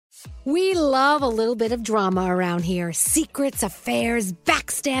We love a little bit of drama around here. Secrets, affairs,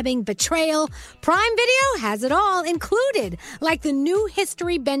 backstabbing, betrayal. Prime Video has it all included, like the new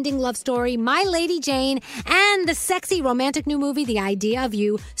history-bending love story, My Lady Jane, and the sexy romantic new movie, The Idea of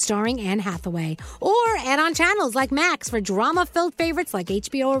You, starring Anne Hathaway. Or add-on channels like Max for drama-filled favorites like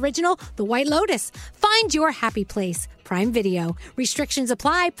HBO original The White Lotus. Find your happy place. Prime Video. Restrictions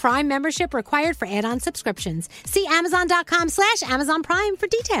apply. Prime membership required for add-on subscriptions. See Amazon.com/Amazon Prime for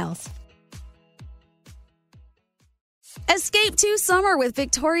details. Escape to summer with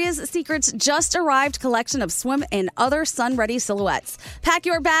Victoria's Secret's just arrived collection of swim and other sun-ready silhouettes. Pack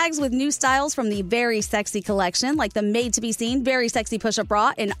your bags with new styles from the Very Sexy collection, like the made-to-be-seen Very Sexy push-up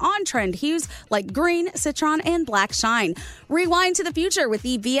bra in on-trend hues like green, citron, and black shine. Rewind to the future with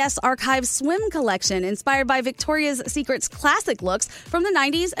the VS Archive swim collection, inspired by Victoria's Secret's classic looks from the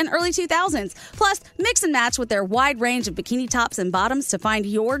 90s and early 2000s. Plus, mix and match with their wide range of bikini tops and bottoms to find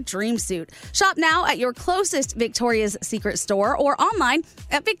your dream suit. Shop now at your closest Victoria's Secret store or online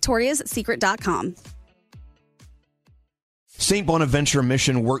at victoriassecret.com. St. Bonaventure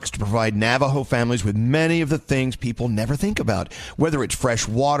Mission works to provide Navajo families with many of the things people never think about. Whether it's fresh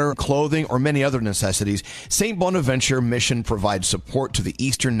water, clothing, or many other necessities, St. Bonaventure Mission provides support to the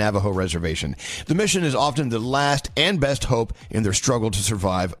Eastern Navajo Reservation. The mission is often the last and best hope in their struggle to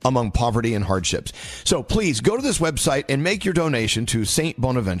survive among poverty and hardships. So please go to this website and make your donation to St.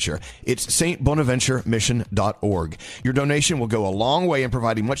 Bonaventure. It's stbonaventuremission.org. Your donation will go a long way in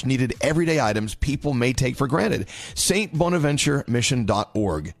providing much needed everyday items people may take for granted. St. Bonaventuremission.org. The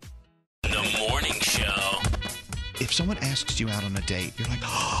Morning Show. If someone asks you out on a date, you're like,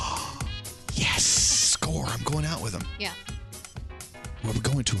 oh, yes, score, I'm going out with them. Yeah. Well, we're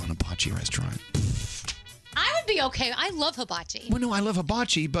going to an hibachi restaurant. I would be okay. I love hibachi. Well, no, I love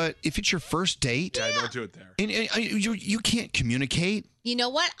hibachi, but if it's your first date, Yeah, don't do it there. and you can't communicate. You know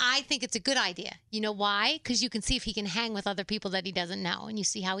what? I think it's a good idea. You know why? Because you can see if he can hang with other people that he doesn't know, and you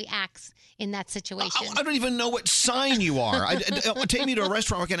see how he acts in that situation. I don't even know what sign you are. Take me to a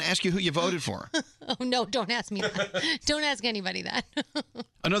restaurant. We're going to ask you who you voted for. Oh, no, don't ask me that. Don't ask anybody that.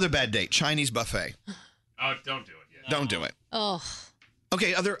 Another bad date, Chinese buffet. Oh, don't do it yet. Don't do it. Oh,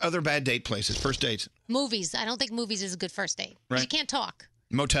 Okay, other bad date places, first dates, movies. I don't think movies is a good first date. 'Cause Right. You can't talk.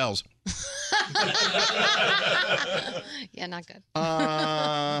 motels. Yeah, not good.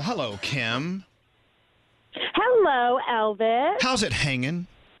 Hello, Kim. Hello, Elvis. How's it hanging?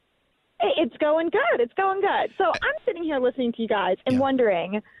 Hey, it's going good. It's going good. So I'm sitting here listening to you guys and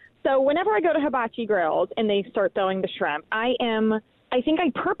wondering, so whenever I go to Hibachi Grills and they start throwing the shrimp, I think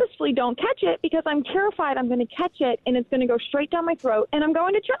I purposefully don't catch it because I'm terrified I'm going to catch it and it's going to go straight down my throat and I'm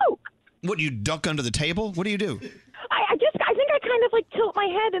going to choke. What, do you duck under the table? What do you do? I think I kind of like tilt my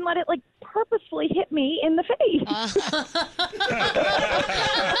head and let it like purposefully hit me in the face.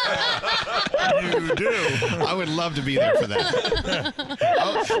 You do. I would love to be there for that.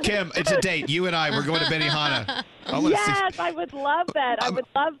 Oh, Kim, it's a date. You and I, we're going to Benihana. Yes, I would love that. I would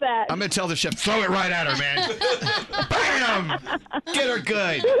love that. I'm going to tell the chef, throw it right at her, man. Bam! Get her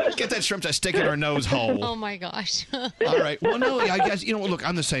good. Get that shrimp to stick in her nose hole. Oh, my gosh. All right. Well, no, I guess, look,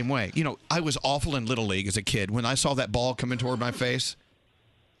 I'm the same way. I was awful in Little League as a kid. When I saw that ball coming toward my face,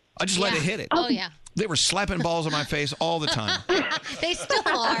 I just let it hit it. Oh, yeah. They were slapping balls in my face all the time. They still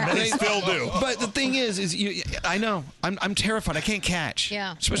are. They still do. But the thing is I know. I'm terrified. I can't catch.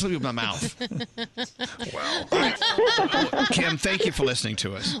 Yeah. Especially with my mouth. Well, Kim, thank you for listening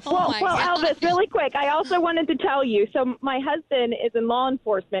to us. Well, Elvis, really quick, I also wanted to tell you, so my husband is in law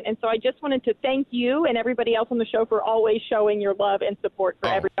enforcement, and so I just wanted to thank you and everybody else on the show for always showing your love and support for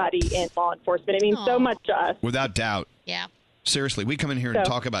everybody in law enforcement. It means so much to us. Without doubt. Yeah. Seriously, we come in here and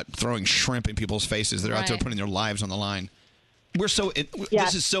talk about throwing shrimp in people's faces. They're out there putting their lives on the line. This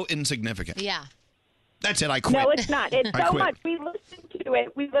is so insignificant. Yeah. That's it. I quit. No, it's not. It's so much. We listen to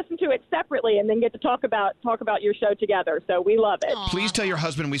it. We listen to it separately, and then get to talk about your show together. So we love it. Please tell your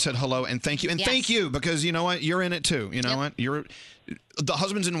husband we said hello and thank you. And thank you, because you know what? You're in it too. You know what? You're the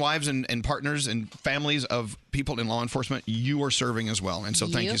husbands and wives and partners and families of people in law enforcement. You are serving as well. And so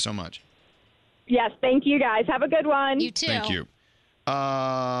thank you so much. Yes, thank you guys. Have a good one. You too. Thank you.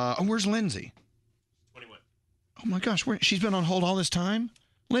 Where's Lindsay? 21. Oh my gosh, she's been on hold all this time?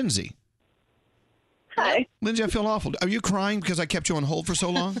 Lindsay. Hi. Lindsay, I feel awful. Are you crying because I kept you on hold for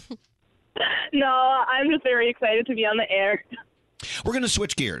so long? No, I'm just very excited to be on the air. We're going to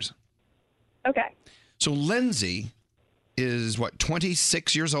switch gears. Okay. So Lindsay is,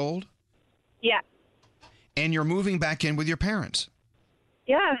 26 years old? Yeah. And you're moving back in with your parents?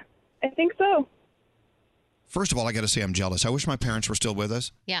 Yeah, I think so. First of all, I got to say I'm jealous. I wish my parents were still with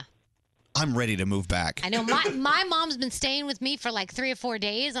us. Yeah. I'm ready to move back. I know my mom's been staying with me for like 3 or 4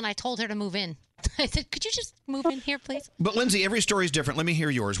 days, and I told her to move in. I said, could you just move in here, please? But Lindsay, every story is different. Let me hear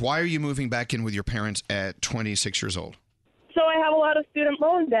yours. Why are you moving back in with your parents at 26 years old? So I have a lot of student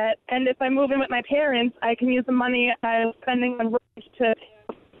loan debt, and if I move in with my parents, I can use the money I'm spending on rent to pay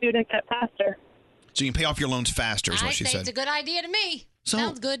off student debt faster. So you can pay off your loans faster, is what she I say said. it's a good idea to me. So-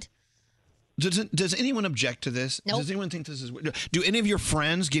 Sounds good. Does anyone object to this? Nope. Does anyone think this is weird? Do any of your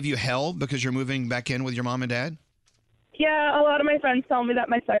friends give you hell because you're moving back in with your mom and dad? Yeah, a lot of my friends tell me that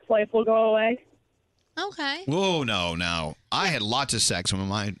my sex life will go away. Okay. Whoa, no. I had lots of sex in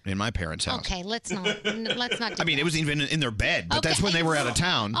my parents' house. Okay, let's not do I mean, it was even in their bed, but that's when they were out of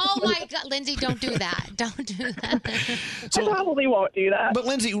town. Oh my God, Lindsay, don't do that. Don't do that. I probably won't do that. But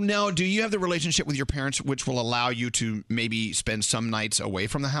Lindsay, now, do you have the relationship with your parents which will allow you to maybe spend some nights away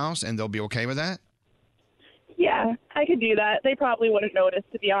from the house and they'll be okay with that? Yeah, I could do that. They probably wouldn't notice,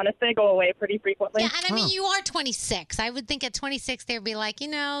 to be honest. They go away pretty frequently. Yeah, and I mean, you are 26. I would think at 26 they'd be like,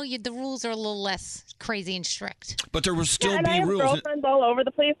 the rules are a little less crazy and strict. But there will still and be I have rules. girlfriends all over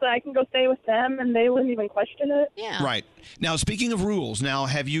the place that I can go stay with them, and they wouldn't even question it. Yeah. Right. Now, speaking of rules, now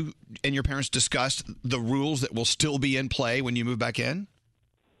have you and your parents discussed the rules that will still be in play when you move back in?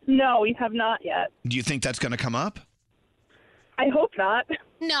 No, we have not yet. Do you think that's going to come up? I hope not.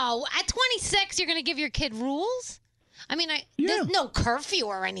 No, at 26 you're going to give your kid rules? I mean, there's no curfew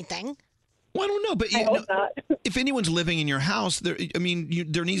or anything. Well, I don't know, but I hope not. if anyone's living in your house, there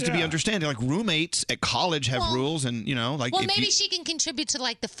needs to be understanding. Like roommates at college have rules, and like. Well, maybe she can contribute to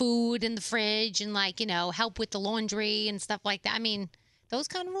like the food in the fridge and like help with the laundry and stuff like that. I mean, those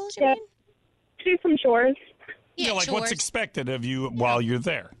kind of rules. You mean? Do some chores. Yeah, like what's expected of you while you're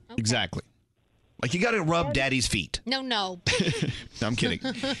there. Exactly. Like you got to rub daddy's feet. No. No, I'm kidding.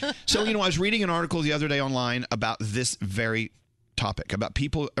 So, I was reading an article the other day online about this very topic, about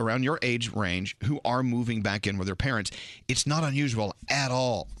people around your age range who are moving back in with their parents. It's not unusual at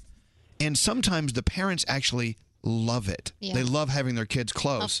all. And sometimes the parents actually love it. Yeah. They love having their kids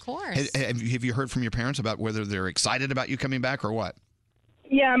close. Of course. Have you heard from your parents about whether they're excited about you coming back or what?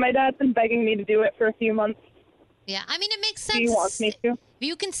 Yeah, my dad's been begging me to do it for a few months. Yeah, I mean, it makes sense. He wants me to. If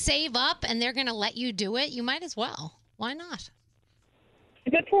you can save up and they're going to let you do it, you might as well. Why not?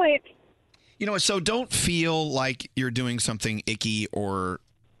 Good point. So don't feel like you're doing something icky or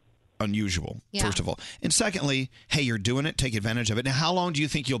unusual, first of all. And secondly, hey, you're doing it. Take advantage of it. Now, how long do you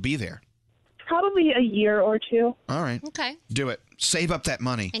think you'll be there? Probably a year or two. All right. Okay. Do it. Save up that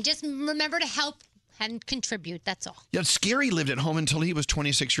money. And just remember to help and contribute. That's all. Yeah, Skeery lived at home until he was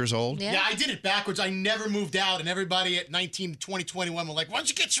 26 years old. Yeah, I did it backwards. I never moved out, and everybody at 19, 20, 21 were like, why don't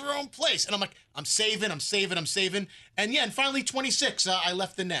you get your own place? And I'm like, I'm saving. And finally 26, I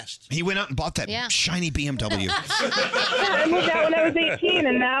left the nest. He went out and bought that shiny BMW. I moved out when I was 18,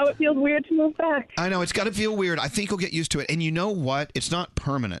 and now it feels weird to move back. I know, it's got to feel weird. I think you'll get used to it. And you know what? It's not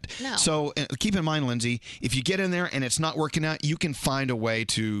permanent. No. So keep in mind, Lindsay, if you get in there and it's not working out, you can find a way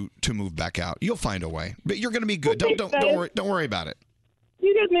to move back out. You'll find a way. But you're going to be good. Don't worry about it.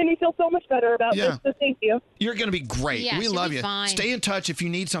 You guys made me feel so much better about this, so thank you. You're going to be great. Yeah, we she'll love be you. fine. Stay in touch. If you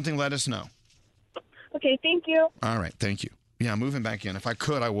need something, let us know. Okay, thank you. All right. Thank you. Yeah, moving back in. If I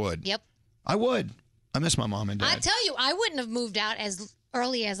could, I would. Yep. I would. I miss my mom and dad. I tell you, I wouldn't have moved out as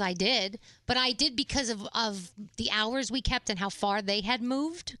early as I did, but I did because of the hours we kept and how far they had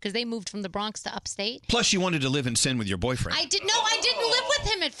moved, because they moved from the Bronx to upstate. Plus, you wanted to live in sin with your boyfriend. I didn't live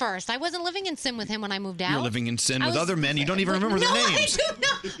with him at first. I wasn't living in sin with him when I moved out. You're living in sin with other men. You don't even remember their names. I do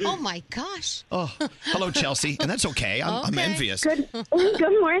not. Oh, my gosh. Oh, hello, Chelsea. And that's okay. I'm envious. Good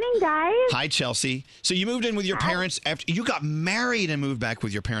morning, guys. Hi, Chelsea. So you moved in with your parents after you got married and moved back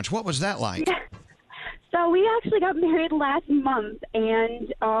with your parents. What was that like? So we actually got married last month,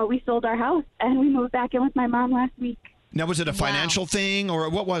 and we sold our house, and we moved back in with my mom last week. Now, was it a financial thing, or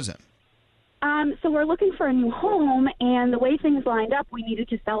what was it? So we're looking for a new home, and the way things lined up, we needed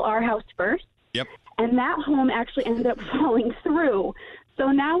to sell our house first. Yep. And that home actually ended up falling through.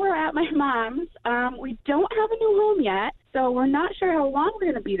 So now we're at my mom's. We don't have a new home yet, so we're not sure how long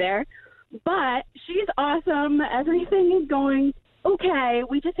we're going to be there. But she's awesome. Everything is going okay.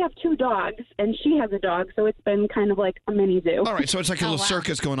 We just have 2 dogs, and she has a dog, so it's been kind of like a mini zoo. All right, so it's like a little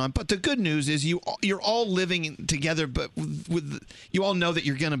circus going on. But the good news is you're all living together, but you all know that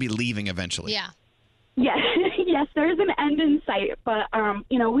you're going to be leaving eventually. Yeah. Yes, yes, there's an end in sight, but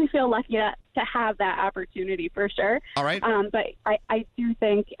we feel lucky to have that opportunity for sure. All right. But I do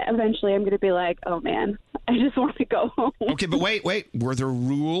think eventually I'm going to be like, oh man, I just want to go home. Okay, but wait. Were there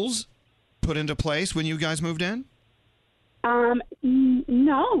rules put into place when you guys moved in? No.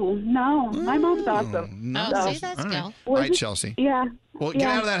 My mom's awesome. See, that's All right, Chelsea. Yeah. Well, get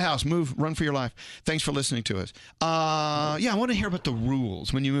out of that house. Move. Run for your life. Thanks for listening to us. I want to hear about the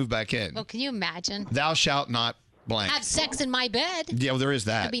rules when you move back in. Well, can you imagine? Thou shalt not blank. Have sex in my bed. Yeah, well, there is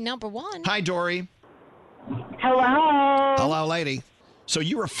that. Could be number one. Hi, Dory. Hello. Hello, lady. So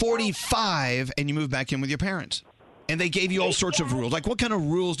you were 45 and you moved back in with your parents. And they gave you all sorts of rules. Like, what kind of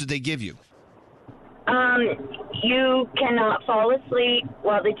rules did they give you? You cannot fall asleep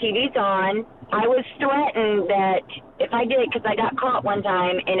while the TV's on. I was threatened that if I did, because I got caught one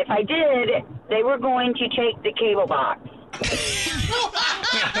time, and if I did, they were going to take the cable box.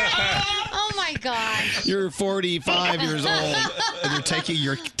 Oh, my God. You're 45 years old, and they're taking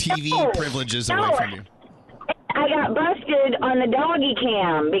your TV privileges away from you. I got busted on the doggy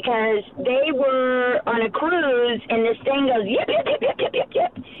cam because they were on a cruise, and this thing goes, yip, yip, yip, yip, yip, yip,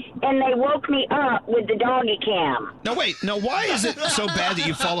 yip. And they woke me up with the doggy cam. No, wait. No, why is it so bad that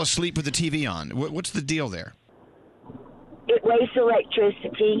you fall asleep with the TV on? What's the deal there? It wastes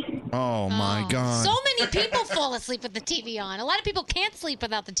electricity. Oh, my God. So many people fall asleep with the TV on. A lot of people can't sleep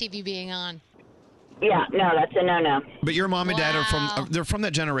without the TV being on. Yeah, no, that's a no-no. But your mom and dad are they're from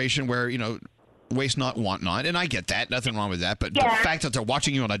that generation where, waste not, want not. And I get that. Nothing wrong with that. But the fact that they're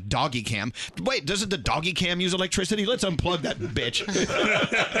watching you on a doggy cam. Wait, doesn't the doggy cam use electricity? Let's unplug that bitch.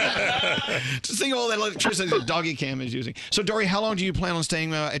 Just think of all that electricity the doggy cam is using. So, Dory, how long do you plan on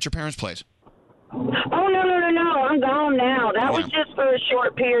staying at your parents' place? Oh, no. I'm gone now. That was just for a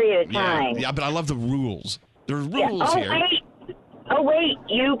short period of time. Yeah, but I love the rules. There are rules here. Wait.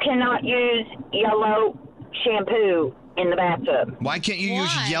 You cannot use yellow shampoo in the bathtub. Why can't you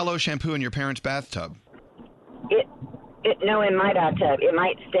use yellow shampoo in your parents' bathtub? No, in my bathtub. It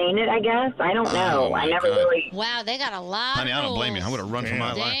might stain it, I guess. I don't know. I never really... Wow, they got a lot Honey, I don't blame you. I would have run for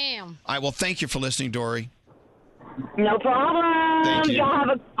my life. Damn. All right, well, thank you for listening, Dory. No problem. Thank you. Y'all have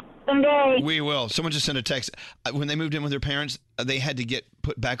a awesome day. We will. Someone just sent a text. When they moved in with their parents, they had to get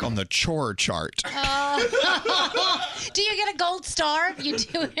put back on the chore chart. Do you get a gold star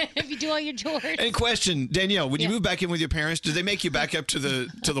if you do all your chores? And question, Danielle, when you move back in with your parents, did they make you back up to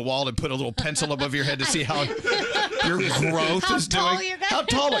the wall and put a little pencil above your head to see how your growth is doing? How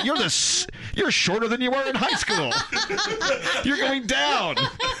tall? You're shorter than you were in high school. You're going down.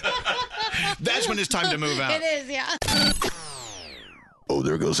 That's when it's time to move out. It is, yeah. Oh,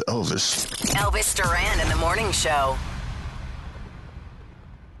 there goes Elvis. Elvis Duran in the Morning Show.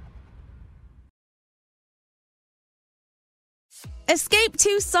 Escape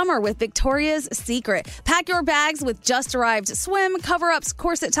to summer with Victoria's Secret. Pack your bags with just-arrived swim, cover-ups,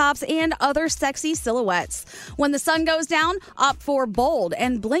 corset tops, and other sexy silhouettes. When the sun goes down, opt for bold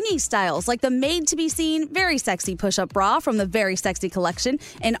and blingy styles like the made-to-be-seen, very sexy push-up bra from the Very Sexy collection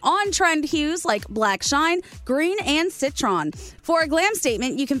and on-trend hues like black shine, green, and citron. For a glam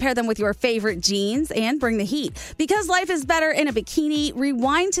statement, you can pair them with your favorite jeans and bring the heat. Because life is better in a bikini,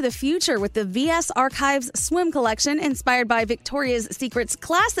 rewind to the future with the VS Archives swim collection inspired by Victoria's Secret's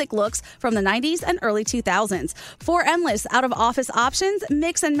classic looks from the 90s and early 2000s. For endless out-of-office options,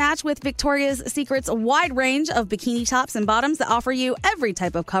 mix and match with Victoria's Secret's wide range of bikini tops and bottoms that offer you every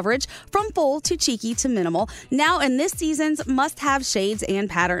type of coverage, from full to cheeky to minimal, now in this season's must-have shades and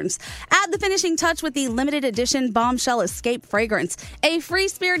patterns. Add the finishing touch with the limited edition Bombshell Escape fragrance, a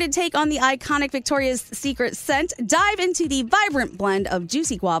free-spirited take on the iconic Victoria's Secret scent. Dive into the vibrant blend of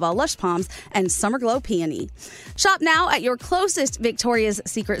juicy guava, lush palms, and summer glow peony. Shop now at your closest Victoria's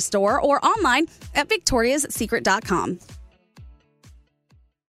Secret store or online at victoriassecret.com.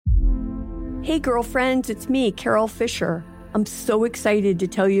 Hey girlfriends, it's me, Carol Fisher. I'm so excited to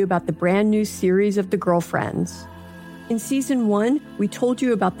tell you about the brand new series of The Girlfriends. In season 1, we told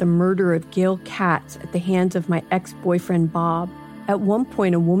you about the murder of Gail Katz at the hands of my ex-boyfriend Bob. At one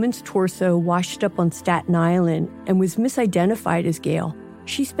point, a woman's torso washed up on Staten Island and was misidentified as Gail.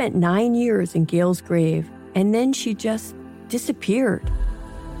 She spent 9 years in Gail's grave, and then she just disappeared.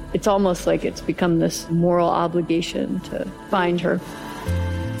 It's almost like it's become this moral obligation to find her.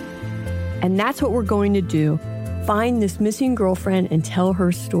 And that's what we're going to do. Find this missing girlfriend and tell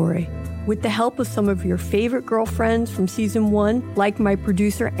her story. With the help of some of your favorite girlfriends from season 1, like my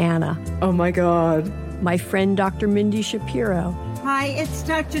producer Anna. Oh my God. My friend Dr. Mindy Shapiro. Hi, it's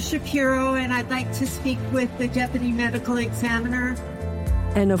Dr. Shapiro, and I'd like to speak with the Deputy Medical Examiner.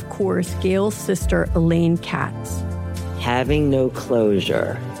 And of course, Gail's sister, Elaine Katz. Having no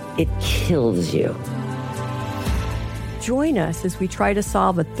closure, it kills you. Join us as we try to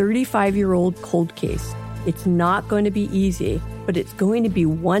solve a 35-year-old cold case. It's not going to be easy, but it's going to be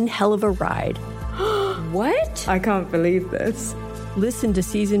one hell of a ride. What? I can't believe this. Listen to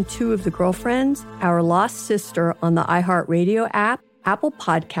Season 2 of The Girlfriends, Our Lost Sister on the iHeartRadio app, Apple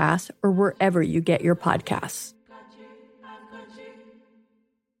Podcasts, or wherever you get your podcasts.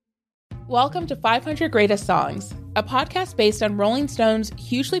 Welcome to 500 Greatest Songs, a podcast based on Rolling Stone's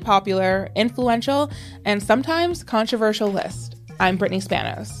hugely popular, influential, and sometimes controversial list. I'm Brittany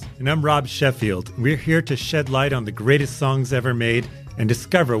Spanos. And I'm Rob Sheffield. We're here to shed light on the greatest songs ever made and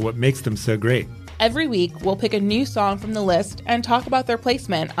discover what makes them so great. Every week, we'll pick a new song from the list and talk about their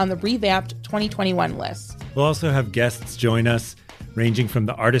placement on the revamped 2021 list. We'll also have guests join us, ranging from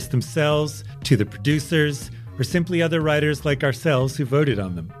the artists themselves to the producers, or simply other writers like ourselves who voted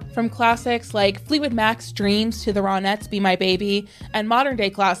on them. From classics like Fleetwood Mac's Dreams to the Ronettes' Be My Baby, and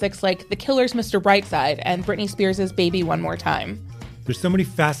modern-day classics like The Killers' Mr. Brightside and Britney Spears' Baby One More Time. There's so many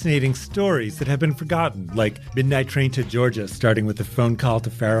fascinating stories that have been forgotten, like Midnight Train to Georgia starting with a phone call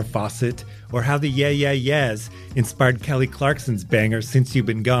to Farrah Fawcett, or how the Yeah Yeah Yeahs inspired Kelly Clarkson's banger Since You've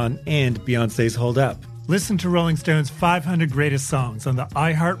Been Gone and Beyoncé's Hold Up. Listen to Rolling Stone's 500 Greatest Songs on the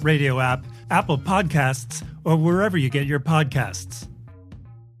iHeartRadio app, Apple Podcasts, or wherever you get your podcasts.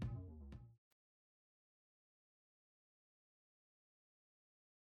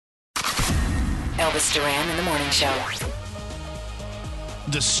 Elvis Duran in the Morning Show.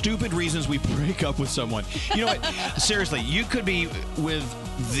 The stupid reasons we break up with someone. You know what? Seriously, you could be with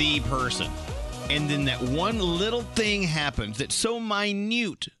the person, and then that one little thing happens that's so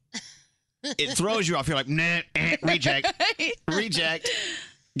minute, it throws you off. You're like, nah, reject. Reject.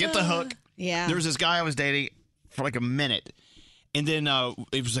 Get the hook. Yeah. There was this guy I was dating for like a minute, and then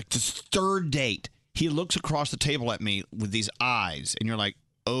it was like this third date. He looks across the table at me with these eyes, and you're like,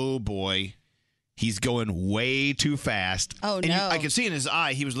 oh boy. He's going way too fast. Oh, and no. I could see in his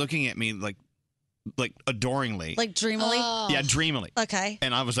eye, he was looking at me like adoringly. Like dreamily? Oh. Yeah, dreamily. Okay.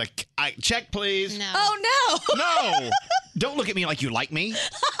 And I was like, check, please. No. Oh, no. No. Don't look at me like you like me.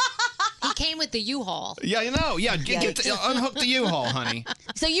 He came with the U-Haul. Yeah, you know. Yeah, unhook the U-Haul, honey.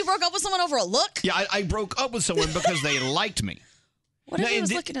 So you broke up with someone over a look? Yeah, I broke up with someone because they liked me. What if he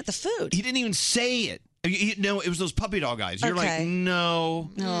was looking at the food? He didn't even say it. No, it was those puppy dog eyes. You're like, no,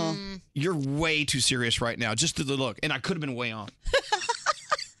 you're way too serious right now, just to the look. And I could have been way off.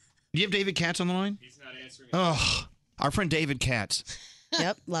 Do you have David Katz on the line? He's not answering. Oh, our friend David Katz.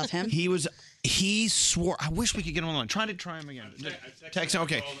 Yep, love him. He swore. I wish we could get him on the line. Try him again. Text him.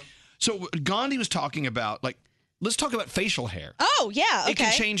 Okay. So Gandhi was talking about, let's talk about facial hair. Oh, yeah, okay. It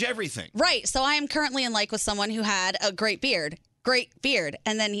can change everything. Right. So I am currently in with someone who had a great beard.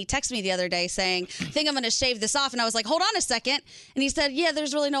 And then he texted me the other day saying, I think I'm going to shave this off. And I was like, hold on a second. And he said, yeah,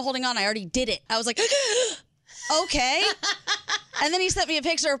 there's really no holding on. I already did it. I was like, okay. And then he sent me a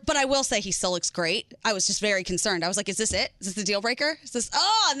picture, but I will say he still looks great. I was just very concerned. I was like, is this it? Is this the deal breaker?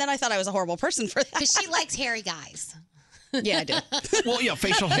 And then I thought I was a horrible person for that. Because she likes hairy guys. Yeah, I do. Well, yeah,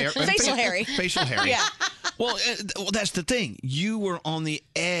 facial hair. Facial hairy. Facial hairy. Yeah. Well, that's the thing. You were on the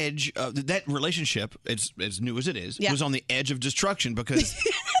edge of that relationship, as new as it is, was on the edge of destruction because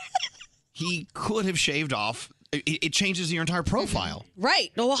he could have shaved off. It changes your entire profile.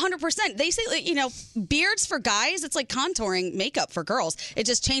 Right. Well, 100%. They say, beards for guys, it's like contouring makeup for girls. It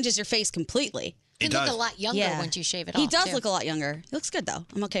just changes your face completely. You look a lot younger once you shave it off. He does look a lot younger. He looks good, though.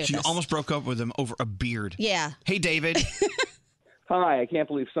 I'm okay with She this. almost broke up with him over a beard. Yeah. Hey, David. Hi, I can't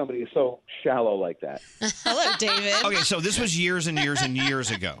believe somebody is so shallow like that. Hello, David. Okay, so this was years and years and years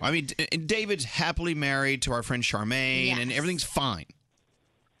ago. I mean, David's happily married to our friend Charmaine, and everything's fine.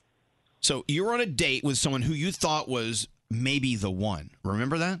 So you were on a date with someone who you thought was maybe the one.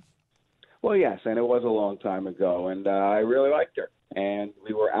 Remember that? Well, yes, and it was a long time ago, and I really liked her. And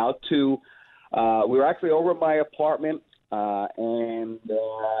we were out to, we were actually over at my apartment, and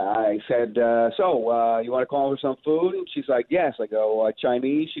I said, so you want to call for some food? And she's like, yes. I go,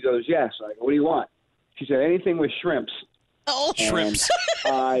 Chinese? She goes, yes. I go, what do you want? She said, anything with shrimps. Oh, and shrimps.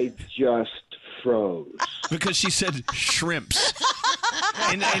 I just froze. Because she said shrimps.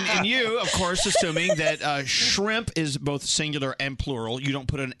 And you, of course, assuming that shrimp is both singular and plural, you don't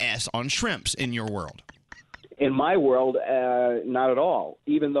put an S on shrimps in your world. In my world, not at all.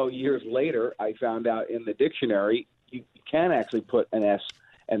 Even though years later I found out in the dictionary you can actually put an S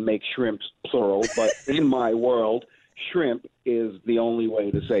and make shrimps plural, but in my world, shrimp is the only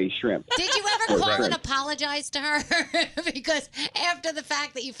way to say shrimp. Did you ever call and apologize to her? Because after the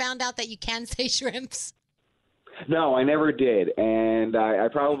fact that you found out that you can say shrimps? No, I never did, and I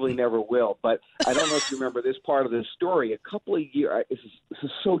probably never will. But I don't know if you remember this part of the story. A couple of years, this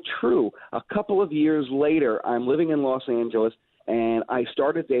is so true. A couple of years later, I'm living in Los Angeles, And I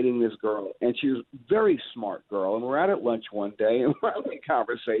started dating this girl, and she was a very smart girl. And we're out at lunch one day, and we're having a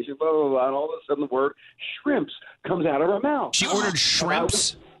conversation, blah, blah, blah, and all of a sudden the word shrimps comes out of her mouth. She ordered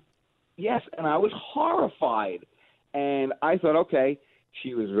shrimps? Yes, and I was horrified. And I thought, okay,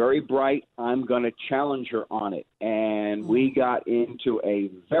 she was very bright. I'm going to challenge her on it. And we got into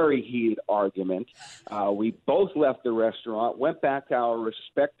a very heated argument. We both left the restaurant, went back to our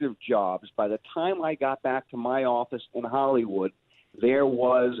respective jobs. By the time I got back to my office in Hollywood, there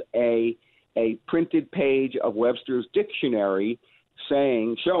was a printed page of Webster's dictionary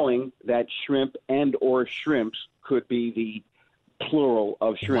showing that shrimp and or shrimps could be the plural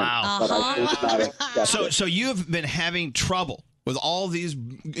of shrimp. Wow. But I did not accept it. So you've been having trouble with all these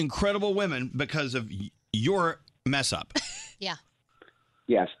incredible women because of your mess up. Yeah.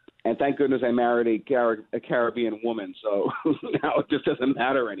 Yes, and thank goodness I married a Caribbean woman, so now it just doesn't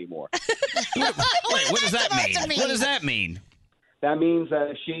matter anymore. Wait, what does that mean? What does that mean? That means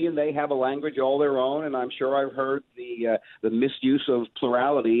she and they have a language all their own, and I'm sure I've heard the misuse of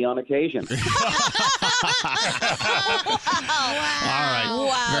plurality on occasion. All right.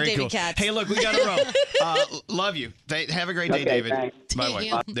 Wow, Very David cool. Katz. Hey, look, we got to roll. Love you. Have a great day, Okay, David. thanks. By the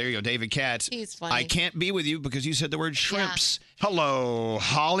way, there you go, David Katz. He's funny. I can't be with you because you said the word shrimps. Hello,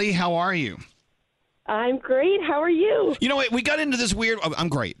 Holly. How are you? I'm great. How are you? You know what? We got into this weird. Oh, I'm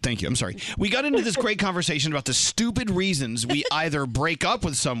great. Thank you. I'm sorry. We got into this great conversation about the stupid reasons we either break up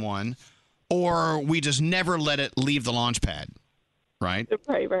with someone or we just never let it leave the launch pad. Right?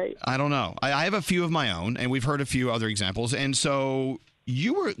 Right. I don't know. I have a few of my own, and we've heard a few other examples. And so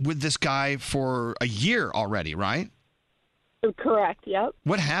you were with this guy for a year already, right? Correct. Yep.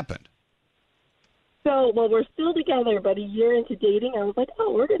 What happened? So, well, we're still together, but a year into dating, I was like,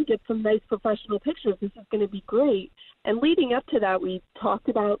 oh, we're going to get some nice professional pictures. This is going to be great. And leading up to that, we talked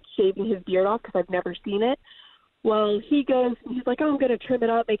about shaving his beard off because I've never seen it. Well, he's like, oh, I'm going to trim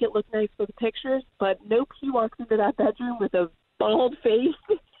it up, make it look nice for the pictures. But nope, he walks into that bedroom with a bald face,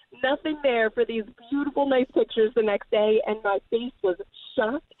 nothing there for these beautiful, nice pictures the next day. And my face was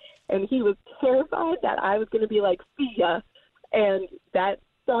shocked, and he was terrified that I was going to be like, see ya. And that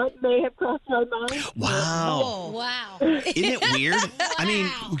thought may have crossed my mind. Wow. Isn't it weird? I mean,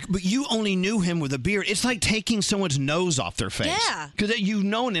 but you only knew him with a beard. It's like taking someone's nose off their face. Yeah. Because you've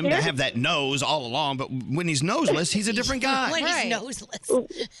known him to have that nose all along, but when he's noseless, he's a different guy. When he's noseless.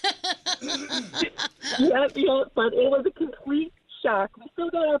 Yeah, but it was a complete shock. We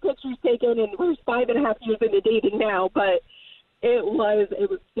still got our pictures taken, and we're 5.5 years into dating now, but it was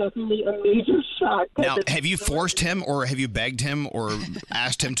definitely a major shock. Now, have you forced him or have you begged him or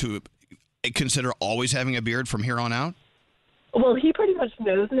asked him to consider always having a beard from here on out? Well, he pretty much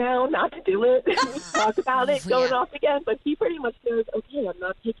knows now not to do it. We talk about it going off again, but he pretty much knows, okay, I'm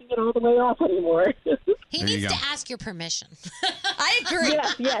not taking it all the way off anymore. He needs to ask your permission. I agree.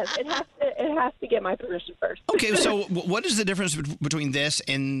 Yes. It has to get my permission first. Okay, so what is the difference between this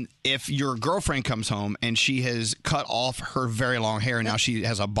and if your girlfriend comes home and she has cut off her very long hair and now she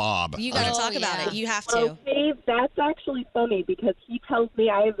has a bob? You got to talk about it. You have to. Well, Dave, that's actually funny because he tells me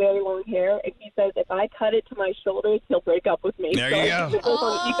I have very long hair, and he says if I cut it to my shoulders, he'll break up with me. There you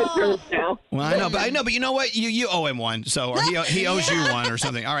go. Now. Well, I know, but you know what? You owe him one, so or he owes you one or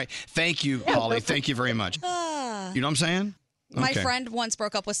something. All right, thank you, Holly. Thank you very much. You know what I'm saying? My Okay. friend once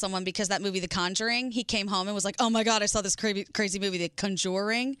broke up with someone because that movie, The Conjuring, he came home and was like, oh my God, I saw this crazy movie, The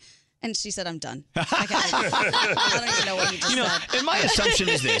Conjuring. And she said, I'm done. I don't even know what you just said. And my assumption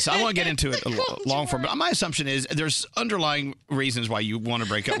is this. I won't get into it long form, but my assumption is there's underlying reasons why you want to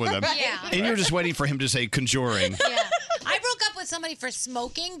break up with him. Yeah. And you're just waiting for him to say conjuring. Yeah. I broke up with somebody for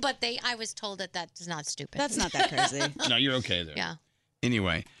smoking, but I was told that is not stupid. That's not that crazy. No, you're okay there. Yeah.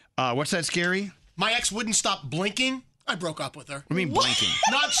 Anyway, what's that, Skeery? My ex wouldn't stop blinking. I broke up with her. What do you mean blinking?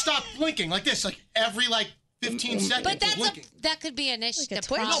 Not stop blinking like this, like every 15 seconds. But blinking. that could be an issue.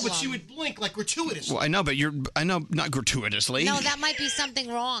 No, but she would blink like gratuitously. Well, I know, not gratuitously. No, that might be something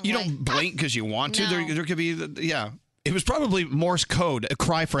wrong. You don't blink because you want to. No. There could be, yeah. It was probably Morse code, a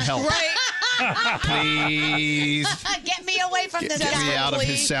cry for help. Right. Please. Get me away from this Get guy. me out of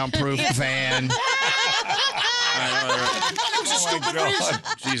his soundproof van.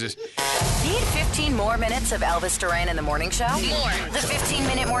 Jesus. Need 15 more minutes of Elvis Duran in the Morning Show? More. The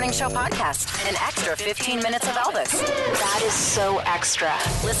 15-Minute Morning Show podcast. An extra 15 minutes of Elvis. That is so extra.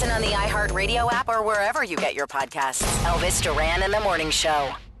 Listen on the iHeartRadio app or wherever you get your podcasts. Elvis Duran in the Morning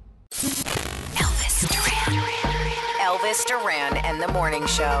Show. Elvis Duran. Elvis Duran and the Morning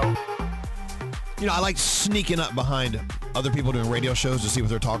Show. You know, I like sneaking up behind other people doing radio shows to see what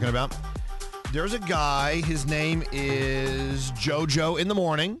they're talking about. There's a guy, his name is JoJo in the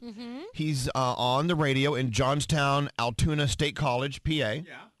Morning. Mm-hmm. He's on the radio in Johnstown, Altoona State College, PA. Yeah.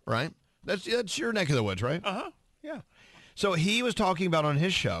 Right? That's your neck of the woods, right? Uh-huh. Yeah. So he was talking about on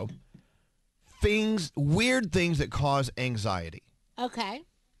his show weird things that cause anxiety. Okay.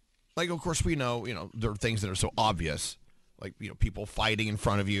 Like, of course, we know, there are things that are so obvious, like, people fighting in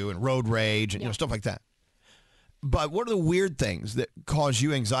front of you and road rage and, stuff like that. But what are the weird things that cause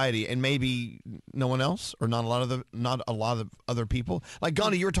you anxiety and maybe no one else or not a lot of other people? Like,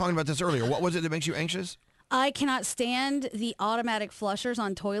 Gandhi, you were talking about this earlier. What was it that makes you anxious? I cannot stand the automatic flushers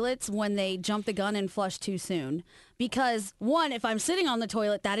on toilets when they jump the gun and flush too soon. Because, one, if I'm sitting on the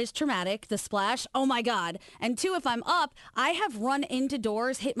toilet, that is traumatic. The splash, oh my God. And two, if I'm up, I have run into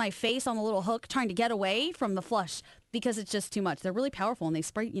doors, hit my face on the little hook trying to get away from the flush because it's just too much. They're really powerful and they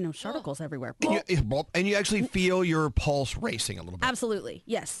spray, particles everywhere. And you actually feel your pulse racing a little bit. Absolutely,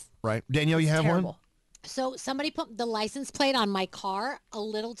 yes. Right. Danielle, you have one? So somebody put the license plate on my car a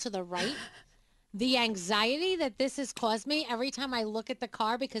little to the right. The anxiety that this has caused me every time I look at the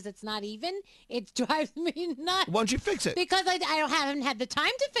car because it's not even, it drives me nuts. Why don't you fix it? Because I haven't had the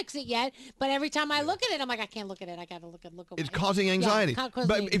time to fix it yet. But every time I look at it, I'm like, I can't look at it. I got to look away. It's causing anxiety.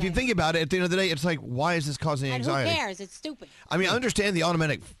 If you think about it, at the end of the day, it's like, why is this causing anxiety? And who cares? It's stupid. I mean, I understand the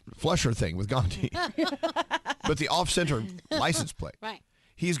automatic flusher thing with Gandhi, but the off-center license plate. Right.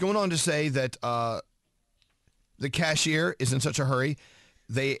 He's going on to say that the cashier is in such a hurry.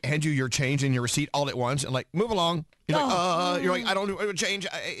 They hand you your change and your receipt all at once and like, move along. You're like, I don't do change.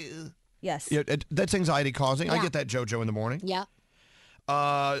 Yes. Yeah, that's anxiety causing. Yeah. I get that, JoJo, in the morning. Yeah.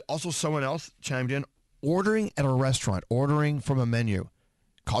 Also, someone else chimed in. Ordering at a restaurant, ordering from a menu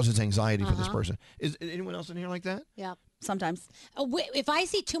causes anxiety for this person. Is anyone else in here like that? Yeah. Sometimes. If I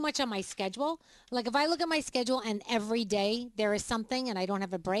see too much on my schedule, like if I look at my schedule and every day there is something and I don't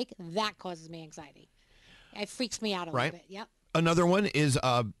have a break, that causes me anxiety. It freaks me out a little bit. Yep. Another one is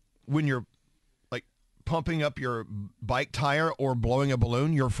when you're like pumping up your bike tire or blowing a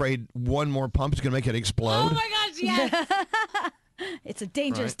balloon, you're afraid one more pump is going to make it explode. Oh my gosh, yes. It's a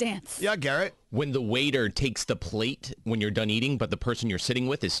dangerous dance. Yeah, Garrett. When the waiter takes the plate when you're done eating, but the person you're sitting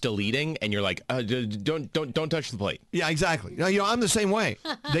with is still eating, and you're like, don't touch the plate. Yeah, exactly. I'm the same way.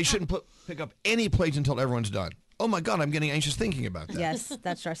 They shouldn't pick up any plates until everyone's done. Oh my God, I'm getting anxious thinking about that. Yes,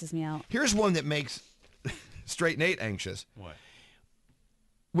 that stresses me out. Here's one that makes Straight Nate anxious. What?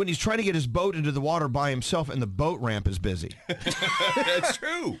 When he's trying to get his boat into the water by himself and the boat ramp is busy. That's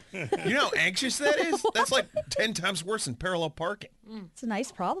true. You know how anxious that is? That's like 10 times worse than parallel parking. It's a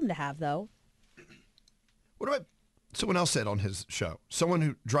nice problem to have, though. What about someone else said on his show? Someone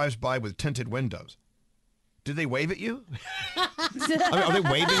who drives by with tinted windows. Did they wave at you? Are they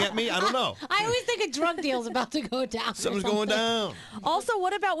waving at me? I don't know. I always think a drug deal's about to go down. Something's going down. Also,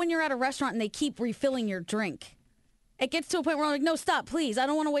 what about when you're at a restaurant and they keep refilling your drink? It gets to a point where I'm like, no, stop, please. I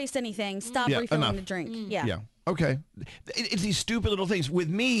don't want to waste anything. Stop refilling the drink. Yeah. Yeah. Okay. It's these stupid little things. With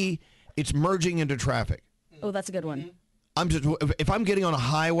me, it's merging into traffic. Oh, that's a good one. If I'm getting on a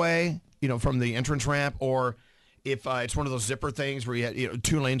highway, from the entrance ramp, or if it's one of those zipper things where you have,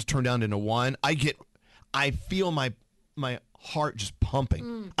 2 lanes turned down into one, I feel my heart just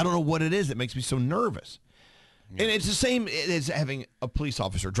pumping. I don't know what it is that makes me so nervous. And it's the same as having a police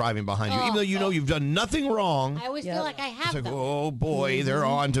officer driving behind you. Even though you've done nothing wrong. I always feel like I have it's like, them. oh, boy, they're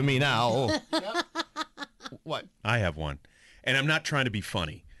on to me now. What? I have one. And I'm not trying to be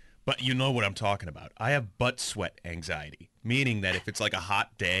funny, but you know what I'm talking about. I have butt sweat anxiety, meaning that if it's like a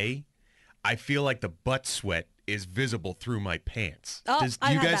hot day, I feel like the butt sweat is visible through my pants. Oh,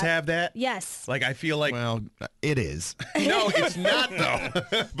 do you guys have that? Yes. Like, I feel like... Well, it is. No, it's not,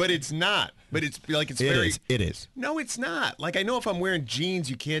 though. But it's not. But it's like it's very... It is. No, it's not. Like, I know if I'm wearing jeans,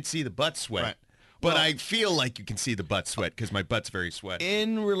 you can't see the butt sweat. Right. But I feel like you can see the butt sweat because my butt's very sweaty.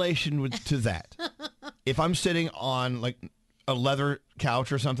 In relation to that, if I'm sitting on, like, a leather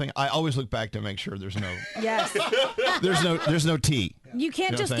couch or something, I always look back to make sure there's no... Yes. There's no tea. You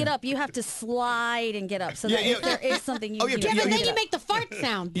can't just get up. You have to slide and get up. So that if there is something, you can but then you make the fart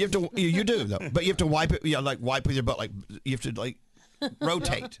sound. You have to. You do though, but you have to wipe it. Like wipe with your butt. Like you have to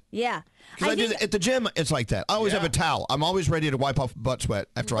rotate. Yeah. Because I do at the gym. It's like that. I always have a towel. I'm always ready to wipe off butt sweat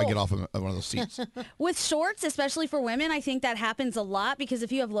after I get off of one of those seats. With shorts, especially for women, I think that happens a lot because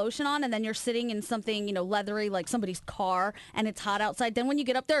if you have lotion on and then you're sitting in something leathery like somebody's car and it's hot outside, then when you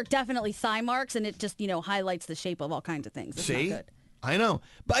get up there, definitely thigh marks and it just highlights the shape of all kinds of things. It's See? not good. I know.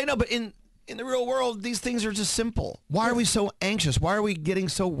 But in the real world, these things are just simple. Why are we so anxious? Why are we getting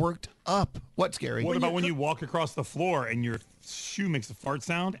so worked up? What's scary? What about when you walk across the floor and your shoe makes a fart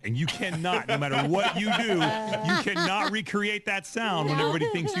sound and you cannot, no matter what you do, you cannot recreate that sound when everybody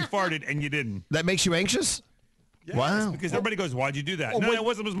thinks you farted and you didn't. That makes you anxious? Yes, Wow. Because everybody goes, why'd you do that? Or No, when- it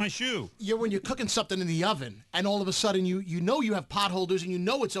wasn't. It was my shoe. When you're cooking something in the oven, and all of a sudden you know you have pot holders, and you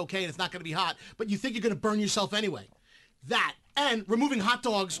know it's okay and it's not going to be hot, but you think you're going to burn yourself anyway. That and removing hot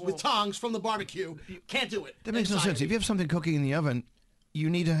dogs with tongs from the barbecue, can't do it. That makes no sense. If you have something cooking in the oven, you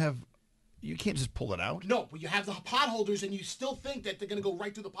need to have. You can't just pull it out. No, but you have the pot holders, and you still think that they're going to go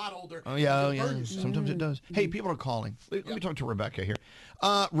right through the pot holder. Oh yeah, and burn yourself. Sometimes it does. Hey, people are calling. Let me talk to Rebecca here.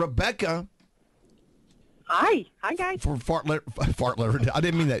 Rebecca. Hi guys. For Fort Lauderdale. I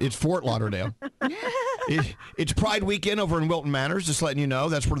didn't mean that. It's Fort Lauderdale. It's Pride Weekend over in Wilton Manors. Just letting you know,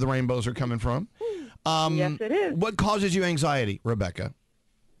 that's where the rainbows are coming from. Yes, it is. What causes you anxiety, Rebecca?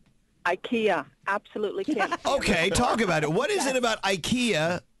 IKEA. Absolutely can't. Okay, talk about it. What is it about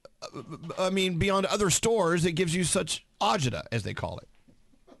IKEA? I mean, beyond other stores, that gives you such agita, as they call it.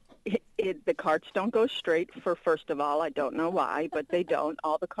 The carts don't go straight. First of all, I don't know why, but they don't.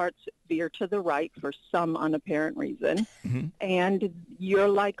 All the carts veer to the right for some unapparent reason, and you're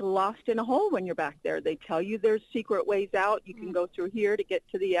like lost in a hole when you're back there. They tell you there's secret ways out. You can go through here to get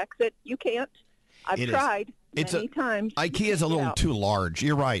to the exit. You can't. I've tried many times. IKEA is a little too large.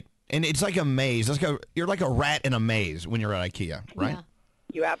 You're right, and it's like a maze. You're like a rat in a maze when you're at IKEA, right? Yeah.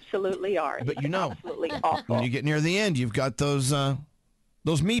 You absolutely are. But It's you know, absolutely awful. when you get near the end, you've got those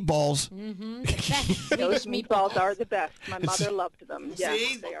meatballs. Those meatballs are the best. My mother loved them. Yes,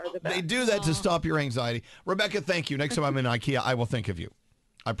 See? they are the best. They do that to stop your anxiety. Rebecca, thank you. Next time I'm in IKEA, I will think of you.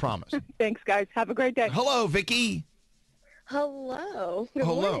 I promise. Thanks, guys. Have a great day. Hello, Vicky. Hello. Good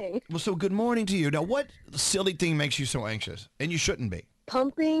Hello. morning. Well, so good morning to you. Now, what silly thing makes you so anxious? And you shouldn't be.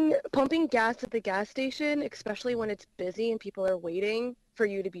 Pumping gas at the gas station, especially when it's busy and people are waiting for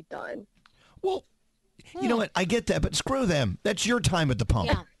you to be done. Well, you know what? I get that, but screw them. That's your time at the pump.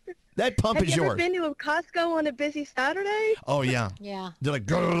 Yeah. That pump Have is you yours. ever been to a Costco on a busy Saturday? Oh, yeah. Yeah. They're like,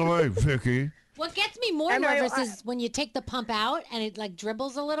 get out of the way, Vicky. What gets me more And nervous is when you take the pump out and it like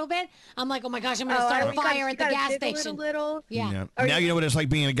dribbles a little bit. I'm like, oh my gosh, I'm going to Oh, start I a think fire I at the gotta gas dig a station. little. Yeah. Now you know what it's like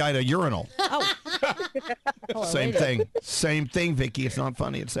being a guy at a urinal. Oh. Same thing. Same thing, Vicky. It's not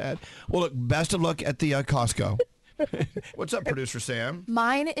funny. It's sad. Well, look, best of luck at the Costco. What's up, Producer Sam?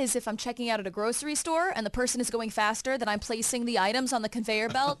 Mine is if I'm checking out at a grocery store and the person is going faster than I'm placing the items on the conveyor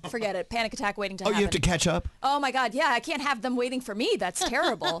belt. Forget it. Panic attack waiting to happen. You have to catch up? Oh, my God. Yeah, I can't have them waiting for me. That's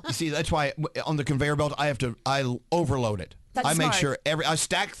terrible. You see, that's why on the conveyor belt, I overload it. That's I make smart. sure I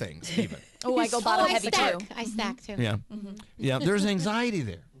stack things even. Oh, I go bottom heavy, too. I stack, too. Yeah. Yeah, there's anxiety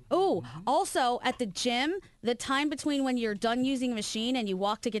there. Oh, also at the gym, the time between when you're done using a machine and you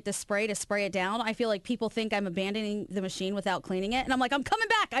walk to get the spray to spray it down, I feel like people think I'm abandoning the machine without cleaning it. And I'm like, I'm coming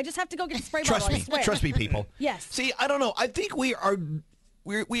back. I just have to go get the spray bottle, I swear. Trust me, people. Yes. See, I don't know. I think we are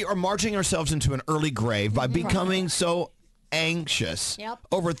marching ourselves into an early grave by becoming so anxious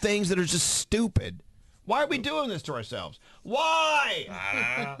over things that are just stupid. Why are we doing this to ourselves? Why?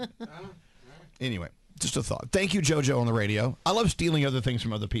 Anyway, just a thought. Thank you, JoJo, on the radio. I love stealing other things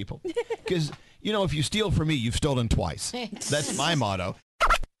from other people. Because, you know, if you steal from me, you've stolen twice. That's my motto.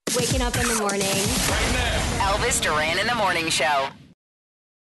 Waking up in the morning. Elvis Duran in the Morning Show.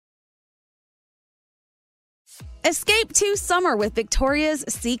 Escape to summer with Victoria's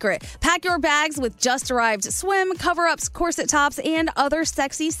Secret. Pack your bags with just arrived swim, cover-ups, corset tops, and other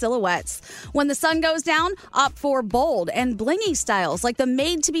sexy silhouettes. When the sun goes down, opt for bold and blingy styles like the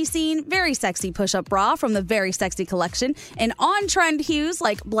made-to-be-seen, very sexy push-up bra from the Very Sexy collection and on-trend hues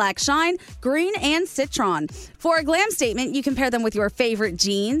like black shine, green, and citron. For a glam statement, you can pair them with your favorite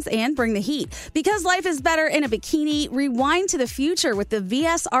jeans and bring the heat. Because life is better in a bikini, rewind to the future with the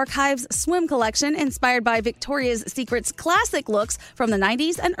VS Archives swim collection inspired by Victoria's Secret's classic looks from the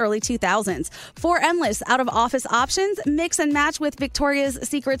 90s and early 2000s. For endless out-of-office options, mix and match with Victoria's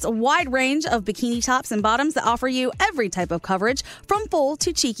Secret's wide range of bikini tops and bottoms that offer you every type of coverage, from full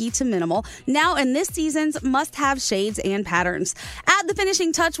to cheeky to minimal, now in this season's must-have shades and patterns. Add the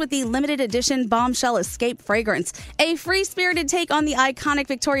finishing touch with the limited edition Bombshell Escape fragrance, a free-spirited take on the iconic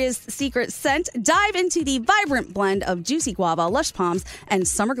Victoria's Secret scent. Dive into the vibrant blend of juicy guava, lush palms, and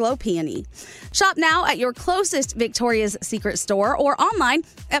summer glow peony. Shop now at your closest Victoria's Secret store or online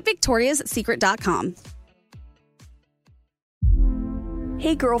at victoriassecret.com.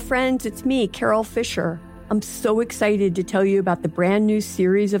 Hey girlfriends, it's me, Carol Fisher. I'm so excited to tell you about the brand new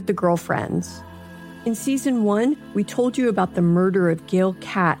series of The Girlfriends. In season 1, we told you about the murder of Gail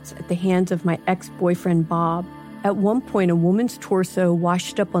Katz at the hands of my ex-boyfriend Bob. At one point, a woman's torso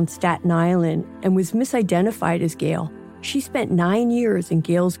washed up on Staten Island and was misidentified as Gail. She spent 9 years in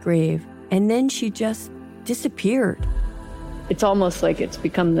Gail's grave, and then she just disappeared. It's almost like it's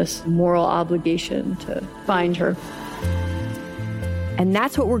become this moral obligation to find her. And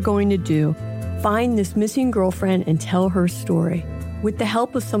that's what we're going to do. Find this missing girlfriend and tell her story. With the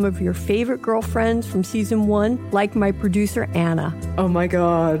help of some of your favorite girlfriends from season 1, like my producer Anna. Oh my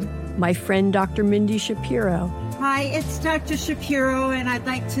God. My friend Dr. Mindy Shapiro. Hi, it's Dr. Shapiro, and I'd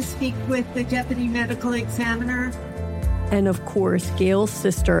like to speak with the Deputy Medical Examiner. And of course, Gail's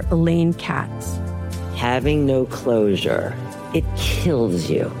sister Elaine Katz. Having no closure, it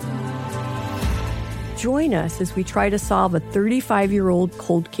kills you. Join us as we try to solve a 35-year-old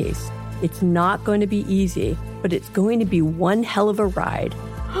cold case. It's not going to be easy, but it's going to be one hell of a ride.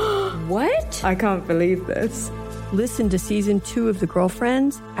 What? I can't believe this. Listen to season 2 of The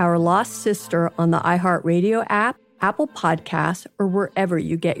Girlfriends, Our Lost Sister on the iHeartRadio app, Apple Podcasts, or wherever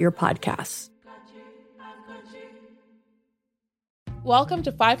you get your podcasts. Welcome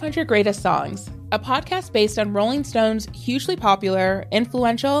to 500 Greatest Songs, a podcast based on Rolling Stone's hugely popular,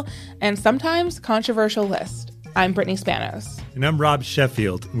 influential, and sometimes controversial list. I'm Brittany Spanos. And I'm Rob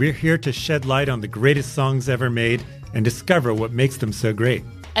Sheffield. We're here to shed light on the greatest songs ever made and discover what makes them so great.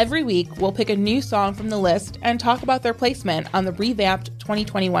 Every week, we'll pick a new song from the list and talk about their placement on the revamped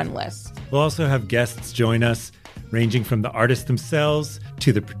 2021 list. We'll also have guests join us, ranging from the artists themselves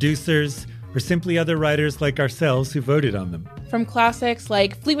to the producers, or simply other writers like ourselves who voted on them. From classics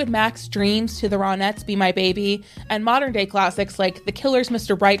like Fleetwood Mac's Dreams to the Ronettes' Be My Baby, and modern-day classics like The Killer's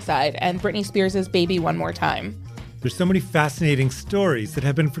Mr. Brightside and Britney Spears' Baby One More Time. There's so many fascinating stories that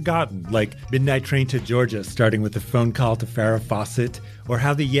have been forgotten, like Midnight Train to Georgia, starting with a phone call to Farrah Fawcett, or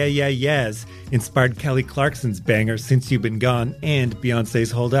how the Yeah Yeah Yeahs inspired Kelly Clarkson's banger Since You've Been Gone and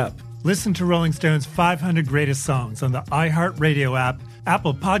Beyoncé's Hold Up. Listen to Rolling Stone's 500 Greatest Songs on the iHeartRadio app,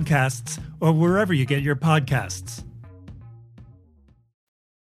 Apple Podcasts, or wherever you get your podcasts.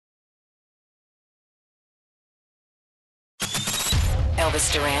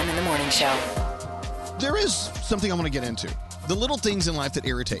 Elvis Duran in the Morning Show. There is something I want to get into. The little things in life that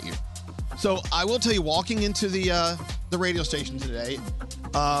irritate you. So I will tell you, walking into the radio station today,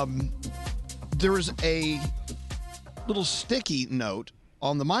 there was a little sticky note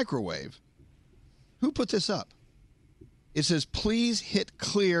on the microwave. Who put this up? It says, please hit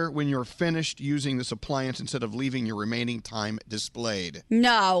clear when you're finished using this appliance instead of leaving your remaining time displayed.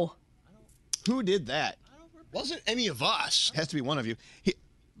 No. Who did that? Wasn't any of us. Has to be one of you.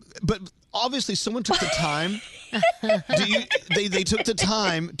 But obviously someone took the time. They took the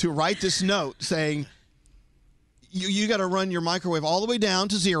time to write this note saying, you got to run your microwave all the way down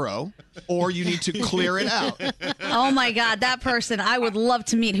to 0, or you need to clear it out. Oh my God, that person! I would love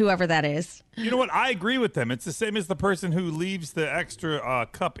to meet whoever that is. You know what? I agree with them. It's the same as the person who leaves the extra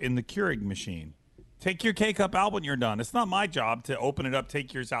cup in the Keurig machine. Take your K-cup out when you're done. It's not my job to open it up,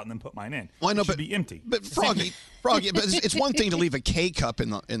 take yours out, and then put mine in. Well, I know, it should be empty. But Froggy, but it's one thing to leave a K-cup in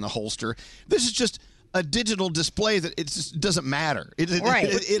the holster. This is just a digital display that it just doesn't matter. It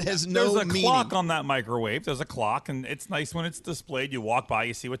has no There's a meaning. clock on that microwave. There's a clock, and it's nice when it's displayed. You walk by,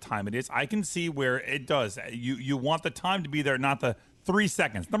 you see what time it is. I can see where it does. You want the time to be there, not the 3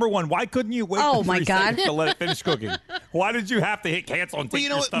 seconds. Number one, why couldn't you wait for 3 seconds to let it finish cooking? Why did you have to hit cancel and take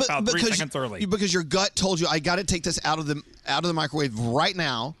your stuff out 3 seconds early? Because your gut told you, I got to take this out of the microwave right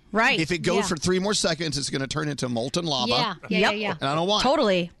now. Right. If it goes for 3 more seconds, it's going to turn into molten lava. Yeah. And I don't want it.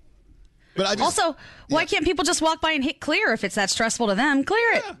 Totally. But I just, also, why can't people just walk by and hit clear if it's that stressful to them?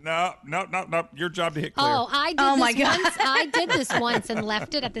 Clear it. No. Your job to hit clear. Oh, I did once. I did this once and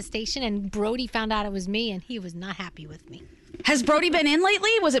left it at the station, and Brody found out it was me, and he was not happy with me. Has Brody been in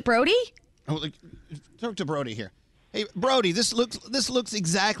lately? Was it Brody? Talk to Brody here. Hey, Brody, this looks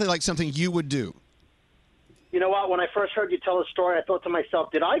exactly like something you would do. You know what? When I first heard you tell the story, I thought to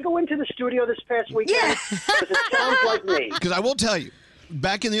myself, did I go into the studio this past weekend? Yeah. Because it sounds like me. Because I will tell you,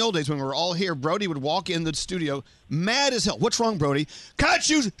 back in the old days when we were all here, Brody would walk in the studio mad as hell. What's wrong, Brody? Can't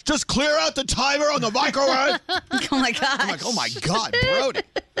you just clear out the timer on the microwave? Oh, my God. I'm like, oh, my God, Brody.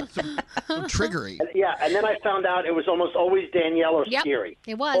 So triggery. Yeah, and then I found out it was almost always Danielle or Skeery.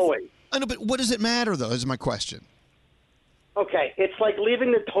 It was. Always. I know, but what does it matter, though, is my question. Okay, it's like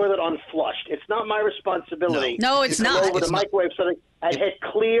leaving the toilet unflushed. It's not my responsibility. No, it's to not. Go over It's the not. microwave something and hit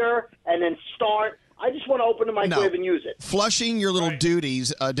clear and then start. I just want to open the microwave and use it. Flushing your little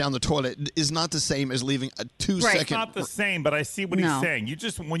duties down the toilet is not the same as leaving a 2-second. It's not the same, but I see what he's saying. You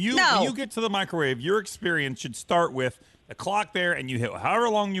just when you get to the microwave, your experience should start with the clock there, and you hit however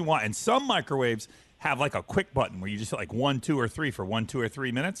long you want. And some microwaves have like a quick button where you just hit like 1, 2, or 3 for 1, 2, or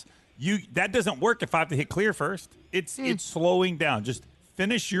 3 minutes. That doesn't work if I have to hit clear first. It's slowing down. Just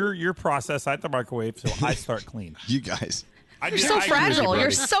finish your process at the microwave so I start clean. You guys. You're so fragile.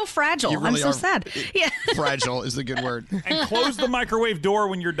 You're so fragile. You I'm really so are- sad. Yeah. Fragile is the good word. And close the microwave door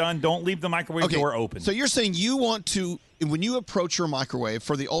when you're done. Don't leave the microwave door open. So you're saying you want to, when you approach your microwave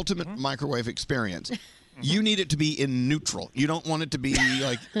for the ultimate microwave experience, you need it to be in neutral. You don't want it to be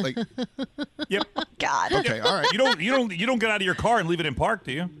like. Yep. God. Okay. All right. You don't get out of your car and leave it in park,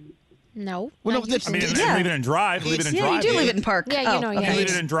 do you? No. Well, no, leave it in drive. Leave it in drive. you do leave it in park. Yeah, Oh, You leave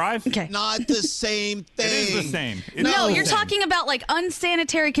it in drive. Okay. Not the same thing. It is the same. No, you're talking about like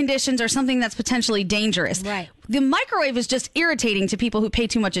unsanitary conditions or something that's potentially dangerous. Right. The microwave is just irritating to people who pay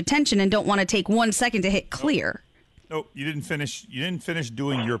too much attention and don't want to take 1 second to hit clear. No, you didn't finish. You didn't finish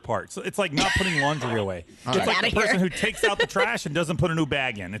doing your part. So it's like not putting laundry away. All It's right. like the person who takes out the trash and doesn't put a new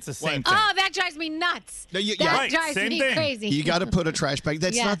bag in. It's the same thing. Oh, that drives me nuts. No, that right, drives same me thing. crazy. You got to put a trash bag.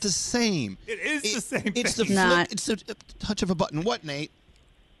 That's Yes. not the same. It is the same It's thing. the flip. It's the touch of a button. What, Nate?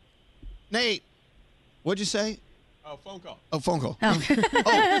 Nate, what'd you say? Oh, phone call. Oh, phone call.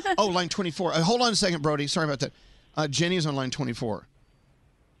 Oh, line 24. Hold on a second, Brody. Sorry about that. Jenny is on line 24.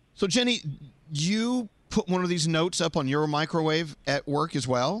 So, Jenny, you put one of these notes up on your microwave at work as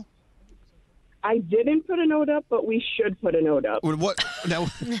well? I didn't put a note up, but we should put a note up.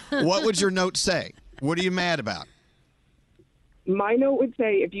 What would your note say? What are you mad about? My note would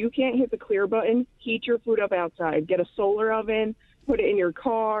say, if you can't hit the clear button, heat your food up outside. Get a solar oven, put it in your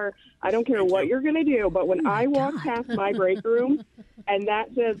car. I don't care what you're going to do, but when I walk past my break room and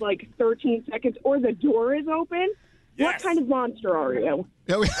that says like 13 seconds or the door is open, what kind of monster are you?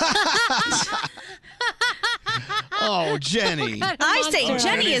 Oh, Jenny. I say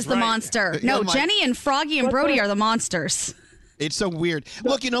Jenny is the monster. No, Jenny and Froggy and Brody are the monsters. It's so weird.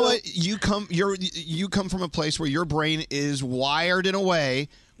 Look, you know what? You come from a place where your brain is wired in a way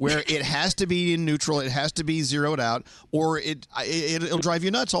where it has to be in neutral, it has to be zeroed out, or it'll drive you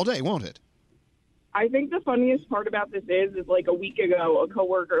nuts all day, won't it? I think the funniest part about this is like a week ago, a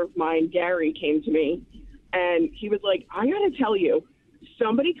coworker of mine, Gary, came to me, and he was like, I got to tell you,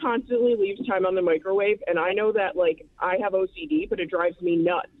 somebody constantly leaves time on the microwave, and I know that, like, I have OCD, but it drives me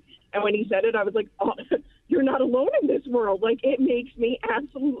nuts. And when he said it, I was like, oh, you're not alone in this world. Like, it makes me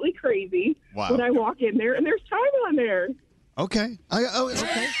absolutely crazy when I walk in there, and there's time on there. Okay.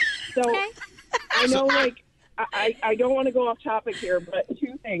 Okay. So I know, like, I don't want to go off topic here, but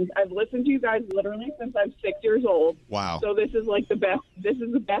two things. I've listened to you guys literally since I'm 6 years old. Wow. So this is like the best. This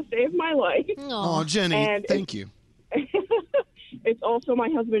is the best day of my life. Oh, Jenny, And thank you. It's also my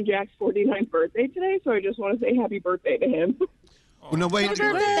husband Jack's 49th birthday today, so I just want to say happy birthday to him. Well, no, wait.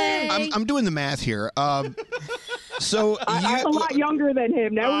 I'm doing the math here. So I'm a lot younger than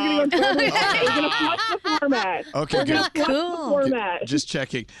him. Now we're going to go. We're going to flip the format. Okay, we're good. Flip the format. Just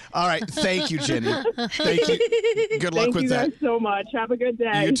checking. All right. Thank you, Jenny. Thank you. Good luck with that. Thank you guys so much. Have a good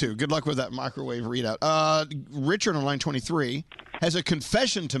day. You too. Good luck with that microwave readout. Richard on line 23 has a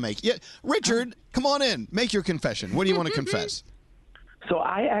confession to make. Yeah, Richard, come on in. Make your confession. What do you want to confess? So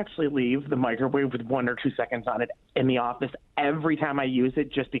I actually leave the microwave with 1 or 2 seconds on it in the office every time I use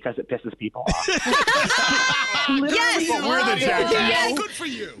it just because it pisses people off. Yes! But we're the jackass. Yes. Good for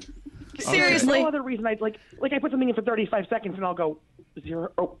you. Seriously. There's no other reason I like I put something in for 35 seconds and I'll go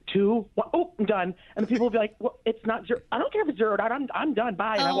 0, 2, 1, oh, I'm done. And the people will be like, well, it's not zero. I don't care if it's zeroed out. I'm done.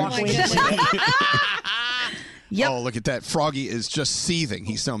 Bye. And I walk away. Yep. Oh, look at that. Froggy is just seething.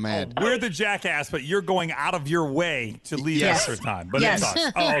 He's so mad. We're the jackass, but you're going out of your way to leave extra time. But it's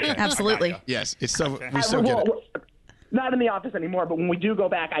us. Oh, okay. Absolutely. Yes. It's so we so get it. Not in the office anymore, but when we do go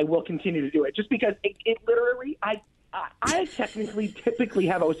back, I will continue to do it. Just because it literally, I typically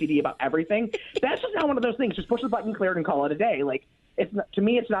have OCD about everything. That's just not one of those things. Just push the button, clear it, and call it a day. Like to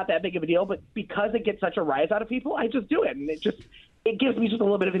me, it's not that big of a deal. But because it gets such a rise out of people, I just do it, and it gives me just a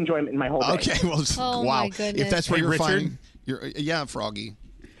little bit of enjoyment in my whole day. Okay, well, wow. If that's where you're finding, Richard? Froggy.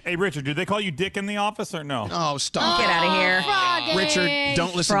 Hey, Richard, do they call you Dick in the office or no? Oh, stop! Get out of here, Froggy. Richard,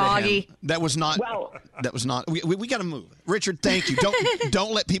 don't listen Froggy. to him. That was not. That was not. We got to move. Richard, thank you.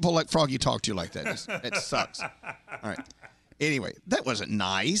 Don't let people like Froggy talk to you like that. It sucks. All right. Anyway, that wasn't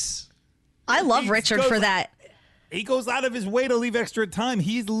nice. I love Richard for that. He goes out of his way to leave extra time.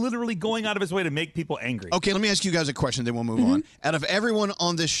 He's literally going out of his way to make people angry. Okay, let me ask you guys a question, then we'll move on. Out of everyone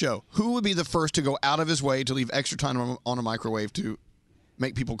on this show, who would be the first to go out of his way to leave extra time on a microwave to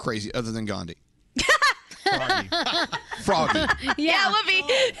make people crazy other than Gandhi? Froggy. Yeah, it would be.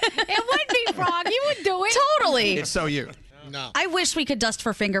 It would be Frog. You would do it. Totally. It's so you. No. I wish we could dust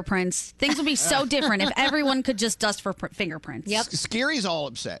for fingerprints. Things would be so different if everyone could just dust for fingerprints. Yep. Skeery's all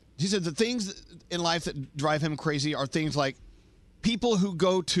upset. He said the things in life that drive him crazy are things like people who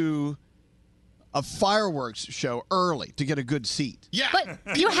go to a fireworks show early to get a good seat. Yeah,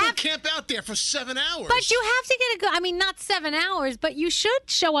 But people will camp out there for 7 hours. But you have to get a good. I mean, not 7 hours, but you should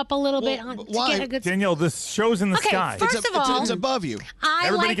show up a little bit to get a good. Danielle, this show's in the sky. First of all, it's above you.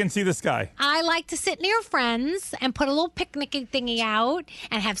 Everybody can see the sky. I like to sit near friends and put a little picnic thingy out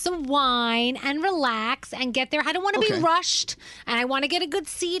and have some wine and relax and get there. I don't want to be rushed, and I want to get a good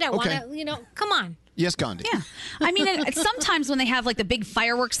seat. I want to, come on. Yes, Gandhi. Yeah. I mean, sometimes when they have like the big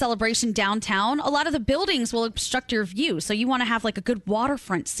fireworks celebration downtown, a lot of the buildings will obstruct your view. So you want to have like a good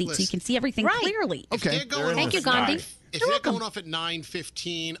waterfront seat so you can see everything clearly. Okay. Thank you, Gandhi. If they're going off at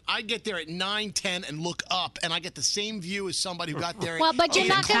 9:15, I get there at 9:10 and look up, and I get the same view as somebody who got there. Well, but you're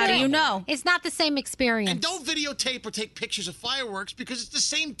not going to. How do you know? It's not the same experience. And don't videotape or take pictures of fireworks because it's the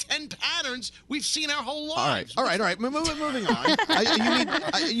same 10 patterns we've seen our whole lives. All right. Moving on.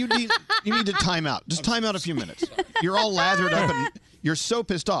 You need to time out. Just time out a few minutes. You're all lathered up and you're so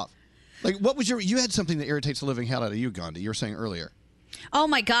pissed off. Like, what was you had something that irritates the living hell out of you, Gandhi. You were saying earlier. Oh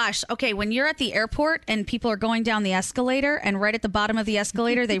my gosh. Okay, when you're at the airport and people are going down the escalator and right at the bottom of the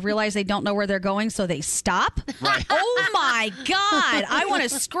escalator they realize they don't know where they're going, so they stop. Right. Oh my God. I want to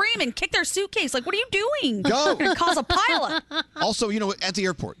scream and kick their suitcase. Like, what are you doing? Go. You're going to cause a pileup. Also, at the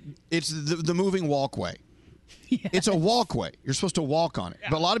airport, it's the moving walkway. Yes. It's a walkway. You're supposed to walk on it.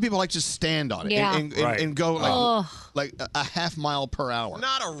 But a lot of people like to stand on it and go like a half mile per hour.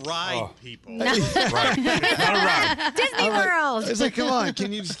 Not a ride, people. No. Not a ride. Disney World. It's like, come on,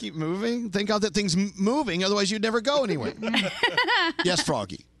 can you just keep moving? Thank God that thing's moving, otherwise you'd never go anywhere. Yes,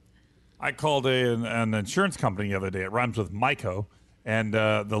 Froggy. I called an insurance company the other day. It rhymes with Myco. And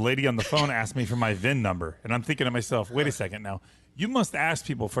the lady on the phone asked me for my VIN number. And I'm thinking to myself, wait a second now. You must ask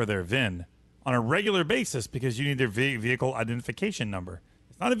people for their VIN on a regular basis because you need their vehicle identification number.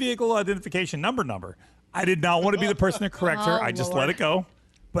 It's not a vehicle identification number. I did not want to be the person to correct her. I just let it go.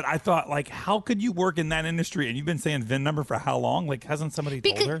 But I thought, like, how could you work in that industry? And you've been saying VIN number for how long? Like, hasn't somebody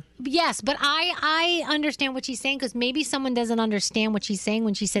told her? Yes, but I understand what she's saying because maybe someone doesn't understand what she's saying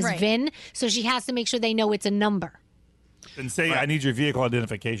when she says VIN, so she has to make sure they know it's a number. Then say, I need your vehicle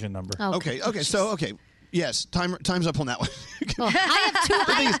identification number. Okay. So, yes, time's up on that one. I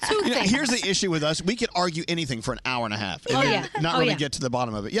have two things. Here's the issue with us. We could argue anything for an hour and a half and not really get to the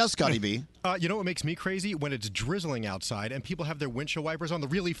bottom of it. Yes, Scotty B. You know what makes me crazy? When it's drizzling outside and people have their windshield wipers on the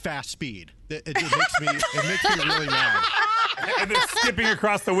really fast speed. It makes me really mad. And they're skipping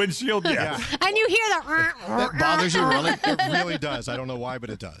across the windshield? Yeah. And you hear that bothers you, really? It really does. I don't know why, but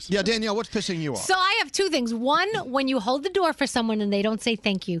it does. Yeah, Danielle, what's pissing you off? So I have two things. One, when you hold the door for someone and they don't say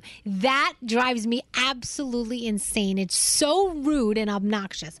thank you, that drives me absolutely insane. It's so rude and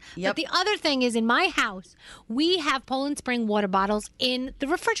obnoxious. But the other thing is, in my house, we have Poland Spring water bottles in the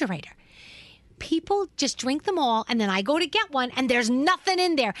refrigerator. People just drink them all, and then I go to get one, and there's nothing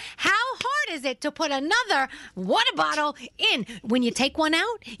in there. How hard is it to put another water bottle in? When you take one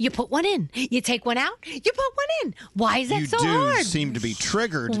out, you put one in. You take one out, you put one in. Why is that so hard? You do seem to be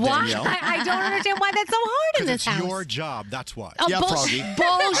triggered, Why? Danielle. I don't understand why that's so hard in this house. It's your job, that's why. Oh, Froggy.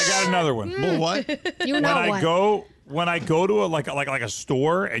 Bullshit. I got another one. Well, what? You know When I go to a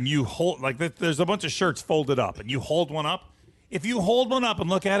store and you hold there's a bunch of shirts folded up and you hold one up. If you hold one up and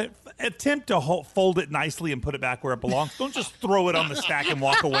look at it, attempt to fold it nicely and put it back where it belongs. Don't just throw it on the stack and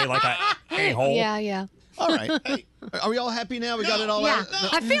walk away like a a-hole. Yeah. All right. Hey, are we all happy now? We got it all out?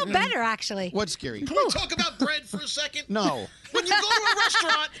 I feel better, actually. What's scary? Can we talk about bread for a second? No. When you go to a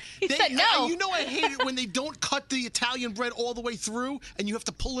restaurant, He said no. You know I hate it when they don't cut the Italian bread all the way through and you have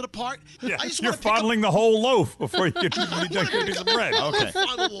to pull it apart. Yeah, I just you're fondling the whole loaf before you get a piece of bread. Okay.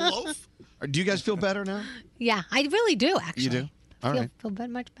 Fondle the loaf. Do you guys feel better now? Yeah, I really do, actually. You do? All right. Feel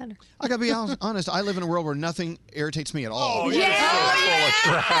much better. I got to be honest. I live in a world where nothing irritates me at all. Oh,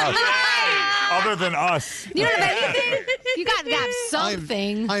 yeah. Other than us. You don't have anything? You got to have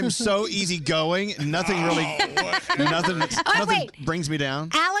something. I'm so easygoing. Nothing really. Nothing brings me down.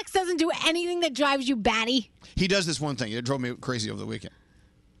 Alex doesn't do anything that drives you batty. He does this one thing. It drove me crazy over the weekend.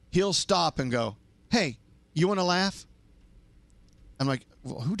 He'll stop and go, "Hey, you want to laugh?" I'm like,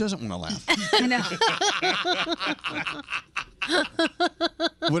 well, who doesn't want to laugh? I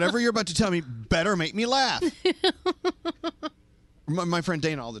know. Whatever you're about to tell me better make me laugh. My friend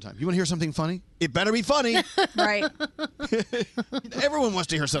Dana all the time. You want to hear something funny? It better be funny. Right. Everyone wants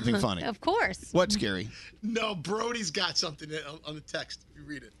to hear something funny. Of course. What's scary? No, Brody's got something on the text. If you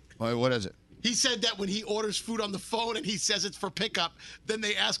read it. What is it? He said that when he orders food on the phone and he says it's for pickup, then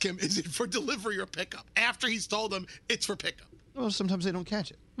they ask him, is it for delivery or pickup? After he's told them it's for pickup. Well, sometimes they don't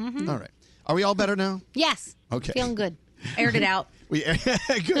catch it. Mm-hmm. All right. Are we all better now? Yes. Okay. Feeling good. Aired it out.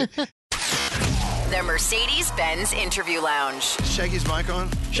 Good. The Mercedes-Benz Interview Lounge. Shaggy's mic on?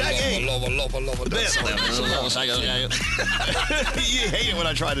 Shaggy! Love. You hate it when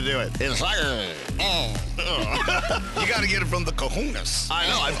I try to do it. It's like you got to get it from the kahunas. I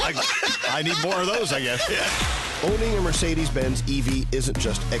know. I need more of those, I guess. Yeah. Owning a Mercedes-Benz EV isn't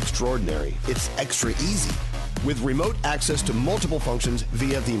just extraordinary. It's extra easy. With remote access to multiple functions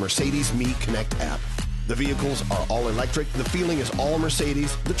via the Mercedes Me Connect app. The vehicles are all electric. The feeling is all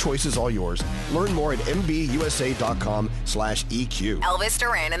Mercedes. The choice is all yours. Learn more at mbusa.com/EQ. Elvis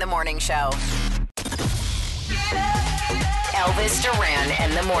Duran in the Morning Show. Elvis Duran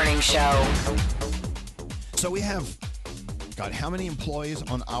and the Morning Show. So we have, God, how many employees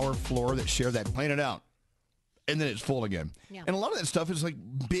on our floor that share that? Plan it out. And then it's full again. Yeah. And a lot of that stuff is like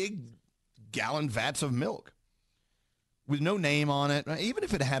big gallon vats of milk with no name on it. Even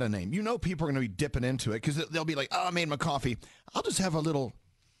if it had a name, you know people are going to be dipping into it because they'll be like, oh, I made my coffee. I'll just have a little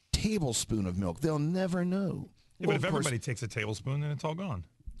tablespoon of milk. They'll never know. Yeah, but if everybody takes a tablespoon, then it's all gone.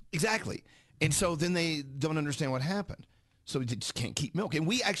 Exactly. And so then they don't understand what happened. So they just can't keep milk. And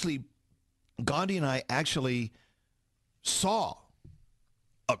we actually, Gandhi and I actually saw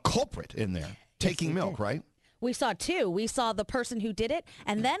a culprit in there taking milk, right? We saw two. We saw the person who did it,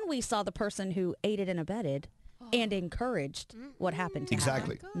 and then we saw the person who aided and abetted and encouraged what happened to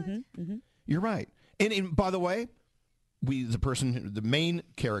Exactly. happen. You're right. And by the way, the main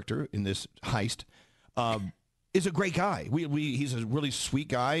character in this heist, is a great guy. He's a really sweet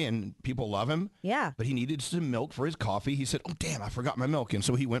guy, and people love him. Yeah. But he needed some milk for his coffee. He said, oh, damn, I forgot my milk. And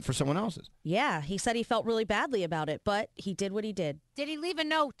so he went for someone else's. Yeah, he said he felt really badly about it, but he did what he did. Did he leave a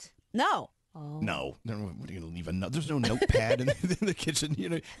note? No. Oh. No. What are you going to leave a note? There's no notepad in the kitchen. You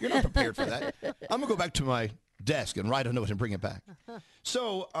know, you're not prepared for that. I'm going to go back to my desk and write a note and bring it back.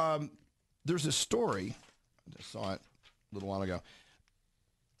 So there's a story. I just saw it a little while ago.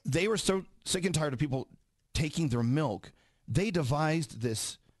 They were so sick and tired of people taking their milk, they devised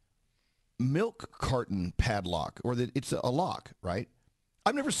this milk carton padlock, or it's a lock, right?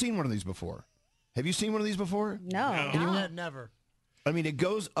 I've never seen one of these before. Have you seen one of these before? No. Never. I mean, it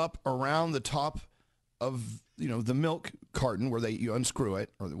goes up around the top of, the milk carton where you unscrew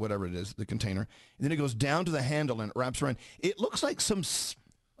it, or whatever it is, the container, and then it goes down to the handle and it wraps around. It looks like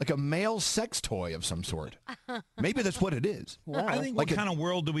a male sex toy of some sort. Maybe that's what it is. Wow. I think what kind of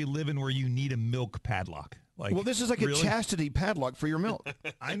world do we live in where you need a milk padlock? Well, this is like a chastity padlock for your milk.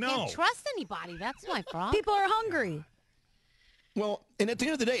 I know. Can't trust anybody. That's my problem. People are hungry. Well, and at the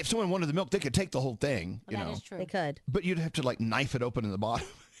end of the day, if someone wanted the milk, they could take the whole thing. That is true. They could. But you'd have to knife it open in the bottom.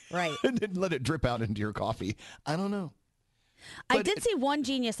 Right. And then let it drip out into your coffee. I don't know. I did see one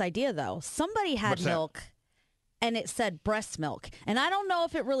genius idea, though. Somebody had What's that? milk, and it said breast milk. And I don't know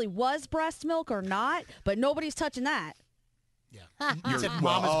if it really was breast milk or not, but nobody's touching that. Yeah. It said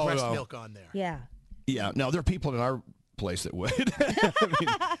mama's breast milk on there. Yeah. Yeah. Now, there are people in our place that would. I mean,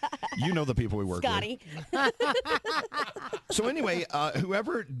 you know the people we work Scotty. with. So anyway,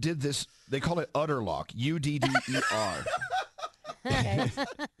 whoever did this, they call it Udderlock, UDDER. Okay.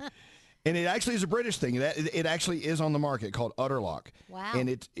 And it actually is a British thing. It actually is on the market, called Udderlock. Wow. And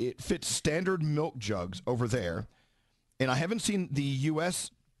it fits standard milk jugs over there. And I haven't seen the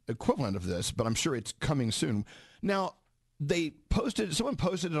U.S. equivalent of this, but I'm sure it's coming soon. Now, someone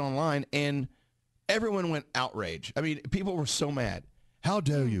posted it online, and everyone went outrage. I mean, people were so mad. How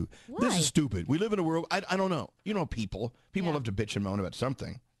dare you? Why? This is stupid. We live in a world, I don't know. People love to bitch and moan about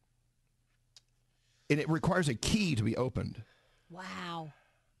something. And it requires a key to be opened. Wow.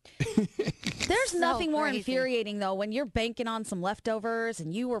 There's nothing more infuriating, though, when you're banking on some leftovers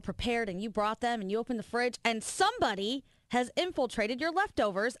and you were prepared and you brought them and you open the fridge and somebody has infiltrated your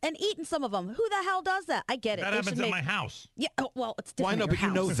leftovers and eaten some of them. Who the hell does that? I get it. That happens at my house. Yeah, well, it's Well, I different. know, but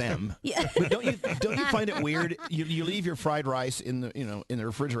you know them. Yeah. But don't you find it weird? You leave your fried rice in the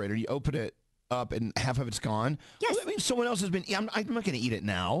refrigerator. You open it up and half of it's gone. Yes. Well, I mean, someone else has been. I'm not going to eat it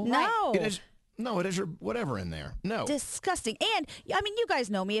now. No. It has your whatever in there. No. Disgusting. And, I mean, you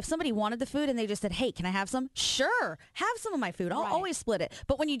guys know me. If somebody wanted the food and they just said, hey, can I have some? Sure. Have some of my food. I'll always split it.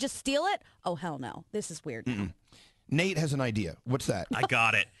 But when you just steal it, oh, hell no. This is weird. Nate has an idea. What's that? I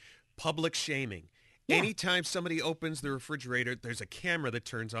got it. Public shaming. Yeah. Anytime somebody opens the refrigerator, there's a camera that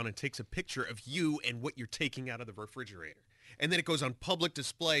turns on and takes a picture of you and what you're taking out of the refrigerator. And then it goes on public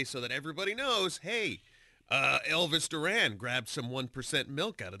display so that everybody knows, hey, Elvis Duran grabbed some 1%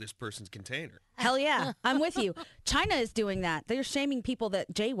 milk out of this person's container. Hell yeah. I'm with you. China is doing that. They're shaming people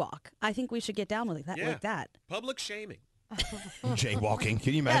that jaywalk. I think we should get down with that like that. Public shaming. Jaywalking.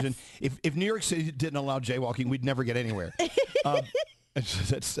 Can you imagine? Yes. If New York City didn't allow jaywalking, we'd never get anywhere.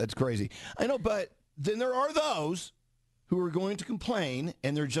 That's crazy. I know, but then there are those who are going to complain,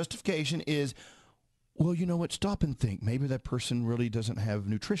 and their justification is, Well, you know what? Stop and think. Maybe that person really doesn't have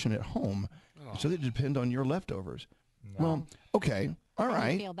nutrition at home, so they depend on your leftovers. No. Well, okay, all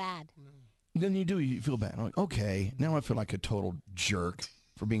right. You feel bad. Then you feel bad. I'm like, okay, now I feel like a total jerk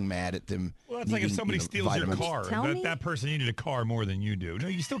for being mad at them. Well, that's like if somebody steals vitamins. your car. That person needed a car more than you do. No,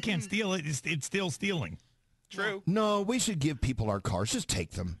 you still can't steal it. It's still stealing. True. No, we should give people our cars. Just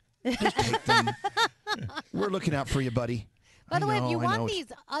take them. Just take them. We're looking out for you, buddy. By the way, if you want these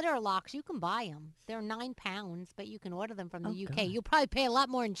udder locks, you can buy them. They're £9, but you can order them from the UK. God. You'll probably pay a lot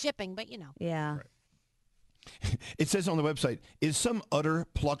more in shipping, but Yeah. Right. It says on the website, is some udder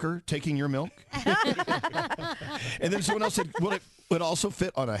plucker taking your milk? And then someone else said, will it would also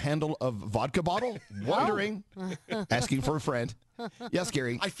fit on a handle of vodka bottle? Wondering. Asking for a friend. Yeah,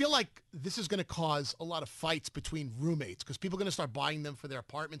 Skeery. I feel like this is going to cause a lot of fights between roommates because people are going to start buying them for their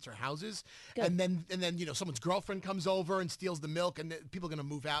apartments or houses. Good. And then someone's girlfriend comes over and steals the milk and people are going to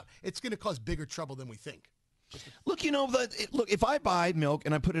move out. It's going to cause bigger trouble than we think. Look, if I buy milk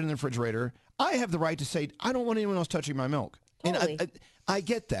and I put it in the refrigerator, I have the right to say, I don't want anyone else touching my milk. Totally. And I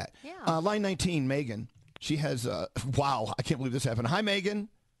get that. Yeah. Line 19, Megan. She has, wow, I can't believe this happened. Hi, Megan.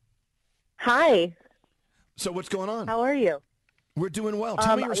 Hi. So what's going on? How are you? We're doing well.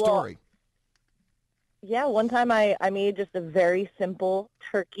 Tell me your story. Yeah, one time I made just a very simple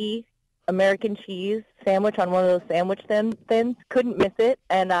turkey American cheese sandwich on one of those sandwich thins. Couldn't miss it,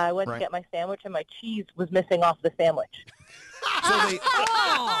 and I went to get my sandwich, and my cheese was missing off the sandwich.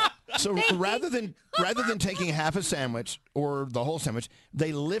 So rather than taking half a sandwich or the whole sandwich,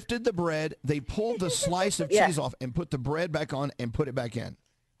 they lifted the bread, they pulled the slice of cheese off, and put the bread back on and put it back in.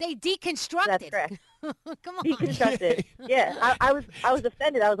 They deconstructed. That's correct. Come on. Deconstructed. Yeah, I was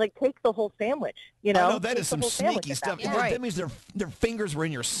offended. I was like, take the whole sandwich. You know, I know that is some sneaky stuff. That means their fingers were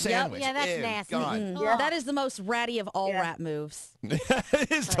in your sandwich. Yeah, that's Ew, nasty. God. Yeah. That is the most ratty of all rat moves.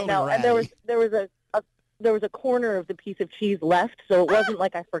 It is totally no, ratty. and there was a corner of the piece of cheese left, so it wasn't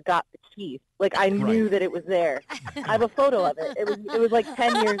like I forgot the cheese. Like I knew that it was there. I have a photo of it. It was like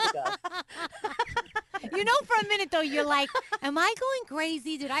 10 years ago. You know, for a minute, though, you're like, am I going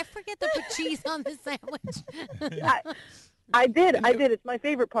crazy? Did I forget to put cheese on the sandwich? I did. It's my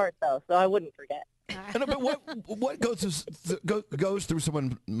favorite part, though, so I wouldn't forget. No, but what goes through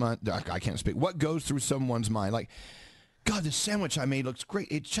someone's mind? I can't speak. What goes through someone's mind? Like, God, this sandwich I made looks great.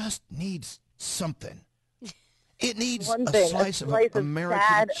 It just needs something. It needs a slice of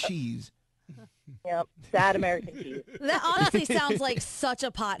American cheese. Yep, sad American cheese. That honestly sounds like such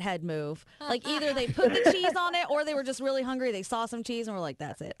a pothead move. Like either they put the cheese on it or they were just really hungry. They saw some cheese and were like,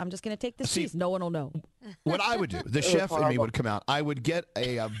 that's it. I'm just going to take this cheese. No one will know. What I would do, the chef in me would come out. I would get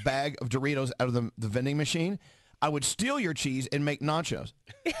a bag of Doritos out of the vending machine. I would steal your cheese and make nachos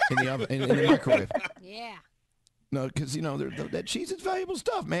in the oven, in the microwave. Yeah. No, because, that cheese is valuable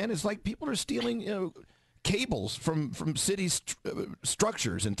stuff, man. It's like people are stealing, cables from city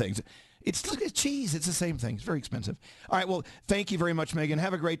structures and things. Look at cheese. It's the same thing. It's very expensive. All right. Well, thank you very much, Megan.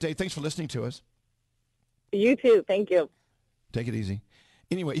 Have a great day. Thanks for listening to us. You too. Thank you. Take it easy.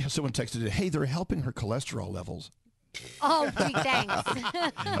 Anyway, someone texted it. Hey, they're helping her cholesterol levels. Oh, big thanks.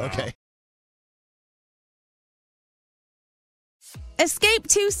 Okay. Escape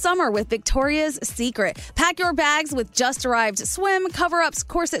to summer with Victoria's Secret. Pack your bags with just-arrived swim, cover-ups,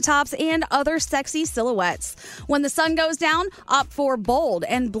 corset tops, and other sexy silhouettes. When the sun goes down, opt for bold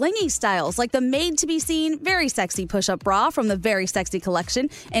and blingy styles like the made-to-be-seen, very sexy push-up bra from the Very Sexy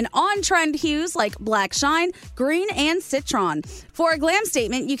collection, and on-trend hues like black shine, green, and citron. For a glam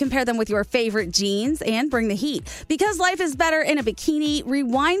statement, you can pair them with your favorite jeans and bring the heat. Because life is better in a bikini,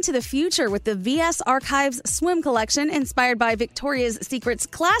 rewind to the future with the VS Archives swim collection inspired by Victoria's Secret's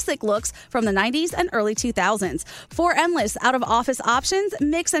classic looks from the 90s and early 2000s. For endless out-of-office options,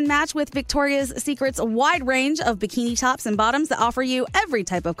 mix and match with Victoria's Secret's wide range of bikini tops and bottoms that offer you every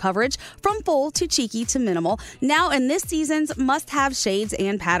type of coverage, from full to cheeky to minimal, now in this season's must-have shades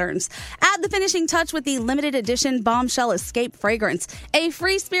and patterns. Add the finishing touch with the limited edition Bombshell Escape fragrance, a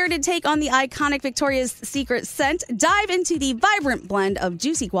free-spirited take on the iconic Victoria's Secret scent. Dive into the vibrant blend of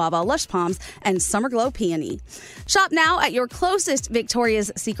juicy guava, lush palms, and summer glow peony. Shop now at your closest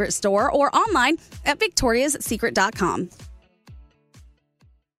Victoria's Secret store or online at victoriassecret.com.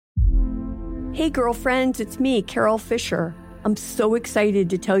 Hey girlfriends, it's me, Carol Fisher. I'm so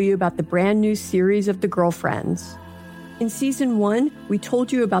excited to tell you about the brand new series of The Girlfriends. In season 1, we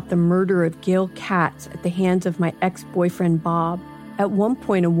told you about the murder of Gail Katz at the hands of my ex-boyfriend Bob. At one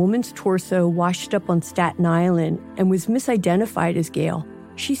point, a woman's torso washed up on Staten Island and was misidentified as Gail.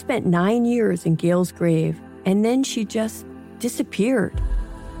 She spent 9 years in Gail's grave, and then she just disappeared.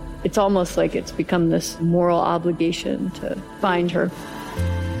 It's almost like it's become this moral obligation to find her.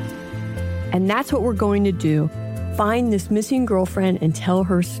 And that's what we're going to do. Find this missing girlfriend and tell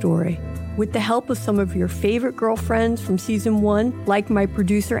her story. With the help of some of your favorite girlfriends from season 1, like my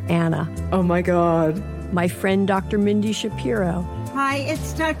producer Anna. Oh my God. My friend Dr. Mindy Shapiro. Hi,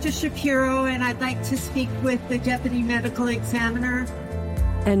 it's Dr. Shapiro, and I'd like to speak with the Deputy Medical Examiner.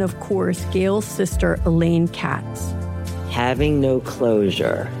 And of course, Gail's sister Elaine Katz. Having no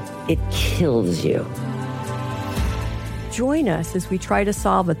closure, it kills you. Join us as we try to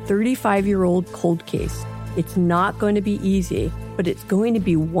solve a 35-year-old cold case. It's not going to be easy, but it's going to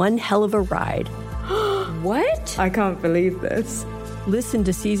be one hell of a ride. What? I can't believe this. Listen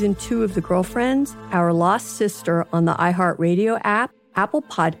to season 2 of The Girlfriends, Our Lost Sister on the iHeartRadio app, Apple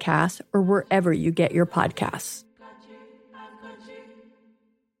Podcasts, or wherever you get your podcasts.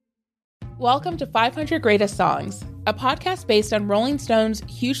 Welcome to 500 Greatest Songs, a podcast based on Rolling Stone's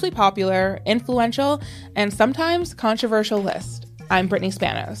hugely popular, influential, and sometimes controversial list. I'm Brittany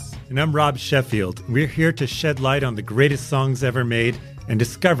Spanos. And I'm Rob Sheffield. We're here to shed light on the greatest songs ever made and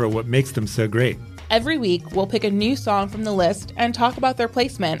discover what makes them so great. Every week, we'll pick a new song from the list and talk about their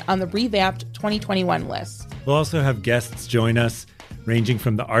placement on the revamped 2021 list. We'll also have guests join us, ranging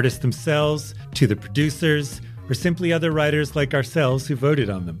from the artists themselves to the producers, or simply other writers like ourselves who voted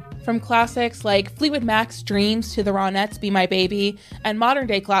on them. From classics like Fleetwood Mac's Dreams to the Ronettes' Be My Baby, and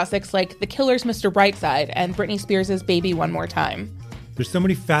modern-day classics like The Killer's Mr. Brightside and Britney Spears' Baby One More Time. There's so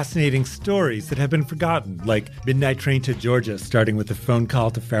many fascinating stories that have been forgotten, like Midnight Train to Georgia starting with a phone call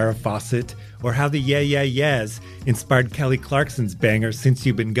to Farrah Fawcett, or how the Yeah Yeah Yeahs inspired Kelly Clarkson's banger Since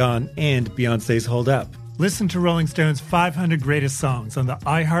You've Been Gone and Beyoncé's Hold Up. Listen to Rolling Stone's 500 Greatest Songs on the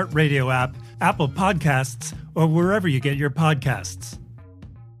iHeartRadio app, Apple Podcasts, or wherever you get your podcasts.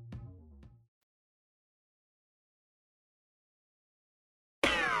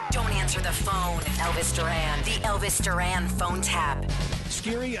 Don't answer the phone. Elvis Duran. The Elvis Duran phone tap.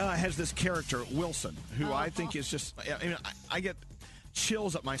 Skeery has this character, Wilson, who I think is just, I get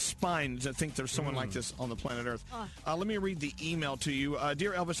chills up my spine to think there's someone like this on the planet Earth. Let me read the email to you.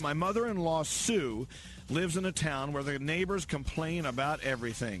 Dear Elvis, my mother-in-law, Sue, lives in a town where the neighbors complain about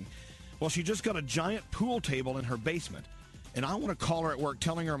everything. Well, she just got a giant pool table in her basement. And I want to call her at work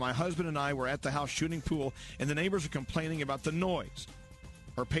telling her my husband and I were at the house shooting pool and the neighbors are complaining about the noise.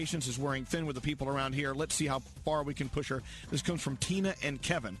 Her patience is wearing thin with the people around here. Let's see how far we can push her. This comes from Tina and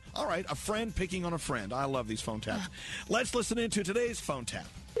Kevin. All right, a friend picking on a friend. I love these phone taps. Let's listen into today's phone tap.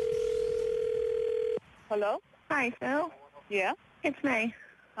 Hello? Hi, Phil. Yeah? It's May.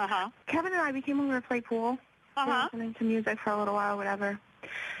 Uh-huh. Kevin and I, we came over to play pool. Uh-huh. We were listening to music for a little while, whatever.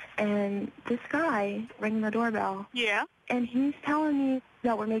 And this guy rang the doorbell. Yeah? And he's telling me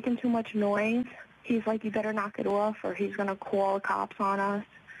that we're making too much noise. He's like, you better knock it off or he's going to call the cops on us.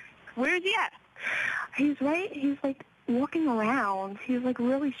 Where is he at? He's like walking around. He's like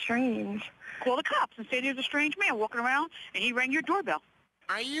really strange. Call the cops and say there's a strange man walking around and he rang your doorbell.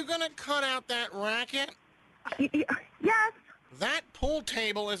 Are you going to cut out that racket? Yes. That pool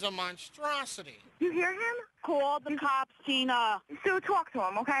table is a monstrosity. You hear him? Call the cops, Tina. So talk to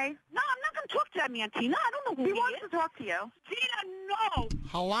him, okay? No, I'm not going to talk to that man, Tina. I don't know who he wants to talk to you. Tina, no.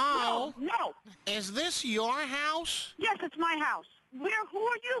 Hello? No. Is this your house? Yes, it's my house. Who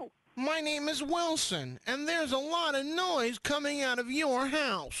are you? My name is Wilson, and there's a lot of noise coming out of your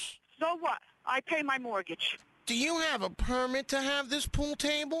house. So what? I pay my mortgage. Do you have a permit to have this pool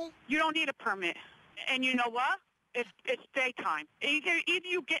table? You don't need a permit. And you know what? It's daytime. Either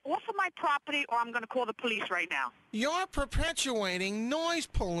you get off of my property or I'm going to call the police right now. You're perpetuating noise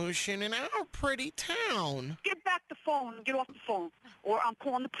pollution in our pretty town. Get back the phone and get off the phone, or I'm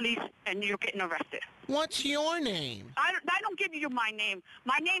calling the police and you're getting arrested. What's your name? I don't give you my name.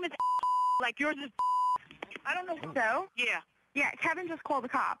 My name is like yours is. I don't know. So? Yeah. Yeah, Kevin just called the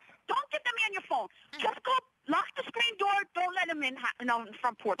cops. Don't get them on your phone. Just go lock the screen door. Don't let them in the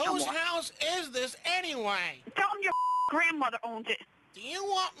front porch. Whose house is this anyway? Tell them your grandmother owns it. Do you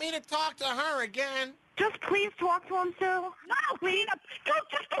want me to talk to her again? Just please talk to him, Sue. No, please. Don't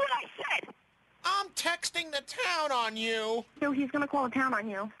just do what I said. I'm texting the town on you. So he's going to call the town on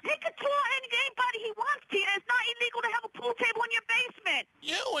you. He can call anybody he wants, Tina. It's not illegal to have a pool table in your basement.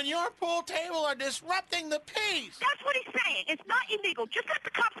 You and your pool table are disrupting the peace. That's what he's saying. It's not illegal. Just let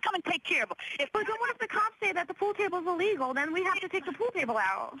the cops come and take care of it. But then what if the cops say that the pool table is illegal? Then we have to take the pool table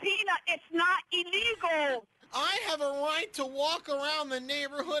out. Tina, it's not illegal. I have a right to walk around the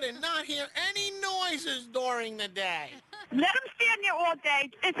neighborhood and not hear any noises during the day. Let him stand there all day.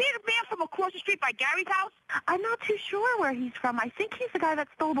 Is he the man from across the street by Gary's house? I'm not too sure where he's from. I think he's the guy that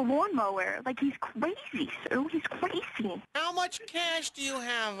stole the lawnmower. Like, he's crazy, Sue. He's crazy. How much cash do you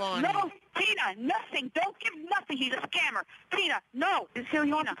have on No, you? Tina, nothing. Don't give nothing. He's a scammer. Tina, no. Sue,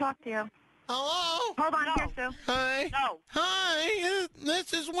 he wants to talk to you. Hello? Hold on, here, Sue. Hi. No. Hi,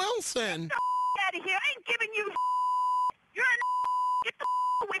 this is Wilson. Get the out of here. I ain't giving you You're Get the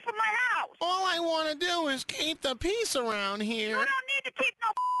away from my house. All I want to do is keep the peace around here. You don't need to keep no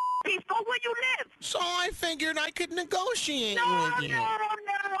peace. Go where you live. So I figured I could negotiate with you.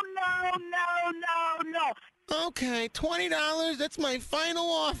 No. Okay, $20. That's my final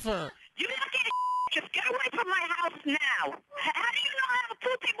offer. You lucky just get away from my house now. How do you know I have 2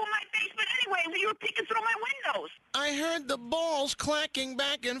 people in my basement anyway when you were peeking through my windows? I heard the balls clacking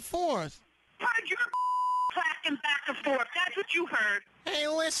back and forth. Heard your clacking back and forth. That's what you heard. Hey,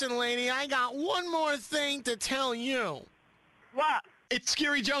 listen, lady, I got one more thing to tell you. What? It's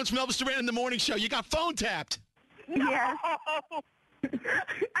Skeery Jones from Elvis Duran in the Morning Show. You got phone tapped. Yes. I love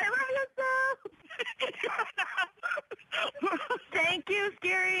you so. Thank you,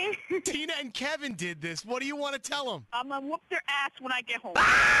 Skeery. Tina and Kevin did this. What do you want to tell them? I'm going to whoop their ass when I get home.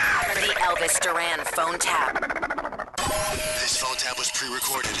 The Elvis Duran phone tap. This phone tap was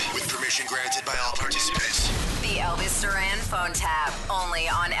pre-recorded with permission granted by all participants. The Elvis Duran phone tap. Only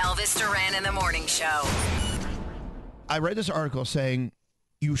on Elvis Duran in the Morning Show. I read this article saying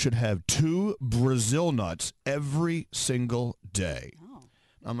you should have 2 Brazil nuts every single day. Oh.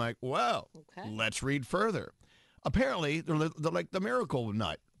 I'm like, well, let's read further. Apparently, they're like the miracle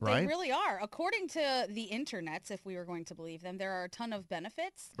nut, right? They really are. According to the internets, if we were going to believe them, there are a ton of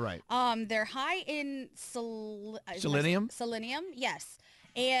benefits. Right. They're high in selenium? Selenium, yes.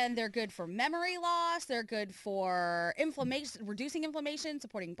 And they're good for memory loss. They're good for inflammation, reducing inflammation,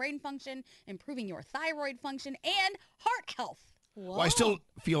 supporting brain function, improving your thyroid function, and heart health. Well, I still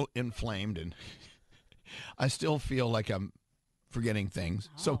feel inflamed, and I still feel like I'm forgetting things.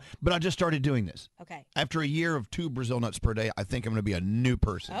 But I just started doing this. Okay. After a year of 2 Brazil nuts per day, I think I'm going to be a new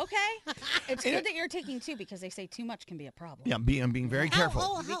person. Okay. It's good that you're taking 2 because they say too much can be a problem. Yeah, I'm being very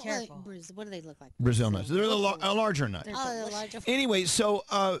careful. Be careful. What do they look like? Brazil nuts. They're a larger nut. They're larger. Anyway, so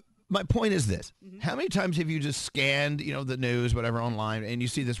my point is this. How many times have you just scanned, the news, whatever, online, and you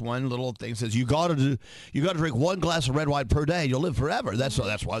see this one little thing that says you got to drink 1 glass of red wine per day, you'll live forever. That's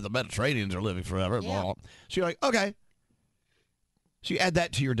why the Mediterraneans are living forever. Yeah. So you're like, okay. So you add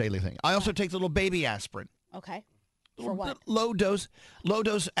that to your daily thing. I also take the little baby aspirin. Okay. For what? Low dose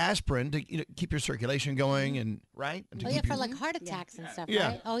aspirin to keep your circulation going and right. And to keep for like heart attacks and stuff, Yeah.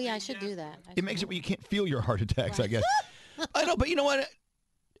 right? Oh yeah, I should do that. It makes it where you can't feel your heart attacks, I guess. I know, but you know what?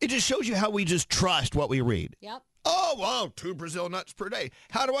 It just shows you how we just trust what we read. Yep. Oh, wow, 2 Brazil nuts per day.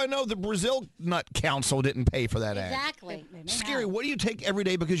 How do I know the Brazil Nut Council didn't pay for that ad? Exactly. Scary, what do you take every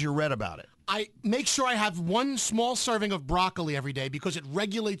day because you read about it? I make sure I have 1 small serving of broccoli every day because it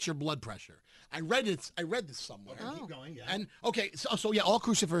regulates your blood pressure. I read this somewhere. Keep going, yeah. And okay, so yeah, all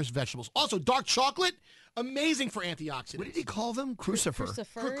cruciferous vegetables. Also, dark chocolate, amazing for antioxidants. What did he call them? Cruciferous.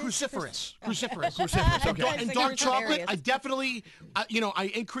 Cruciferous. Okay. And dark chocolate, I definitely,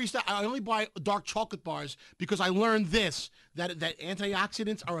 I increased that. I only buy dark chocolate bars because I learned that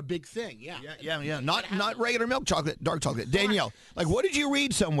antioxidants are a big thing. Yeah. Not regular milk chocolate, dark chocolate. Danielle, like what did you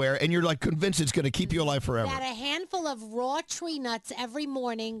read somewhere and you're like convinced it's going to keep you alive forever? That a handful of raw tree nuts every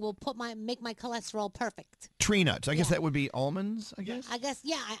morning will make my cholesterol perfect. Tree nuts. I guess that would be almonds, I guess. I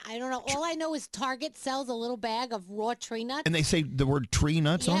don't know. All I know is Target sells a little bag of raw tree nuts. And they say the word tree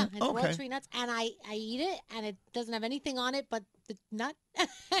nuts on it? Yeah, it's raw tree nuts. And I eat it, and it doesn't have anything on it but the nut.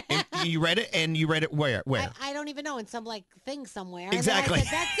 And you read it, and you read it where? I don't even know, in some thing somewhere. Exactly. And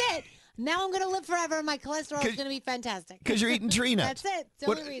then I said, that's it. Now I'm going to live forever, and my cholesterol is going to be fantastic. Because you're eating tree nuts. That's it. It's the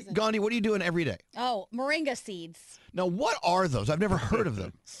only reason. Gandhi, what are you doing every day? Oh, moringa seeds. Now, what are those? I've never heard of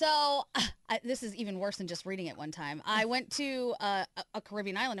them. So this is even worse than just reading it one time. I went to a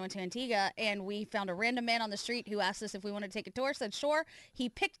Caribbean island. I went to Antigua, and we found a random man on the street who asked us if we wanted to take a tour. Said, sure. He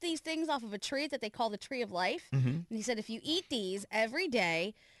picked these things off of a tree that they call the tree of life. Mm-hmm. And he said, if you eat these every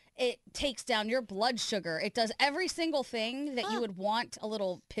day, it takes down your blood sugar. It does every single thing that you would want a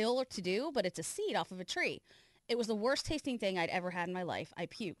little pill to do, but it's a seed off of a tree. It was the worst tasting thing I'd ever had in my life. I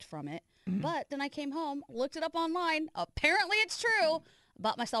puked from it. Mm-hmm. But then I came home, looked it up online. Apparently it's true.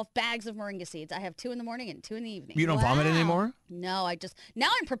 Bought myself bags of moringa seeds. I have 2 in the morning and 2 in the evening. You don't vomit anymore? No, now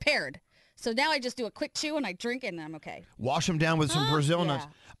I'm prepared. So now I just do a quick chew and I drink it and I'm okay. Wash them down with some Brazil nuts.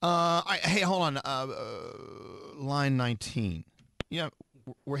 Hey, hold on. Line 19. Yeah,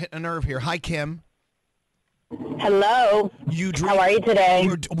 we're hitting a nerve here. Hi, Kim. Hello. How are you today?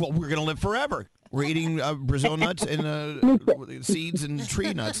 We're going to live forever. We're eating Brazil nuts and seeds and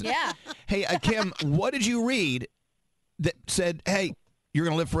tree nuts. Yeah. Hey, Kim, what did you read that said, hey, you're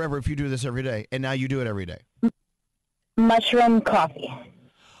going to live forever if you do this every day, and now you do it every day? Mushroom coffee.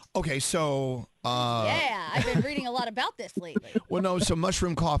 Okay, so Yeah, I've been reading a lot about this lately. Well, no, so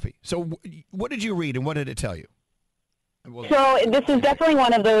mushroom coffee. So what did you read and what did it tell you? So this is definitely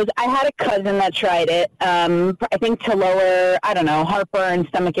one of those. I had a cousin that tried it, I think to lower, I don't know, heartburn,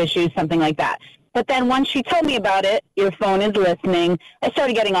 stomach issues, something like that. But then once she told me about it, your phone is listening, I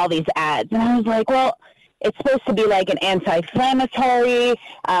started getting all these ads. And I was like, well, it's supposed to be like an anti-inflammatory.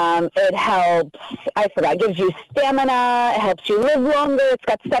 It helps, I forgot, gives you stamina. It helps you live longer. It's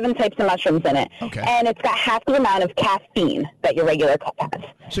got 7 types of mushrooms in it. Okay. And it's got half the amount of caffeine that your regular cup has.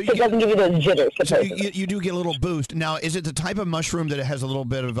 So it doesn't give you those jitters. So you do get a little boost. Now, is it the type of mushroom that it has a little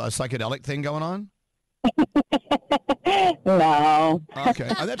bit of a psychedelic thing going on? No. Okay.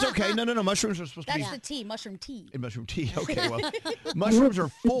 That's okay. No. Mushrooms are supposed to be... That's the tea, mushroom tea. Mushroom tea. Okay, well, mushrooms are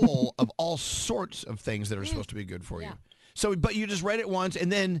full of all sorts of things that are supposed to be good for you. So, but you just read it once,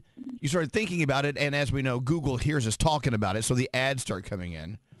 and then you started thinking about it, and as we know, Google hears us talking about it, so the ads start coming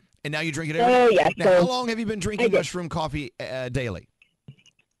in, and now you drink it every day. Yeah. Now, how long have you been drinking mushroom coffee daily?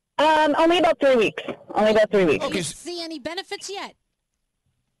 Only about 3 weeks. Okay. Do you see any benefits yet?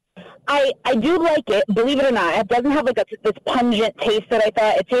 I do like it, believe it or not. It doesn't have like this pungent taste that I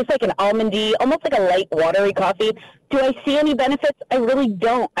thought. It tastes like an almondy, almost like a light, watery coffee. Do I see any benefits? I really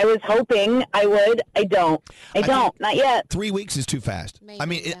don't. I was hoping I would. I don't. Not yet. 3 weeks is too fast. I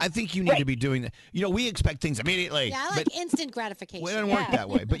mean, I think you need to be doing that. You know, we expect things immediately. Yeah, I like instant gratification. It doesn't work that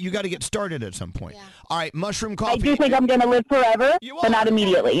way, but you got to get started at some point. All right, mushroom coffee. I do think I'm going to live forever, but not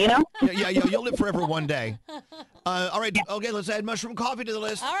immediately, you know? Yeah, you'll live forever one day. All right, okay, let's add mushroom coffee to the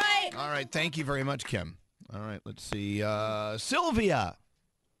list. All right. All right, thank you very much, Kim. All right, let's see. Sylvia.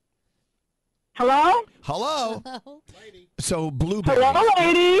 Hello? Hello. So blueberries. Hello,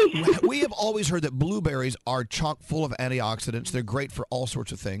 lady. We have always heard that blueberries are chock full of antioxidants. They're great for all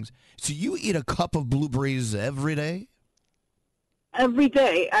sorts of things. So you eat a cup of blueberries every day? Every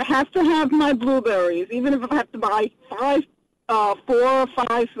day. I have to have my blueberries, even if I have to buy 4 or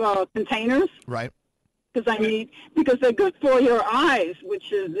 5 containers. Right. Because they're good for your eyes,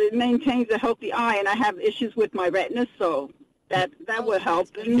 it maintains a healthy eye, and I have issues with my retinas, so that would help.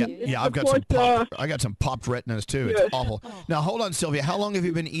 And Yeah, I got some popped retinas too. It's awful. Now hold on, Sylvia. How long have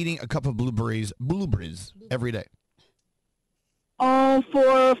you been eating a cup of blueberries every day? Oh,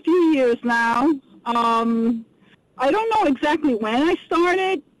 for a few years now. I don't know exactly when I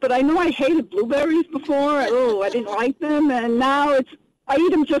started, but I know I hated blueberries before. I didn't like them, and now I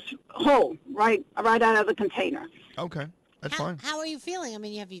eat them just whole, right out of the container. Okay, that's fine. How are you feeling? I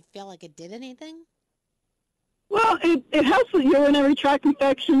mean, have you feel like it did anything? Well, it helps with urinary tract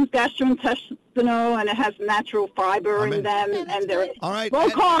infections, gastrointestinal, and it has natural fiber in them, and they're all right. Low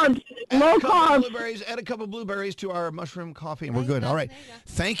carbs. Add a cup of blueberries to our mushroom coffee, and we're good. All right.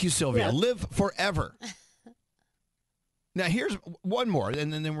 Thank you, Sylvia. Yes. Live forever. Now, here's one more,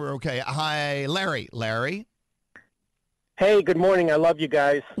 and then we're okay. Hi, Larry. Larry. Hey, good morning. I love you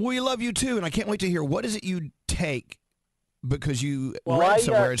guys. We love you, too, and I can't wait to hear what is it you take because you Well, read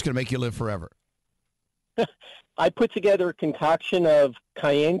somewhere it's going to make you live forever. I put together a concoction of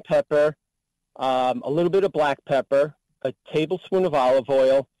cayenne pepper, a little bit of black pepper, a tablespoon of olive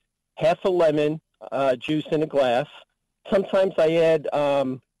oil, half a lemon juice in a glass. Sometimes I add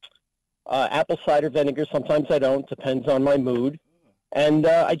apple cider vinegar. Sometimes I don't. Depends on my mood. And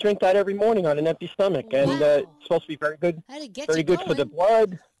I drink that every morning on an empty stomach. And it's supposed to be very good. Very good for the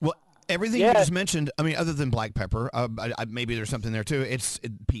blood. Well, everything you just mentioned, I mean, other than black pepper, maybe there's something there too.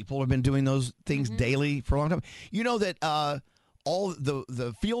 People have been doing those things daily for a long time. You know that all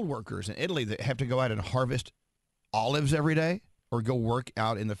the field workers in Italy that have to go out and harvest olives every day or go work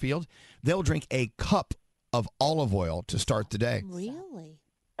out in the field, they'll drink a cup of olive oil to start the day. Really?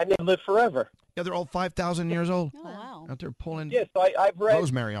 And they live forever. Yeah, they're all 5,000 years old. Oh, wow. Out there pulling so I've read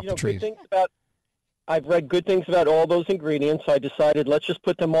rosemary off the trees. I've read good things about all those ingredients, so I decided let's just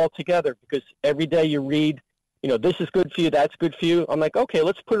put them all together because every day you read, this is good for you, that's good for you. I'm like, okay,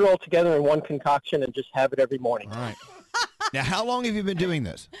 let's put it all together in one concoction and just have it every morning. All right. Now, how long have you been doing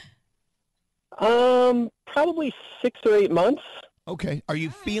this? Probably 6 or 8 months. Okay. Are you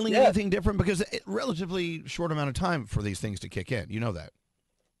feeling anything different? Because it's a relatively short amount of time for these things to kick in. You know that.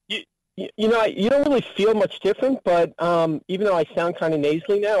 You don't really feel much different, but even though I sound kind of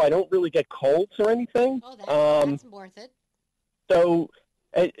nasally now, I don't really get colds or anything. Oh, that's worth it. So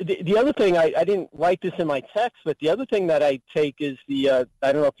the other thing, I didn't write this in my text, but the other thing that I take is I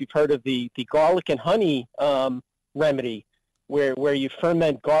don't know if you've heard of the garlic and honey remedy, where you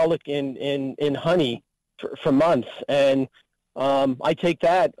ferment garlic in honey for months. And I take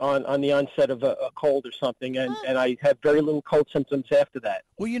that on the onset of a cold or something, and I have very little cold symptoms after that.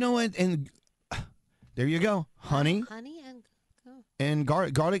 Well, you know what? And there you go. Honey and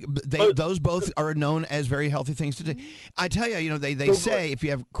garlic. Those both are known as very healthy things to do. I tell you, they say if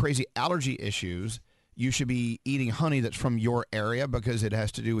you have crazy allergy issues, you should be eating honey that's from your area because it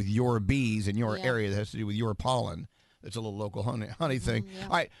has to do with your bees in your area. That has to do with your pollen. It's a little local honey thing.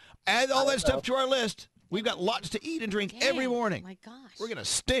 All right, add all that stuff to our list. We've got lots to eat and drink every morning. My gosh. We're going to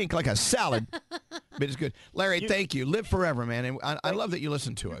stink like a salad, but it's good. Larry, thank you. Live forever, man. And I love that you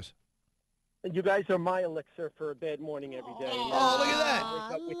listen to us. You guys are my elixir for a bad morning every day. Oh, look at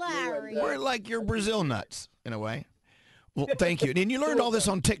that. Larry. We're like your Brazil nuts, in a way. Well, thank you. And you learned all this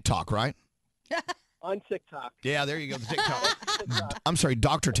on TikTok, right? On TikTok. Yeah, there you go. The TikTok. I'm sorry,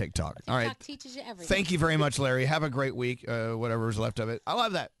 Dr. TikTok. All right. TikTok teaches you everything. Thank you very much, Larry. Have a great week, whatever's left of it. I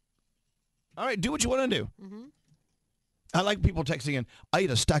love that. All right, do what you want to do. Mm-hmm. I like people texting in, I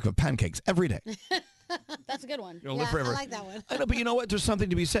eat a stack of pancakes every day. That's a good one. You'll live forever. I like that one. I know, but you know what? There's something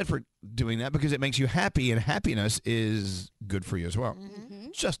to be said for doing that because it makes you happy, and happiness is good for you as well.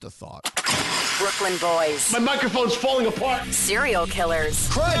 Mm-hmm. Just a thought. Brooklyn Boys. My microphone's falling apart. Serial Killers.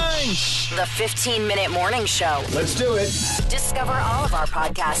 Crunch. The 15-minute morning show. Let's do it. Discover all of our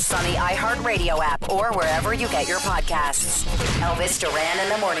podcasts on the iHeartRadio app or wherever you get your podcasts. Elvis Duran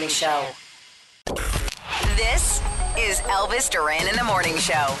and the Morning Show. This is Elvis Duran and the Morning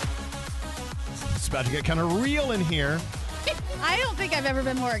Show. It's about to get kind of real in here. I don't think I've ever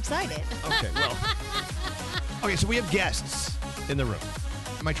been more excited. Okay, well. Okay, so we have guests in the room.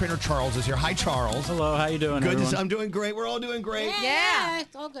 My trainer Charles is here. Hi, Charles. Hello, how you doing, Good. everyone? I'm doing great. We're all doing great. Yeah,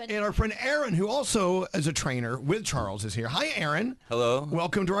 it's all good. And our friend Aaron, who also is a trainer with Charles, is here. Hi, Aaron. Hello.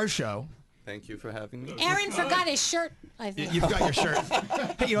 Welcome to our show. Thank you for having me. Aaron forgot his shirt, I think. You've got your shirt.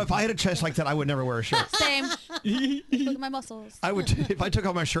 Hey, if I had a chest like that, I would never wear a shirt. Same. Look at my muscles. I would, if I took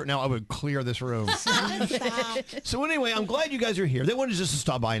off my shirt now, I would clear this room. So anyway, I'm glad you guys are here. They wanted just to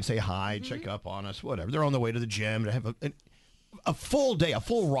stop by and say hi, check up on us, whatever. They're on the way to the gym to have a full day, a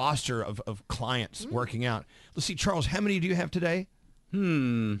full roster of clients working out. Let's see, Charles, how many do you have today?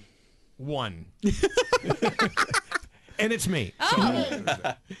 One. And it's me. So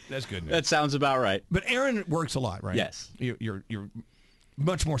that's good news. That sounds about right. But Aaron works a lot, right? Yes. You're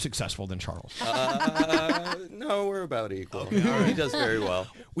much more successful than Charles. No, we're about equal. He does very well.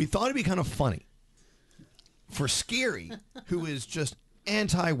 We thought it'd be kind of funny for Skeery, who is just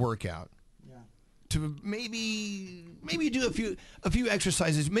anti-workout, to maybe do a few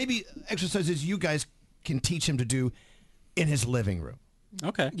exercises, maybe exercises you guys can teach him to do in his living room.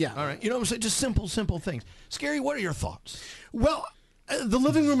 Okay. Yeah. All right. You know what I'm saying? Just simple things. Skeery, what are your thoughts? Well, the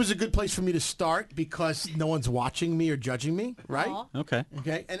living room is a good place for me to start because no one's watching me or judging me, right? Aww. Okay.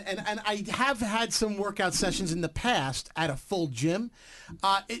 Okay. And I have had some workout sessions in the past at a full gym,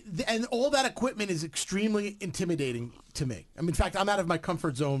 and all that equipment is extremely intimidating to me. I mean, in fact, I'm out of my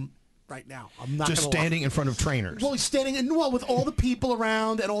comfort zone right now. I'm not just standing in front of trainers. Well, standing with all the people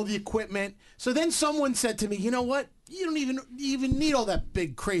around and all the equipment. So then someone said to me, you know what? You don't even need all that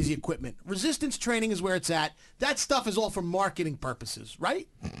big crazy equipment. Resistance training is where it's at. That stuff is all for marketing purposes, right?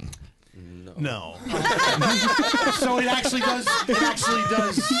 No. So it actually does. It actually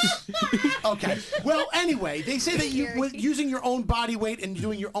does. Okay. Well, anyway, they say that with using your own body weight and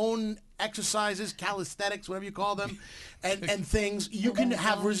doing your own exercises, calisthenics, whatever you call them, and things, you can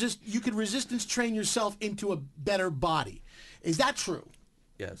have You can resistance train yourself into a better body. Is that true?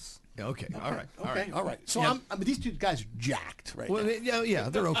 Yes. Okay. All right. All right. So I mean, these two guys are jacked, right? Well, yeah,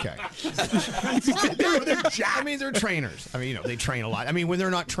 they're okay. they're jacked. I mean, they're trainers. I mean, they train a lot. I mean, when they're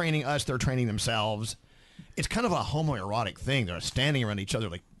not training us, they're training themselves. It's kind of a homoerotic thing. They're standing around each other,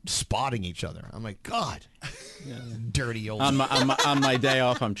 like spotting each other. I'm like, God, dirty old. On my day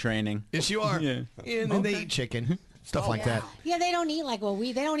off, I'm training. Yes, you are. Yeah. And then they eat chicken. Stuff like that. Yeah, they don't eat like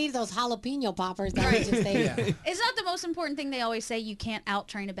they don't eat those jalapeno poppers that we just ate. Is that the most important thing they always say? You can't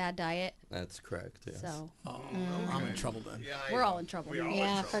out-train a bad diet. That's correct, yes. So I'm in trouble then. we're all in trouble.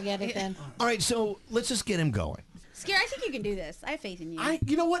 Yeah, forget it then. All right, so let's just get him going. Skeery, I think you can do this. I have faith in you.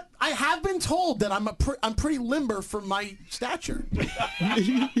 You know what? I have been told that I'm pretty limber for my stature.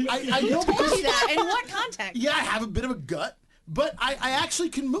 I know told you that. In what context? Yeah, I have a bit of a gut. But I actually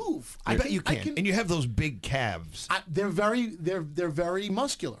can move. I bet you can. And you have those big calves. They're very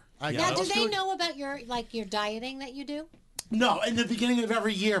muscular. Now, do they know about your dieting that you do? No. In the beginning of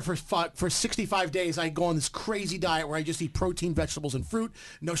every year for 65 days, I go on this crazy diet where I just eat protein, vegetables, and fruit.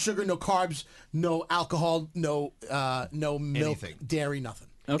 No sugar, no carbs, no alcohol, no milk, dairy, nothing.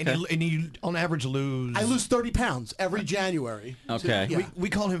 Okay. And you, on average, lose... I lose 30 pounds every January. Okay. So, we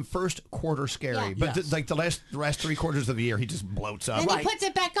call him first quarter Skeery, but like the last 3 quarters of the year, he just bloats up. And he puts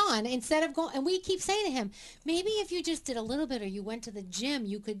it back on instead of going. And we keep saying to him, maybe if you just did a little bit, or you went to the gym,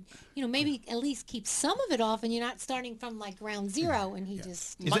 you could, maybe at least keep some of it off, and you're not starting from like ground zero. And he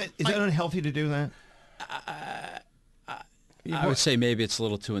just Is that unhealthy to do that? I would say maybe it's a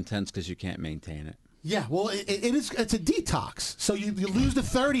little too intense because you can't maintain it. Yeah, well, it's a detox. So you lose the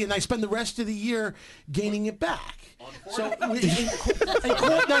 30, and I spend the rest of the year gaining it back. So now this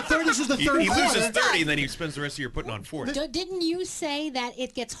is the third He quarter. loses 30, and then he spends the rest of the year putting on 40. Didn't you say that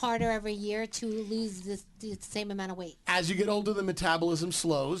it gets harder every year to lose the same amount of weight? As you get older, the metabolism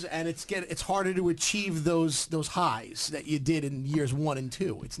slows, and it's harder to achieve those highs that you did in years 1 and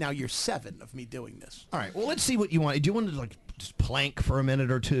 2. It's now year 7 of me doing this. All right. Well, let's see what you want. Do you want to just plank for a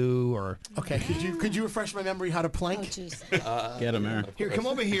minute or two, or okay? Could you refresh my memory how to plank? Oh, jeez. Get him there. Here, come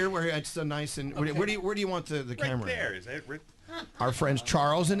over here where it's so nice and where do you want the camera? Right there, is that right? Our friends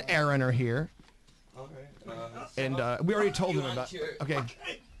Charles and Aaron are here. And we already told them about. Okay.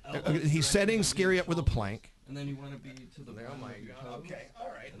 He's setting Skeery up with a plank. And then you want to be to the Oh my God. Okay. All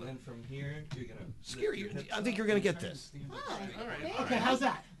right. And then from here, you're gonna Skeery, I think you're gonna get this. All right. Okay. How's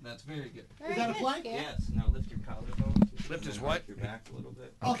that? That's very good. Is that a plank? Yes. Now lift your collarbone. Lift his what? Your back a little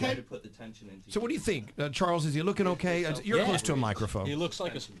bit. Okay. Try to put the tension into. So what do you think, Charles? Is he looking okay? You're close to a microphone. He looks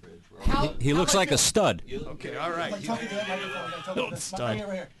like he looks like a stud. Okay. All right. Don't stud.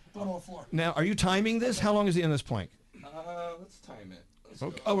 Here. Throw it on the floor. Now, are you timing this? How long is he in this plank? Let's time it.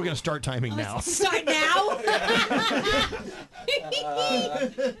 Okay. Oh, we're gonna start timing now. Start now?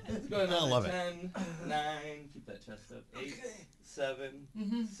 Let's go I love it. 10, 9, keep that chest up. 8,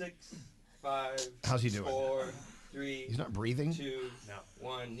 7, 6, 5. How's he doing? 4, 3. He's not breathing? 2,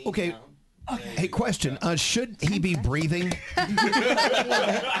 1. Knee Okay. down. Hey, question. Should he be breathing? No,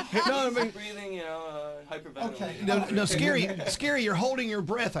 I mean breathing, hyperventilating. Okay. No, Skeery, you're holding your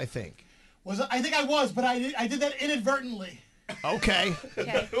breath, I think. I think I was, but I did that inadvertently. Okay.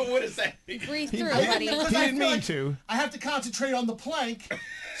 What is that? Breathe through, I buddy. didn't mean to. I have to concentrate on the plank,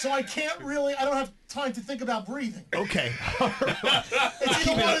 so I don't have time to think about breathing. Okay. It's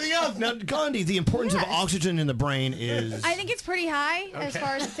either one or the other. Now, Gandhi, the importance of oxygen in the brain is... I think it's pretty high as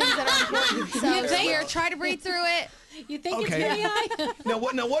far as the things that are important. So here, try to breathe through it. You think Okay. it's pretty high? Now,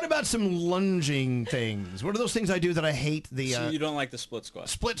 what about some lunging things? What are those things I do that I hate? So you don't like the split squat?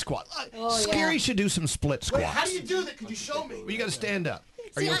 Split squat. Oh, yeah. Skeery should do some split squats. Wait, how do you do that? Could you show me? Well, you got to stand up.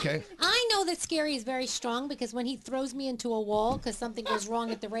 Are See, you okay? I know that Skeery is very strong because when he throws me into a wall because something goes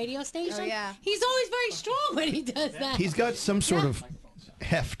wrong at the radio station, he's always very strong when he does that. He's got some sort of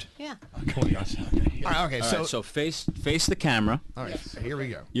heft. Yeah. Going on. All right, okay, All so right, so face the camera. all right, here we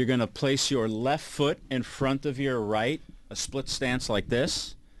go. You're gonna place your left foot in front of your right, a split stance like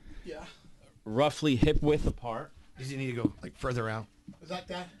this. Yeah. Roughly hip width apart. Does he need to go like further out? Is that?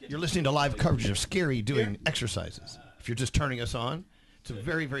 You're listening to live coverage of Skeery doing exercises. If you're just turning us on, it's a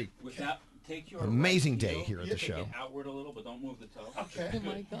very, very Take your amazing right day heel, here at the take show. it outward a little, but don't move the toe. Okay. Oh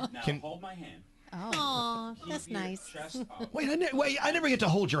my God. Now hold my hand. Oh, that's Keep your nice. chest up. Wait, I never get to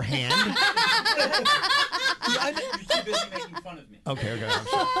hold your hand. You're too busy making fun of me. Okay, I'm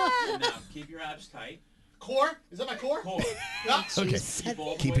sorry. Now keep your abs tight. Core? Is that my core? Core. Yeah. Okay, Keep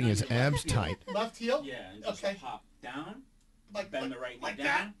all the keeping weight his on your left abs heel. tight. Left heel? Yeah, and just Okay. pop down, Like bend the right knee like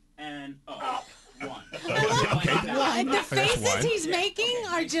down, and up. 1. And the That's faces one. he's making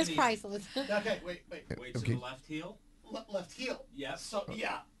are Nice just and easy. priceless. Okay, wait. Weight to Okay. the left heel. Left heel. Yes. So,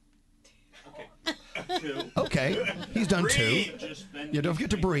 yeah. Okay. 2. Okay, he's done Breathe. 2. Just bend Yeah, don't forget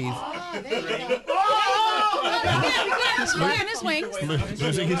to breathe. Oh, there you go. He's flying his wings.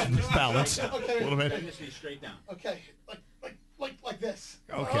 Losing his balance a little Bend bit. this knee straight down. Okay. Like this.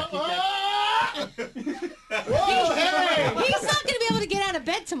 Okay. Whoa, hey! He's not going to be able to get out of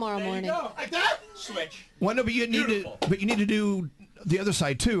bed tomorrow morning. Like that? Switch. Well, no, but you need to do the other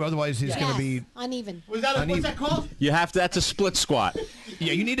side too. Otherwise, he's going to be uneven. What's that called? That's a split squat.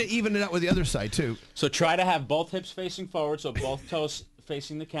 Yeah, you need to even it out with the other side too. So try to have both hips facing forward, so both toes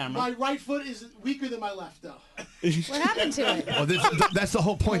facing the camera. My right foot is weaker than my left, though. What happened to it? Well, that's the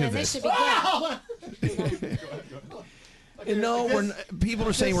whole point of This this. should be good. No, people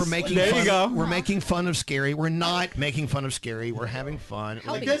are saying we're making There fun. you go. We're making fun of Skeery. We're not making fun of Skeery. We're having fun.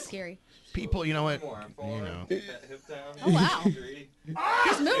 How big Like, is Skeery? people, you know what? More. You know, Hip down. Oh, wow. 3.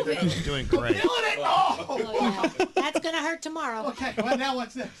 He's moving. he's doing great. Feeling it! Oh! Oh, yeah. That's going to hurt tomorrow. Okay, well, now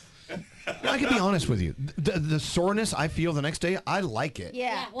what's next? I can be honest with you. The soreness I feel the next day, I like it.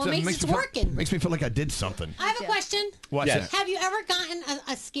 Yeah, well, So it makes it working. Makes me feel like I did something. I have a question. What's Yes. that? Have you ever gotten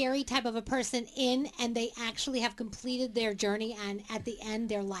a scary type of a person in and they actually have completed their journey and at the end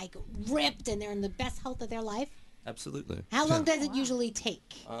they're like ripped and they're in the best health of their life? Absolutely. How long does it usually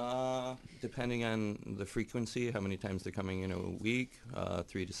take? Depending on the frequency, how many times they're coming in a week,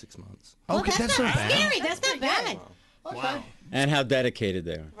 3 to 6 months. Okay, that's not bad. Scary. That's not bad. Wow. And how dedicated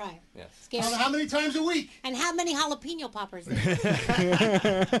they are. Right. Yes. Scary. How many times a week? And how many jalapeno poppers? What's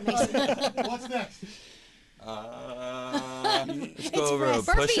next? Let's go over a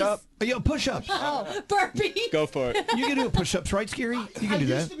push-up. Yo, push-ups. Oh, burpee. Go for it. You can do push-ups, right, Skeery? You can do I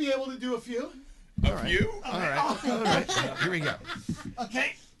that. used to be able to do a few. A few? All right. Here we go.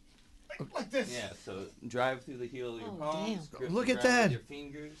 Okay. Like this. Yeah, so drive through the heel of your palms. grip Look the at ground that. with your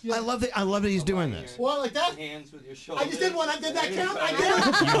fingers. I love that he's doing this. What, like that? Hands with your shoulders. I just did one. Did that count? I You did it.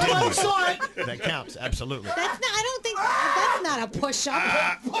 did I one. saw it. That counts, absolutely. That's not. I don't think that's not a push-up.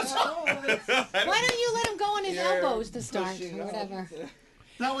 Why don't you let him go on his elbows to start or whatever?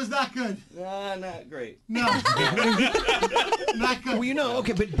 That was not good. Not great. No. Not good. Well, you know,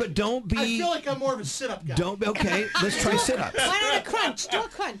 okay, but don't be. I feel like I'm more of a sit-up guy. Okay, let's try sit-ups. Why not a crunch? Do a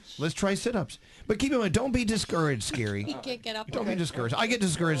crunch. Let's try sit-ups. But keep in mind, don't be discouraged, He Skeery. can't get up. Don't be discouraged. I get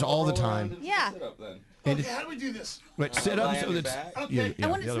discouraged all the time. Yeah. Okay, how do we do this? But sit-ups, Lie on your that's back. Okay.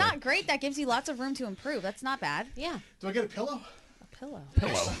 And when the it's other not way. great, that gives you lots of room to improve. That's not bad. Yeah. Do I get a pillow? Pillow.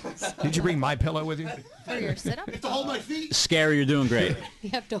 Did you bring my pillow with you? For your sit-up? To hold my feet? Scary, you're doing great.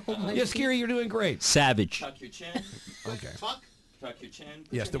 You have to hold my. Yeah, Skeery, you're doing great. Savage. Tuck your chin. Okay. Tuck? Tuck your chin.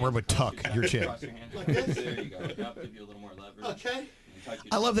 Put Yes, your the word hands would across tuck chest, your chin. across your hands. Like this? There you go. Yep, give you a little more leverage. Okay. And tuck your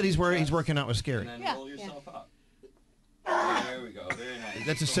I love that chin, he's working out with Skeery. And then Yeah. roll yourself up. There we go. Very nice.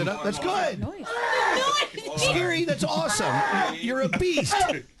 That's a sit-up. That's good. Noise. Skeery, that's awesome. You're a beast.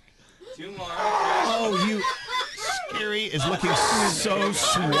 2 more. Oh, you. Skeery is looking so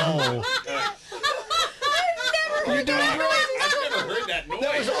swole. You're doing great. I've never heard that noise.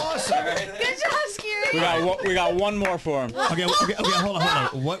 That was awesome. Good job, Scary. We got one more for him. Okay, hold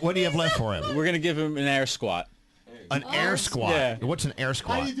on. What do you have left for him? We're gonna give him an air squat. An air squat. Yeah. What's an air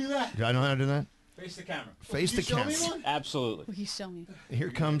squat? How do you do that? Do I know how to do that? Face the camera. Face the Show me camera. one? Absolutely. Will you show me? Here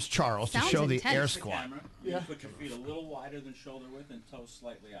comes Charles to Sounds show the intense. air Face the squat. You put your feet a little wider than shoulder width and toes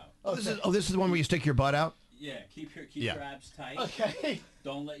slightly out. This is the one where you stick your butt out? Yeah, keep Yeah. your abs tight. Okay.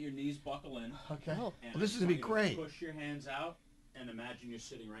 Don't let your knees buckle in. Okay. Well, this is gonna be great. Push your hands out and imagine you're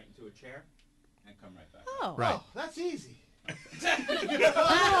sitting right into a chair and come right back. Oh. Right. Oh, that's easy.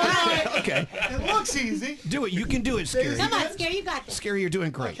 Okay. It looks easy. Do it. You can do it, Scary. Come on, Scary, you got this. Scary, you're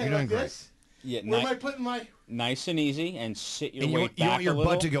doing great. Okay, You're doing like great. this? Yeah, Where am I putting my... nice and easy, and sit your And you weight want, back you want your a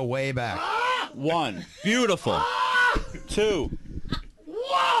little. butt to go way back. 1, beautiful. 2,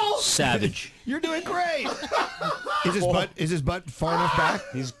 Whoa! savage. You're doing great. Is his butt far enough back?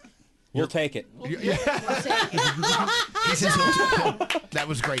 We'll take it. That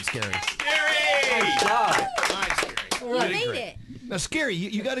was great, Scary. Nice job. Nice, Scary. You made it. Now, Scary,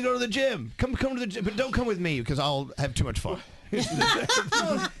 you got to go to the gym. Come to the gym, but don't come with me because I'll have too much fun.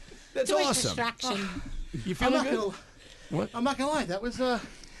 That's Too much awesome. distraction. You I'm feeling not good? gonna. What? I'm not gonna lie. That was I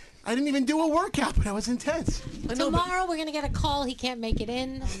didn't even do a workout, but that was intense. Tomorrow we're gonna get a call. He can't make it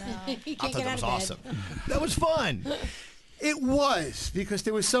in. He I can't thought get that out was of bed. awesome. That was fun. It was because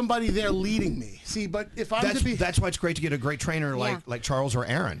there was somebody there leading me. See, but if I'm to be, That's why it's great to get a great trainer like Charles or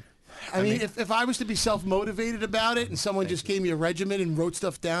Aaron. I mean, if I was to be self-motivated about it and someone just gave me a regimen and wrote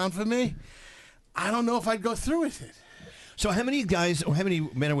stuff down for me, I don't know if I'd go through with it. So how many guys, or how many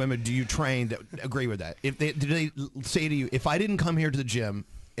men and women do you train that agree with that? Do they say to you, if I didn't come here to the gym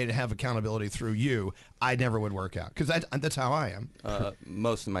and have accountability through you, I never would work out? Because that's how I am.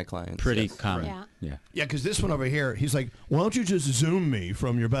 Most of my clients. Pretty yes. common. Yeah. Yeah, because this one over here, he's like, why don't you just Zoom me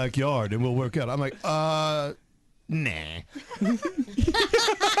from your backyard and we'll work out? I'm like, nah.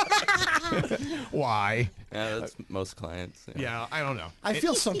 Why? Yeah, that's most clients. Yeah, I don't know. I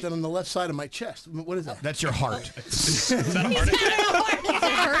feel something on the left side of my chest. What is that? That's your heart. Is it hurting?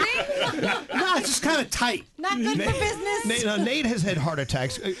 No, it's just kind of tight. Not good for business. Nate has had heart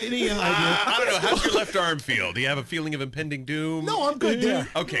attacks. Any idea? I don't know. How's your left arm feel? Do you have a feeling of impending doom? No, I'm good there.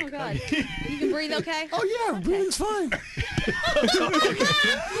 Okay. Oh, God. You can breathe okay? Oh, yeah, breathing's fine.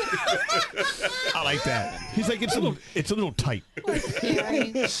 I like that. He's like, it's a little tight.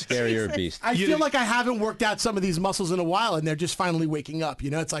 Scary or beast. I feel like I haven't worked out some of these muscles in a while, and they're just finally waking up.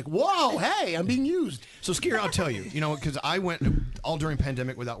 You know, it's like, whoa, hey, I'm being used. So, Skeery, I'll tell you, because I went all during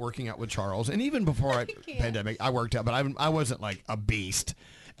pandemic without working out with Charles, and even before pandemic, I worked out, but I wasn't like a beast.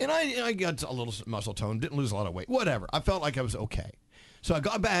 And I got a little muscle tone, didn't lose a lot of weight, whatever. I felt like I was okay. So I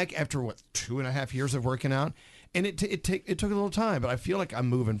got back after, 2.5 years of working out, and it took a little time, but I feel like I'm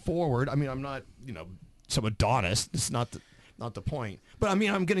moving forward. I mean, I'm not, some Adonis. It's not the point. But I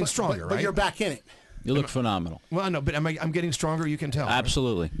mean, I'm getting stronger, but right? you're back in it. You look phenomenal. Well, no, but I'm getting stronger. You can tell.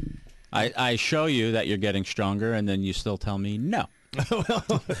 Absolutely. Right? I show you that you're getting stronger, and then you still tell me no.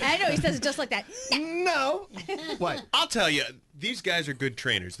 I know, he says it just like that. No. What? I'll tell you, these guys are good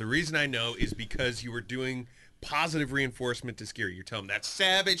trainers. The reason I know is because you were doing positive reinforcement to Skeery. You're telling him that's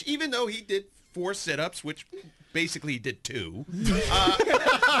savage, even though he did 4 sit-ups, which basically he did 2. You're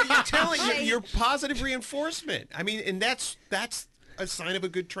telling you're positive reinforcement. I mean, and that's a sign of a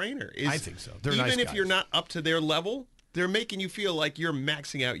good trainer. I think so. They're even nice if guys. you're not up to their level, they're making you feel like you're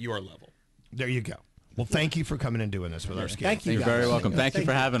maxing out your level. There you go. Well, thank you for coming and doing this with our Skeery. Thank you. You're very welcome. Thank you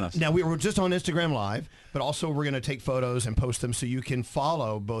for having us. Now, we were just on Instagram Live, but also we're going to take photos and post them so you can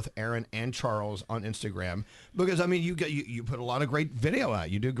follow both Aaron and Charles on Instagram. Because, I mean, you put a lot of great video out.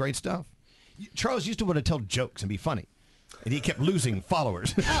 You do great stuff. Charles used to want to tell jokes and be funny. And he kept losing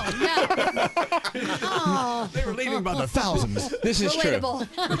followers. Oh, no. Oh. They were leaving by the thousands. This is Relatable.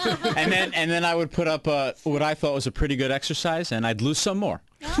 true. And then I would put up what I thought was a pretty good exercise, and I'd lose some more.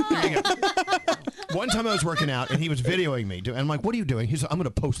 There you go. One time I was working out, and he was videoing me. And I'm like, what are you doing? He's like, I'm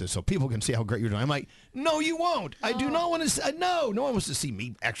going to post this so people can see how great you're doing. I'm like, no, you won't. I do not want to. No one wants to see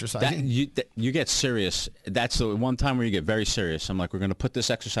me exercising. You get serious. That's the one time where you get very serious. I'm like, we're going to put this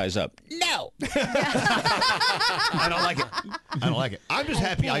exercise up. No. I don't like it. I don't like it. I'm just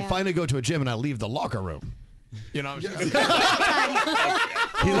happy I finally go to a gym and I leave the locker room. You know, he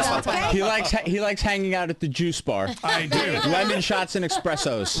likes hanging out at the juice bar. I do. Lemon shots and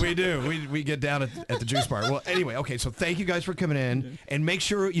espressos. We do. We get down at the juice bar. Well, anyway, okay. So thank you guys for coming in, and make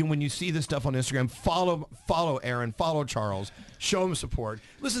sure when you see this stuff on Instagram, follow Aaron, follow Charles, show him support.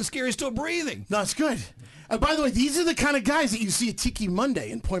 Listen, Skeery's still breathing. No, it's good. By the way, these are the kind of guys that you see at Tiki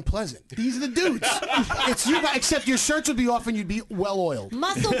Monday in Point Pleasant. These are the dudes. It's you guys, except your shirts would be off and you'd be well-oiled.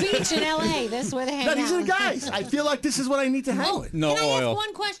 Muscle Beach in L.A. That's where they hang out. No, these are the guys. I feel like this is what I need to hang with. No Can I oil. ask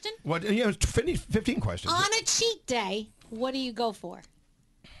one question? What? Yeah, 15 questions. On a cheat day, what do you go for?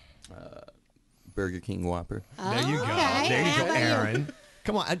 Burger King Whopper. There you go. Okay. There you How go, about you? Aaron.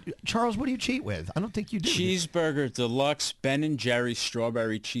 Come on, Charles. What do you cheat with? I don't think you do. Cheeseburger Deluxe, Ben & Jerry's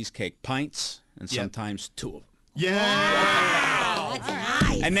Strawberry Cheesecake Pints, and sometimes 2 of them. Yeah. Wow, that's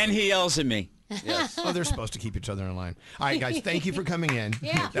nice. And then he yells at me. Yes. Oh, they're supposed to keep each other in line. All right, guys, thank you for coming in.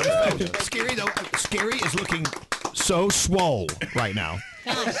 Yeah. That was fabulous. Skeery, though. Skeery is looking so swole right now.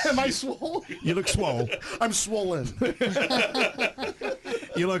 Am I swole? You look swole. I'm swollen.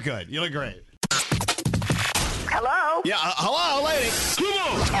 You look good. You look great. Hello? Yeah, hello, lady. Come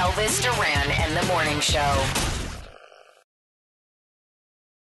on. Elvis Duran and the Morning Show.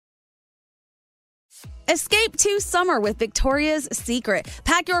 Escape to summer with Victoria's Secret.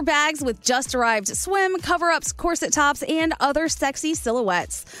 Pack your bags with just-arrived swim, cover-ups, corset tops, and other sexy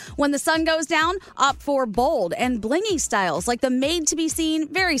silhouettes. When the sun goes down, opt for bold and blingy styles like the made-to-be-seen,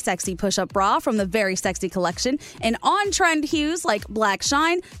 very sexy push-up bra from the Very Sexy collection, and on-trend hues like black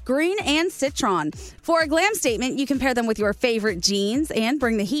shine, green, and citron. For a glam statement, you can pair them with your favorite jeans and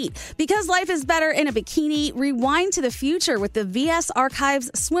bring the heat. Because life is better in a bikini, rewind to the future with the VS Archives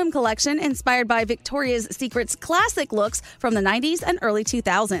swim collection inspired by Victoria's Secret's classic looks from the 90s and early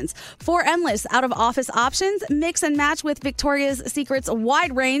 2000s. For endless out-of-office options, mix and match with Victoria's Secret's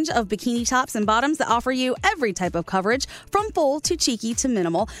wide range of bikini tops and bottoms that offer you every type of coverage, from full to cheeky to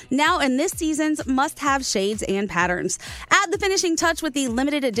minimal, now in this season's must-have shades and patterns. Add the finishing touch with the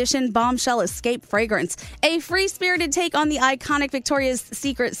limited edition Bombshell Escape fragrance, a free-spirited take on the iconic Victoria's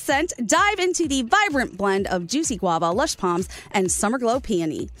Secret scent. Dive into the vibrant blend of juicy guava, lush palms, and summer glow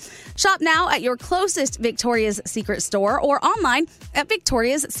peony. Shop now at your closest Victoria's Secret store or online at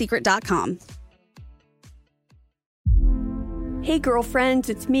victoriassecret.com. Hey girlfriends,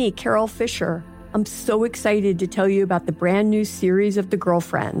 it's me, Carol Fisher. I'm so excited to tell you about the brand new series of The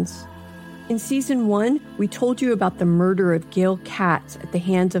Girlfriends. In season 1, we told you about the murder of Gail Katz at the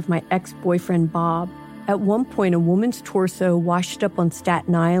hands of my ex-boyfriend Bob. At one point, a woman's torso washed up on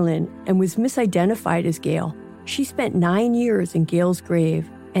Staten Island and was misidentified as Gail. She spent 9 years in Gail's grave,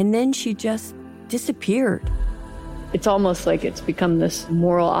 and then she just disappeared. It's almost like it's become this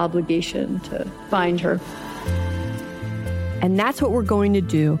moral obligation to find her. And that's what we're going to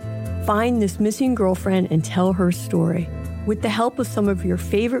do. Find this missing girlfriend and tell her story. With the help of some of your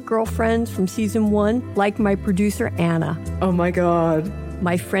favorite girlfriends from season 1, like my producer Anna. Oh my God.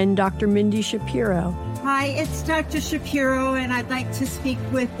 My friend Dr. Mindy Shapiro. Hi, it's Dr. Shapiro, and I'd like to speak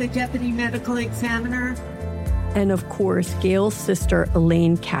with the Deputy Medical Examiner. And of course, Gail's sister,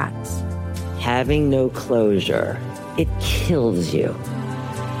 Elaine Katz. Having no closure it kills you.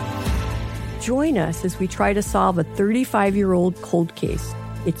 Join us as we try to solve a 35-year-old cold case.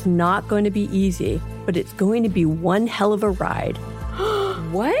 It's not going to be easy, but it's going to be one hell of a ride.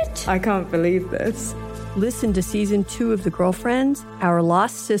 What? I can't believe this. Listen to Season 2 of The Girlfriends, Our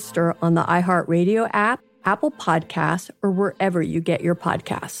Lost Sister on the iHeartRadio app, Apple Podcasts, or wherever you get your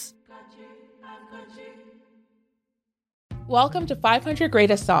podcasts. Welcome to 500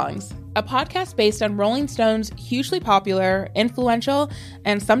 Greatest Songs, a podcast based on Rolling Stone's hugely popular, influential,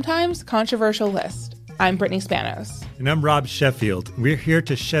 and sometimes controversial list. I'm Brittany Spanos. And I'm Rob Sheffield. We're here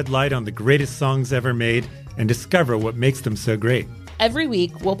to shed light on the greatest songs ever made and discover what makes them so great. Every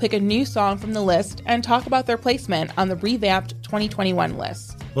week, we'll pick a new song from the list and talk about their placement on the revamped 2021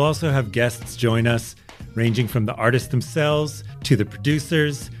 list. We'll also have guests join us, ranging from the artists themselves to the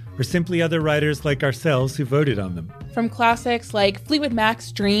producers, or simply other writers like ourselves who voted on them. From classics like Fleetwood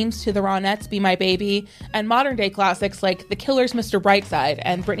Mac's Dreams to the Ronettes' Be My Baby, and modern-day classics like The Killer's Mr. Brightside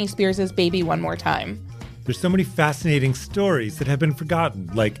and Britney Spears' Baby One More Time. There's so many fascinating stories that have been forgotten,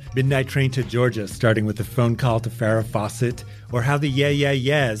 like Midnight Train to Georgia starting with a phone call to Farrah Fawcett, or how the Yeah Yeah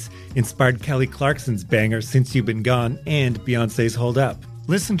Yeahs inspired Kelly Clarkson's banger Since You've Been Gone and Beyoncé's Hold Up.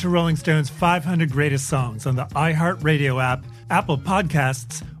 Listen to Rolling Stone's 500 Greatest Songs on the iHeartRadio app, Apple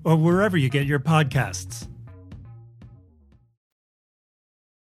Podcasts, or wherever you get your podcasts.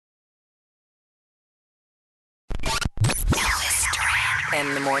 Elvis Duran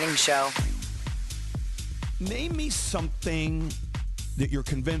and the Morning Show. Name me something that you're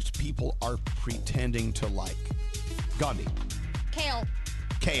convinced people are pretending to like. Gandhi. Kale.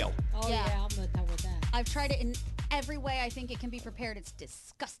 Kale. Oh, yeah, I'll go with that. I've tried it in every way I think it can be prepared. It's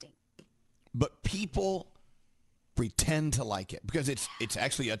disgusting. But people pretend to like it because it's a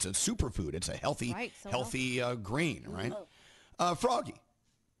superfood. It's a healthy green, right? Froggy.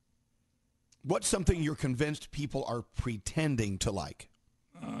 What's something you're convinced people are pretending to like?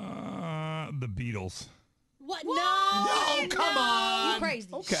 The Beatles. What? No, come on. You crazy.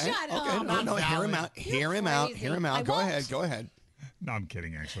 Okay. Shut up. No, hear him out. Hear him out. Go ahead. No, I'm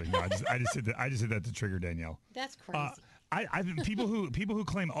kidding. Actually, no. I just said that to trigger Danielle. That's crazy. I people who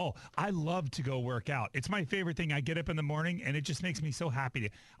claim, oh, I love to go work out. It's my favorite thing. I get up in the morning and it just makes me so happy.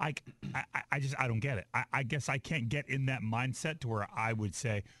 I don't get it. I guess I can't get in that mindset to where I would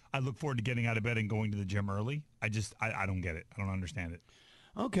say I look forward to getting out of bed and going to the gym early. I don't get it. I don't understand it.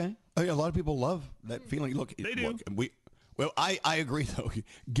 Okay. A lot of people love that feeling. Look, they do. I agree though.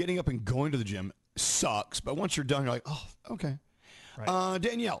 Getting up and going to the gym sucks, but once you're done, you're like, oh, okay. Right.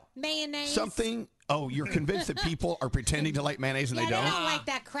 Danielle. Mayonnaise. Something. Oh, you're convinced that people are pretending to like mayonnaise and they don't? I don't like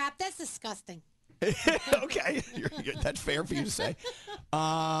that crap. That's disgusting. Okay. That's fair for you to say.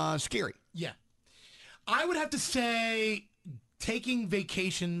 Skeery. Yeah. I would have to say taking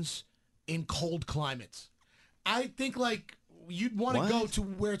vacations in cold climates. I think you'd want to go to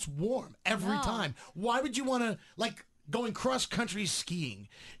where it's warm every time. Why would you want to going cross country skiing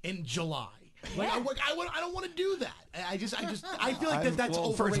in July? I don't want to do that. I feel like that's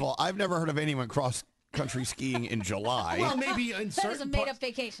overrated. First of all, I've never heard of anyone cross country skiing in July. Well, maybe in certain that is a made-up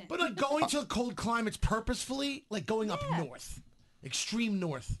vacation. But going to cold climates purposefully, going up north. Extreme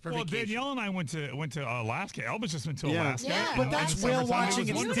north for vacation. Well, Danielle and I went to Alaska. Elvis just went to Alaska. Yeah, but that's whale watching.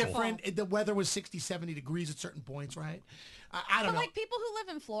 It's different. The weather was 60, 70 degrees at certain points, right? I don't know. But people who live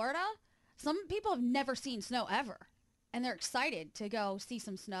in Florida, some people have never seen snow ever. And they're excited to go see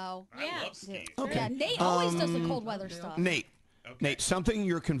some snow. I love skiing. Okay. Yeah, Nate always does the cold weather stuff. Nate. Okay. Nate, something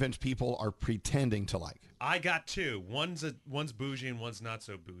you're convinced people are pretending to like. I got two. One's bougie and one's not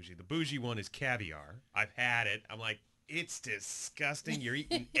so bougie. The bougie one is caviar. I've had it. I'm like, it's disgusting. You're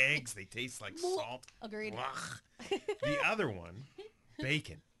eating eggs. They taste like salt. Agreed. The other one,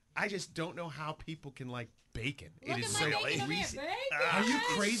 bacon. I just don't know how people can like bacon. Look it is at so my bacon greasy. Are you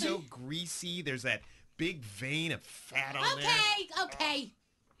crazy? It's so greasy. There's that big vein of fat on there. Okay.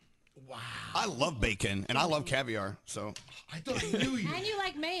 Wow. I love bacon and I love caviar. So I thought I knew you. And you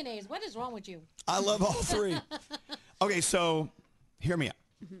like mayonnaise. What is wrong with you? I love all three. Okay, so hear me out.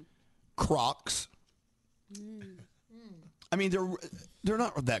 Crocs. I mean, they're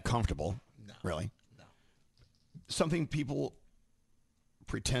not that comfortable, really. No. Something people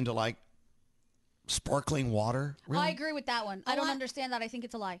pretend to like. Sparkling water? Really? I agree with that one. I don't understand that. I think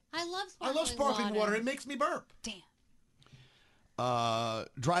it's a lie. I love sparkling water. It makes me burp. Damn.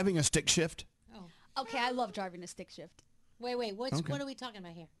 Driving a stick shift? Oh. Okay, I love driving a stick shift. Wait. What are we talking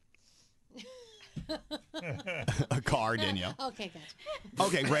about here? A car, Danielle. Okay, gotcha.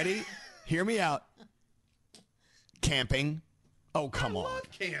 Okay, ready? Hear me out. Camping. Oh, come on.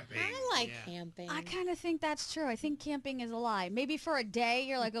 Camping. I like camping. I kind of think that's true. I think camping is a lie. Maybe for a day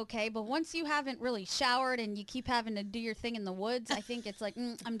you're like, okay, but once you haven't really showered and you keep having to do your thing in the woods, I think it's like,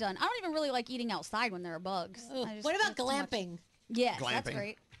 I'm done. I don't even really like eating outside when there are bugs. Ooh, what about glamping? Yes, that's Glamping.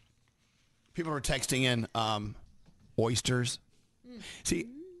 great. People are texting in oysters. See,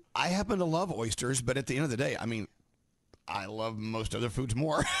 I happen to love oysters, but at the end of the day, I mean, I love most other foods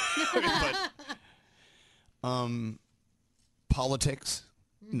more. But, politics.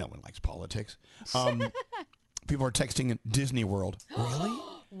 No one likes politics. People are texting in Disney World. Really?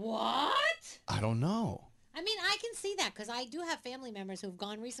 What? I don't know. I mean, I can see that because I do have family members who've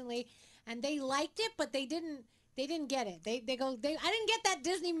gone recently, and they liked it, but they didn't get it. I didn't get that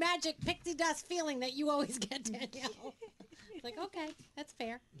Disney magic pixie dust feeling that you always get, Danielle. It's like, okay, that's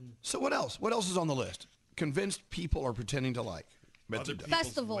fair. So what else? What else is on the list? Convinced people are pretending to like.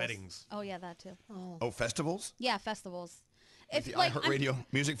 Festivals. Weddings. Oh, yeah, that too. Oh, festivals? Yeah, festivals. Like the iHeartRadio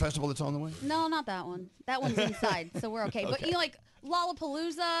Music Festival that's on the way? No, not that one. That one's inside, so we're okay. But you know, like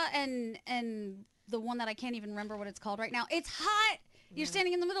Lollapalooza and the one that I can't even remember what it's called right now. It's hot. You're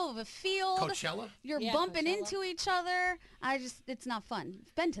standing in the middle of a field. Coachella? You're bumping into each other. It's not fun.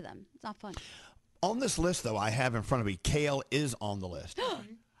 I've been to them. It's not fun. On this list, though, I have in front of me, kale is on the list.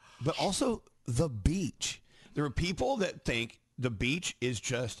 But also the beach. There are people that think the beach is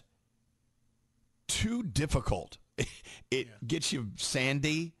just too difficult. It gets you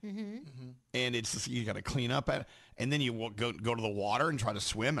sandy, and it's you got to clean up at it. And then you will go to the water and try to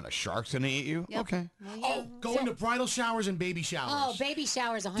swim, and a shark's going to eat you. Yep. Okay. Going to bridal showers and baby showers. Oh, baby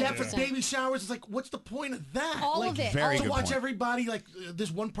showers, 100%. Yeah, for baby showers, it's like, what's the point of that? All like, of it. Very to good watch point. everybody, like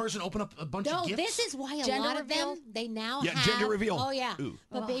this one person open up a bunch of No, gifts. this is why a Gender lot reveal? of them, they now Yeah, have... gender reveal. Oh, yeah. Ooh.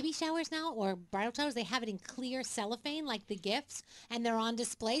 But baby showers now, or bridal showers, they have it in clear cellophane, like the gifts, and they're on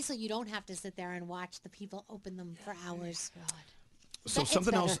display, so you don't have to sit there and watch the people open them for hours. So It's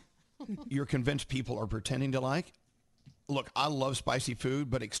something better. else you're convinced people are pretending to like? Look, I love spicy food,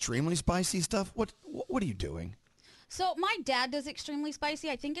 but extremely spicy stuff? What are you doing? So my dad does extremely spicy.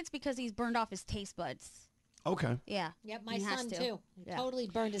 I think it's because he's burned off his taste buds. Okay. Yeah. Yep, my He has son, to. too. Yeah. Totally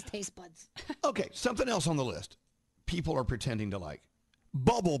burned his taste buds. Okay, something else on the list. People are pretending to like.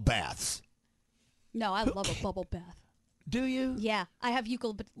 Bubble baths. No, I love a bubble bath. Do you? Yeah. I have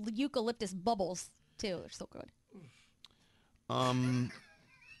eucalyptus bubbles, too. They're so good.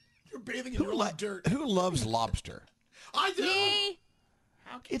 You're bathing in your own dirt. Who loves lobster? I do. Me?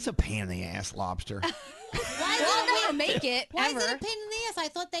 It's a pain in the ass, lobster. Why I'll never make it, Why ever. is it a pain in the ass? I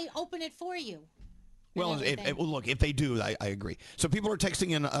thought they open it for you. Well, look, if they do, I agree. So people are texting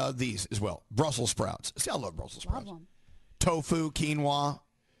in these as well. Brussels sprouts. See, I love Brussels sprouts. Love them. Tofu, quinoa.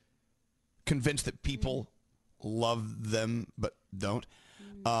 Convinced that people love them but don't.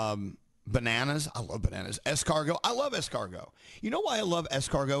 Bananas. I love bananas. Escargot. I love escargot. You know why I love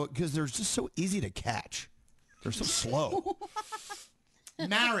escargot? Because they're just so easy to catch. They're so slow.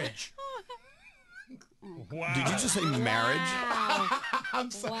 Marriage. Wow. Did you just say marriage? I'm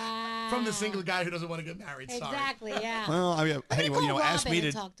sorry. Wow. From the single guy who doesn't want to get married. Sorry. Exactly, yeah. Well, I mean, hey, well, Ask me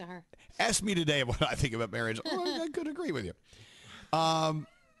to talk to her. Ask me today what I think about marriage. Well, I could agree with you.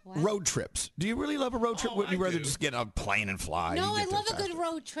 Road trips. Do you really love a road trip? Would you rather just get on a plane and fly? No, You I get there love a good faster.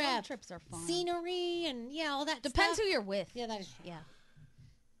 road trip. Road trips are fun. Scenery and, all that Depends stuff. who you're with. Yeah, that is true. Yeah.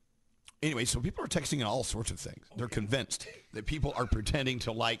 Anyway, so people are texting in all sorts of things. They're convinced that people are pretending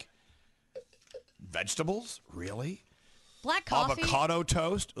to like vegetables. Really? Black coffee. Avocado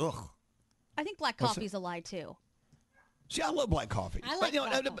toast. Ugh. I think black What's coffee's a lie, too. See, I love black coffee. I But, like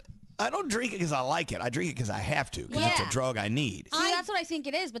black I don't drink it because I like it. I drink it because I have to, because it's Yeah. a drug I need. See, that's what I think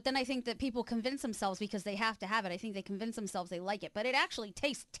it is, but then I think that people convince themselves because they have to have it. I think they convince themselves they like it, but it actually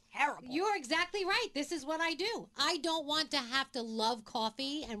tastes terrible. You're exactly right. This is what I do. I don't want to have to love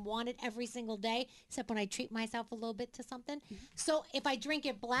coffee and want it every single day, except when I treat myself a little bit to something. Mm-hmm. So if I drink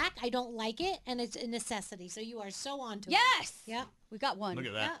it black, I don't like it, and it's a necessity. So you are so onto Yes! it. Yeah. We got one. Look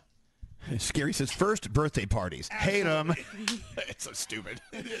at that. Skeery says, first birthday parties. Hate them. It's so stupid.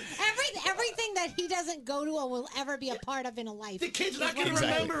 Everything that he doesn't go to or will ever be a part of in a life. The kid's not going to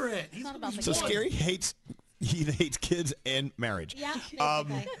Exactly. remember it. It's not about the So kid. Skeery hates kids and marriage. Yeah,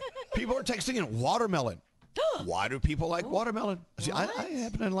 People are texting in watermelon. Why do people like watermelon? See, I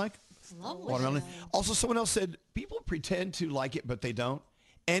happen to like watermelon. Also, someone else said people pretend to like it, but they don't.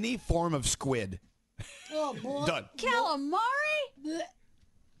 Any form of squid. Oh, boy. Done. Calamari?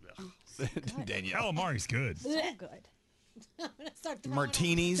 Danielle. Calamari's good. So good. I'm gonna start throwing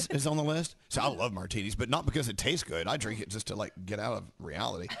Martinis is on the list. So I love martinis, but not because it tastes good. I drink it just to get out of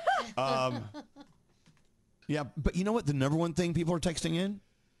reality. Yeah, but you know what? The number one thing people are texting in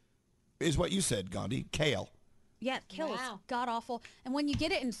is what you said, Gandhi. Kale. Yeah, kill is god awful. And when you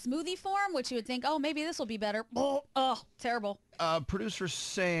get it in smoothie form, which you would think, oh, maybe this will be better. Oh, terrible. Producer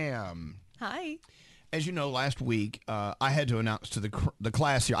Sam. Hi. As you know, last week I had to announce to the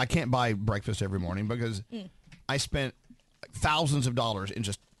class here, I can't buy breakfast every morning because I spent thousands of dollars in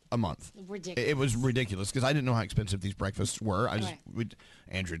just a month. Ridiculous. It was ridiculous because I didn't know how expensive these breakfasts were.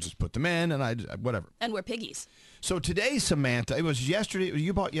 Andrew just put them in and whatever. And we're piggies. So today, Samantha, it was yesterday.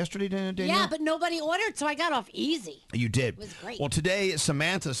 You bought yesterday, Danielle? Yeah, but nobody ordered, so I got off easy. You did. It was great. Well, today,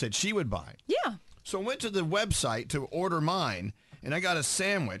 Samantha said she would buy. Yeah. So I went to the website to order mine, and I got a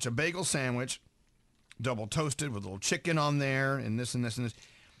sandwich, a bagel sandwich, double toasted with a little chicken on there, and this and this and this.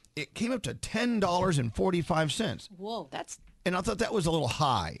 It came up to $10.45. Whoa. And I thought that was a little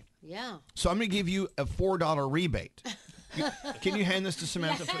high. Yeah. So I'm going to give you a $4 rebate. Can you hand this to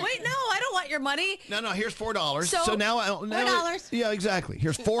Samantha, please? Wait, no, I don't want your money. No, here's $4. So now $4. Yeah, exactly.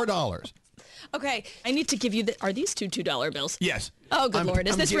 Here's $4. Okay, I need to give you are these two $2 bills? Yes. Oh, good Lord.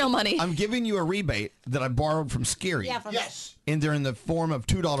 Is this real money? I'm giving you a rebate that I borrowed from Skeery. Yeah, And they're in the form of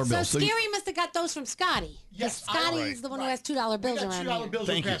 $2 bills. So Skeery must have got those from Scotty. Yes. Scotty's the one who has $2 bills around here. $2 bills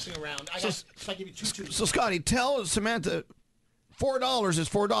Thank we're you. passing around. I give you two. So, Scotty, tell Samantha $4 is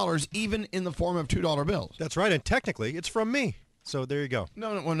 $4 even in the form of $2 bills. That's right, and technically it's from me. So there you go.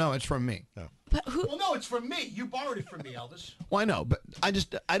 No, it's from me. No. Well, no, it's from me. You borrowed it from me, Elvis. Well, I know, but I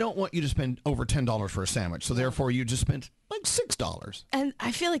don't want you to spend over $10 for a sandwich. So therefore, you just spent like $6. And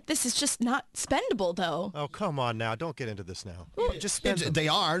I feel like this is just not spendable, though. Oh, come on now. Don't get into this now. Just spend them. They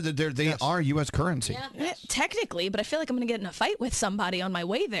are U.S. currency. Yeah. Technically, but I feel like I'm going to get in a fight with somebody on my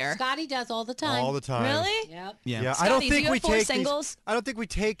way there. Scotty does all the time. All the time. Really? Yep. Yeah. Scotty, I don't think do you we have four take singles? I don't think we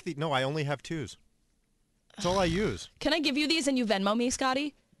take the. No, I only have twos. That's all I use. Can I give you these and you Venmo me,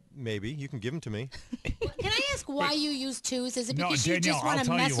 Scotty? Maybe. You can give them to me. Can I ask why you use twos? Is it because you Danielle, just want I'll to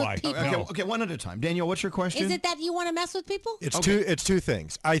tell mess you with why. people? Okay, one at a time. Danielle, what's your question? Is it that you want to mess with people? It's two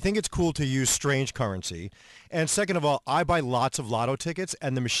things. I think it's cool to use strange currency. And second of all, I buy lots of lotto tickets,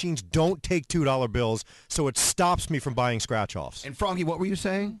 and the machines don't take $2 bills, so it stops me from buying scratch-offs. And Froggy, what were you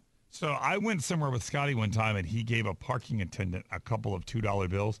saying? So I went somewhere with Scotty one time, and he gave a parking attendant a couple of $2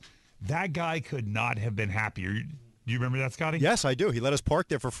 bills. That guy could not have been happier. Do you remember that, Scotty? Yes, I do. He let us park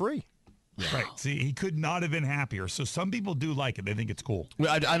there for free. Right. See, he could not have been happier. So some people do like it. They think it's cool.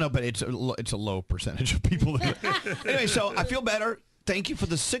 Well, I know, but it's a low percentage of people. Anyway, so I feel better. Thank you for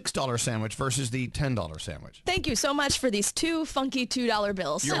the $6 sandwich versus the $10 sandwich. Thank you so much for these two funky $2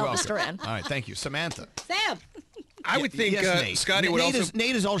 bills. You're welcome. Elvis Duran. All right, thank you. Samantha. Sam. I would think Nate. Scotty would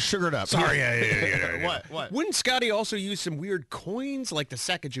Nate is all sugared up. Sorry, yeah. What? Wouldn't Scotty also use some weird coins like the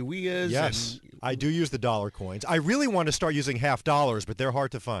Sacagaweas? Yes, I do use the dollar coins. I really want to start using $half, but they're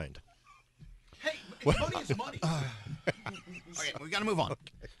hard to find. Hey, money is money. Okay, we got to move on.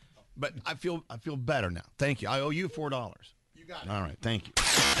 Okay. But I feel better now. Thank you. I owe you $4. You got it. All right, thank you.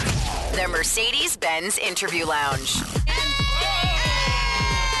 The Mercedes-Benz Interview Lounge.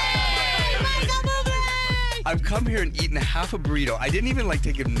 I've come here and eaten half a burrito. I didn't even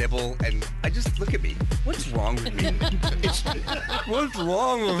take a nibble, and I just look at me. What's wrong with me? What's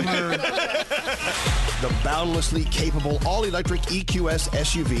wrong with me? The boundlessly capable all-electric EQS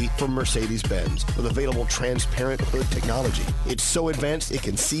SUV from Mercedes-Benz with available transparent hood technology. It's so advanced it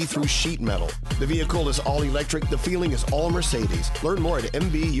can see through sheet metal. The vehicle is all-electric. The feeling is all Mercedes. Learn more at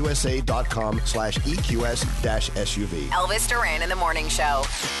mbusa.com/EQS-SUV. Elvis Duran in the Morning Show.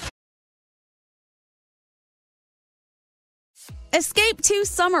 Escape to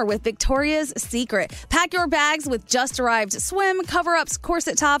summer with Victoria's Secret. Pack your bags with just arrived swim, cover-ups,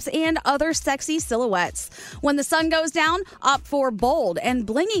 corset tops, and other sexy silhouettes. When the sun goes down, opt for bold and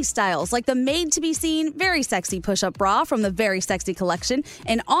blingy styles like the made-to-be-seen very sexy push-up bra from the Very Sexy collection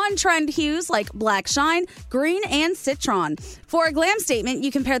and on-trend hues like black shine, green, and citron. For a glam statement,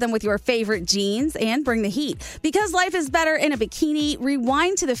 you can pair them with your favorite jeans and bring the heat. Because life is better in a bikini,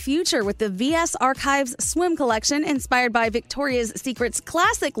 rewind to the future with the VS Archives swim collection inspired by Victoria's Secret's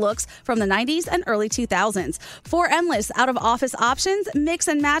classic looks from the 90s and early 2000s. For endless out-of-office options, mix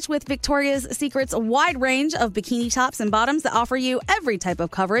and match with Victoria's Secret's wide range of bikini tops and bottoms that offer you every type of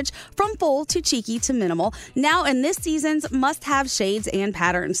coverage, from full to cheeky to minimal, now in this season's must-have shades and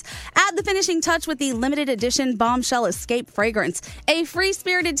patterns. Add the finishing touch with the limited edition Bombshell Escape fragrance, a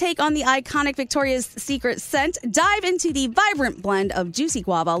free-spirited take on the iconic Victoria's Secret scent. Dive into the vibrant blend of juicy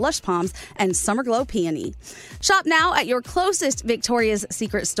guava, lush palms, and summer glow peony. Shop now at your closest Victoria's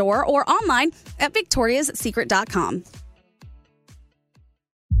Secret store or online at victoriassecret.com.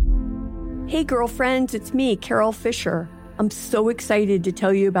 Hey girlfriends, it's me, Carol Fisher. I'm so excited to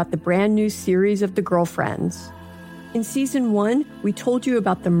tell you about the brand new series of The Girlfriends. In season 1, we told you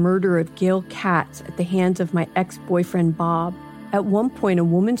about the murder of Gail Katz at the hands of my ex-boyfriend Bob. At one point, a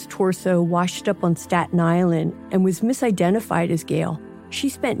woman's torso washed up on Staten Island and was misidentified as Gail. She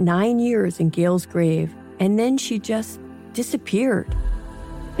spent 9 years in Gail's grave, and then she just disappeared.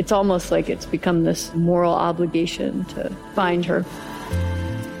 It's almost like it's become this moral obligation to find her.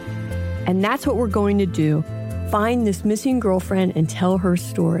 And that's what we're going to do. Find this missing girlfriend and tell her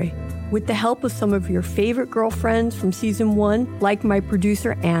story. With the help of some of your favorite girlfriends from season 1, like my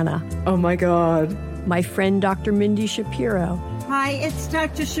producer Anna. Oh my God. My friend Dr. Mindy Shapiro. Hi, it's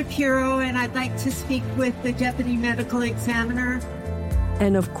Dr. Shapiro, and I'd like to speak with the deputy medical examiner.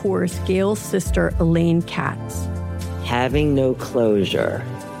 And of course, Gail's sister Elaine Katz. Having no closure,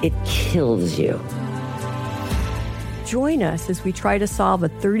 it kills you. Join us as we try to solve a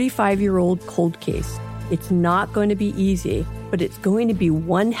 35-year-old cold case. It's not going to be easy, but it's going to be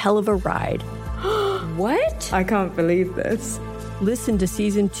one hell of a ride. What? I can't believe this. Listen to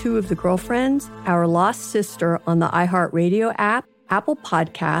season 2 of The Girlfriends, Our Lost Sister on the iHeartRadio app, Apple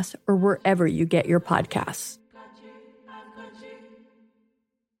Podcasts, or wherever you get your podcasts.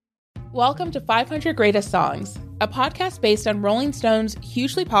 Welcome to 500 Greatest Songs, a podcast based on Rolling Stone's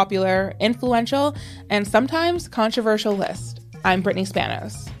hugely popular, influential, and sometimes controversial list. I'm Brittany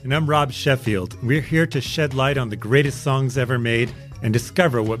Spanos. And I'm Rob Sheffield. We're here to shed light on the greatest songs ever made and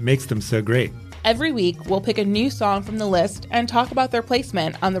discover what makes them so great. Every week, we'll pick a new song from the list and talk about their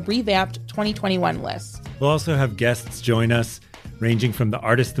placement on the revamped 2021 list. We'll also have guests join us, ranging from the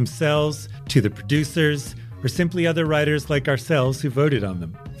artists themselves to the producers, or simply other writers like ourselves who voted on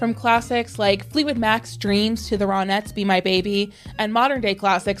them. From classics like Fleetwood Mac's Dreams to the Ronettes' Be My Baby, and modern-day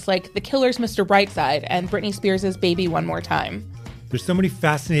classics like The Killer's Mr. Brightside and Britney Spears' Baby One More Time. There's so many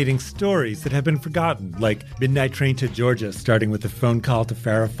fascinating stories that have been forgotten, like Midnight Train to Georgia starting with a phone call to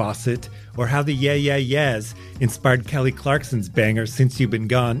Farrah Fawcett, or how the Yeah Yeah Yeahs inspired Kelly Clarkson's banger Since You've Been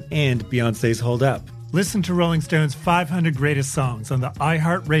Gone and Beyoncé's Hold Up. Listen to Rolling Stone's 500 Greatest Songs on the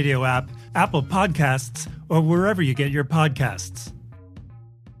iHeartRadio app, Apple Podcasts, or wherever you get your podcasts.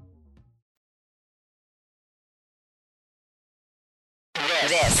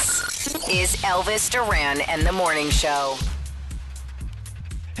 This is Elvis Duran and the Morning Show.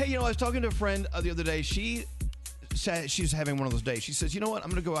 Hey, I was talking to a friend the other day. She said she's having one of those days. She says, you know what? I'm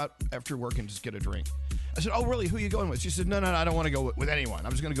going to go out after work and just get a drink. I said, oh, really? Who are you going with? She said, no, I don't want to go with anyone.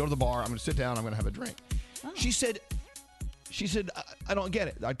 I'm just going to go to the bar. I'm going to sit down. I'm going to have a drink. Oh. She said, I don't get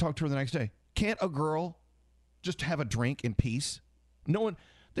it. I talked to her the next day. Can't a girl just have a drink in peace?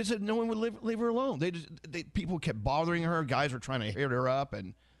 They said no one would leave her alone. People kept bothering her. Guys were trying to hit her up.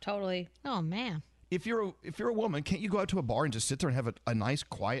 And totally. Oh, man. If you're a woman, can't you go out to a bar and just sit there and have a nice,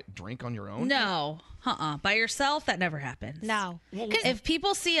 quiet drink on your own? No. By yourself, that never happens. No. If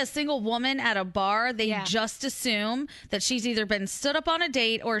people see a single woman at a bar, they just assume that she's either been stood up on a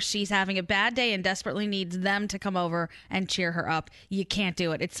date or she's having a bad day and desperately needs them to come over and cheer her up. You can't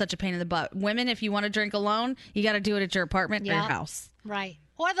do it. It's such a pain in the butt. Women, if you want to drink alone, you got to do it at your apartment or your house. Right.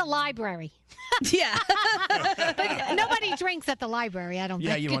 Or the library. Yeah. But nobody drinks at the library, I don't think.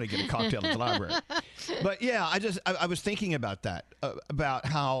 Yeah, you want to get a cocktail at the library. But yeah, I was thinking about that, about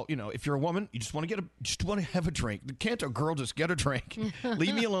how, if you're a woman, you just want to have a drink. Can't a girl just get a drink?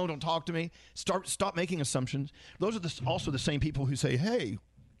 Leave me alone, don't talk to me. Stop making assumptions. Those are also the same people who say, hey,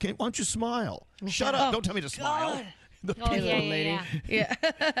 why don't you smile? Shut up, don't tell me to smile. Yeah.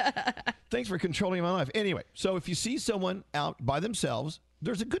 Thanks for controlling my life. Anyway, so if you see someone out by themselves,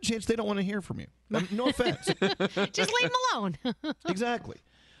 there's a good chance they don't want to hear from you. No offense. Just leave them alone. Exactly.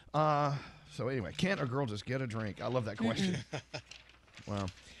 So anyway, can't a girl just get a drink? I love that question.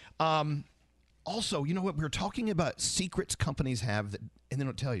 Wow. Also, you know what? We were talking about secrets companies have that, and they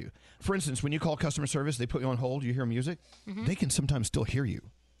don't tell you. For instance, when you call customer service, they put you on hold, you hear music. Mm-hmm. They can sometimes still hear you.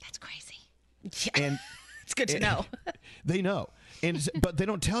 That's crazy. Yeah. And it's good to know. They know. But they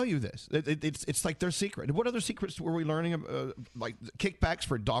don't tell you this. It's like their secret. What other secrets were we learning? Like kickbacks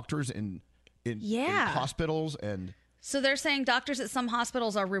for doctors in hospitals and. So they're saying doctors at some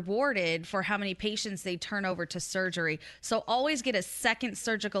hospitals are rewarded for how many patients they turn over to surgery. So always get a second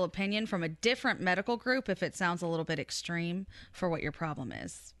surgical opinion from a different medical group if it sounds a little bit extreme for what your problem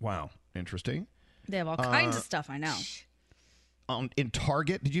is. Wow. Interesting. They have all kinds of stuff, I know. In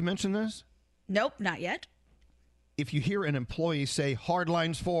Target, did you mention this? Nope, not yet. If you hear an employee say hard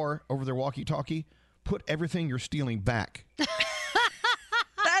lines 4 over their walkie-talkie, put everything you're stealing back.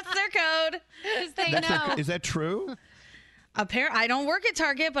 That's their code. They know. Is that true? I don't work at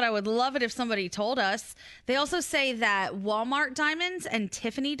Target, but I would love it if somebody told us. They also say that Walmart diamonds and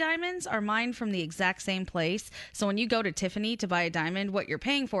Tiffany diamonds are mined from the exact same place. So when you go to Tiffany to buy a diamond, what you're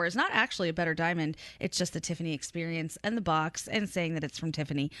paying for is not actually a better diamond. It's just the Tiffany experience and the box and saying that it's from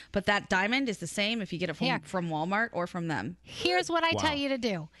Tiffany. But that diamond is the same if you get it from Walmart or from them. Here's what I tell you to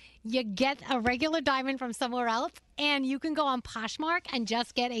do. You get a regular diamond from somewhere else, and you can go on Poshmark and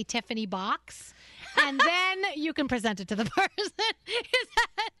just get a Tiffany box. And then you can present it to the person. Is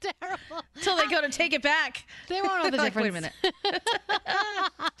that terrible? Till they go to take it back. They won't know the difference. Wait a minute.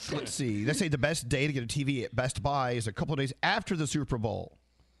 Let's see. They say the best day to get a TV at Best Buy is a couple of days after the Super Bowl.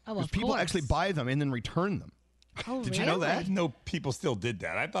 Oh, because people actually buy them and then return them. Oh, Did you know that? No, people still did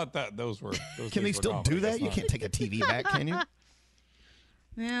that. I thought that those were. Can they still do that? You can't take a TV back, can you?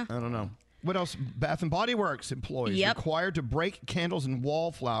 Yeah. I don't know. What else? Bath and Body Works employees required to break candles and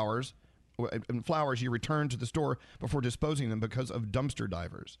wallflowers and flowers you return to the store before disposing them because of dumpster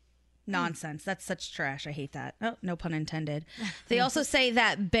divers. Nonsense. That's such trash. I hate that. Oh, no pun intended. They also say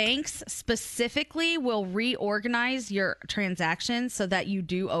that banks specifically will reorganize your transactions so that you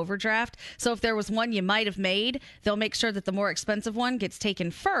do overdraft. So if there was one you might have made, they'll make sure that the more expensive one gets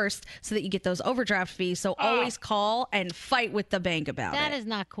taken first so that you get those overdraft fees. So always call and fight with the bank about it. That is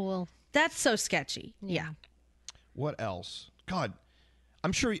not cool. That's so sketchy. Yeah. What else? God,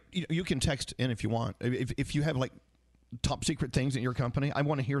 I'm sure you can text in if you want. If you have like top secret things in your company, I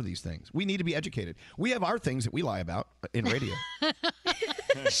want to hear these things. We need to be educated. We have our things that we lie about in radio.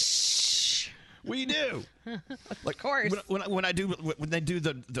 Shh. We do. Like, of course. When they do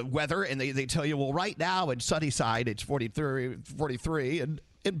the weather and they tell you, well, right now in Sunnyside it's 43, and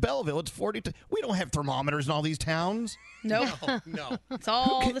in Belleville it's 42. We don't have thermometers in all these towns. Nope. No. It's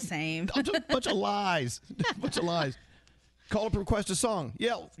all the same. Bunch of lies. Bunch of lies. Call up, request a song.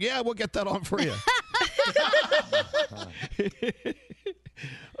 Yeah, we'll get that on for you.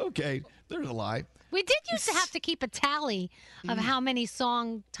 Okay, there's a lie. We did used to have to keep a tally of how many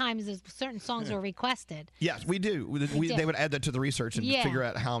times certain songs were requested. Yes, we do. They would add that to the research and Yeah. figure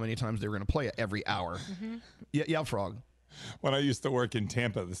out how many times they were going to play it every hour. Mm-hmm. Yeah, Frog. When I used to work in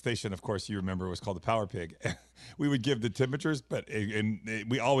Tampa, the station, of course, you remember, was called the Power Pig. We would give the temperatures, and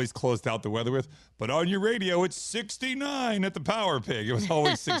we always closed out the weather with, but on your radio, it's 69 at the Power Pig. It was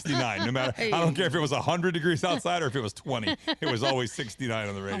always 69, no matter, I don't care if it was 100 degrees outside or if it was 20. It was always 69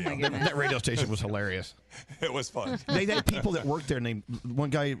 on the radio. That radio station was hilarious. It was fun. They had people that worked there named, one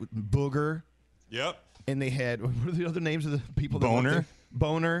guy, Booger. Yep. And they had, what are the other names of the people that Boner. worked there?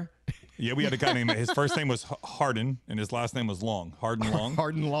 Boner. Yeah, we had a guy named, his first name was Hardin, and his last name was Long. Hardin Long.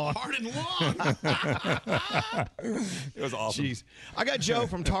 Hardin Long. It was awesome. Jeez. I got Joe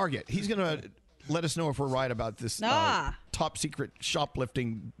from Target. He's going to let us know if we're right about this top secret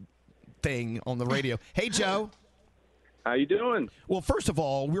shoplifting thing on the radio. Hey, Joe. How you doing? Well, first of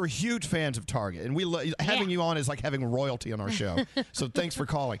all, we're huge fans of Target, and having you on is like having royalty on our show. So thanks for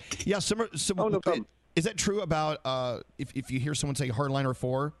calling. Yeah, no problem. Is that true about if you hear someone say Hardliner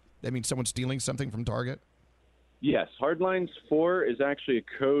 4, that means someone's stealing something from Target? Yes, Hardlines 4 is actually a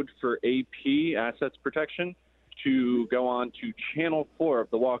code for AP, Assets Protection, to go on to Channel 4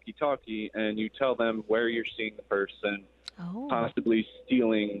 of the walkie-talkie, and you tell them where you're seeing the person possibly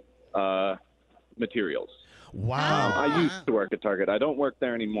stealing materials. Wow. I used to work at Target. I don't work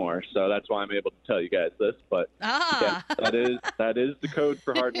there anymore, so that's why I'm able to tell you guys this. But yeah, that is the code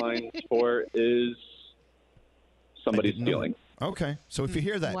for Hardlines 4 is somebody stealing. Okay, so if you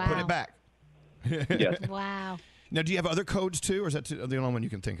hear that, put it back. Yes. Wow. Now, do you have other codes too, or is that the only one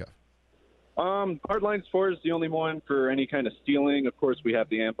you can think of? Hardlines 4 is the only one for any kind of stealing. Of course, we have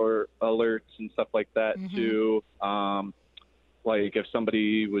the Amber Alerts and stuff like that too. Like if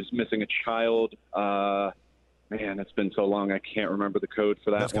somebody was missing a child, man, it's been so long I can't remember the code for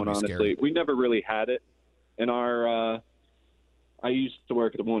that one, honestly. Scary. We never really had it in our I used to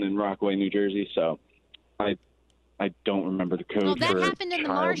work at the one in Rockaway, New Jersey, so I don't remember the code. Well, that for happened in the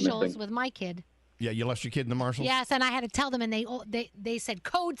child Marshalls missing. with my kid. Yeah, you left your kid in the Marshalls? Yes, and I had to tell them, and they said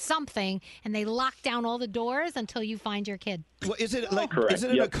code something, and they locked down all the doors until you find your kid. Well, is it Correct.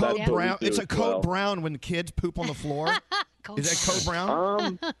 isn't it a Yep, code that's what we brown? do It's a as code well. brown when the kids poop on the floor. Is that code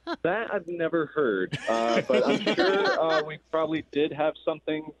brown? That I've never heard, but I'm sure we probably did have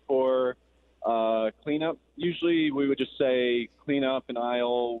something for cleanup. Usually we would just say clean up an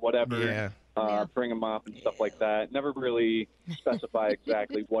aisle, whatever. Yeah. Bring a mop and stuff like that. Never really specify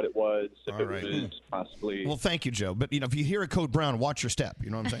exactly what it was. If All it right. was possibly. Well, thank you, Joe. But if you hear a code brown, watch your step. You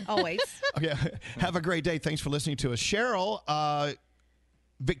know what I'm saying? Always. Okay. Have a great day. Thanks for listening to us, Cheryl.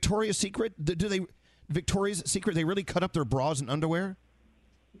 Victoria's Secret. Victoria's Secret? They really cut up their bras and underwear?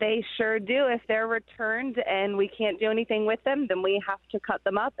 They sure do. If they're returned and we can't do anything with them, then we have to cut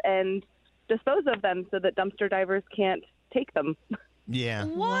them up and dispose of them so that dumpster divers can't take them. Yeah.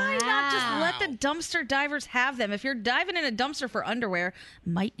 Why not just let the dumpster divers have them? If you're diving in a dumpster for underwear,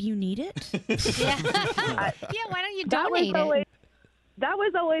 might you need it? Yeah, why don't you donate it? That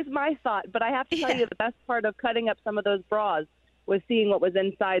was always my thought, but I have to tell you the best part of cutting up some of those bras was seeing what was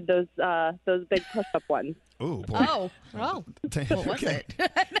inside those big push-up ones. Oh, boy. Oh. What was it?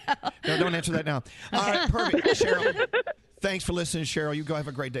 No, don't answer that now. All right, perfect. Cheryl, thanks for listening, Cheryl. You go have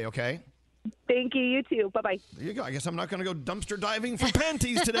a great day, okay? Thank you. You too. Bye-bye. There you go. I guess I'm not going to go dumpster diving for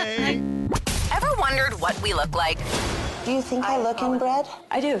panties today. Ever wondered what we look like? Do you think I look inbred?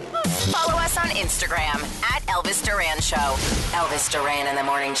 I do. Follow us on Instagram at Elvis Duran Show. Elvis Duran in the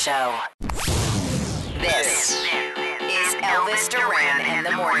Morning Show. This is Elvis Duran in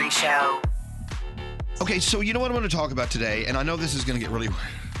the Morning Show. Okay, so you know what I want to talk about today, and I know this is going to get really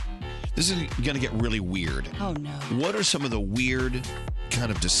weird. Oh, no. What are some of the weird,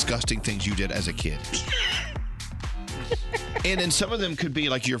 kind of disgusting things you did as a kid? And then some of them could be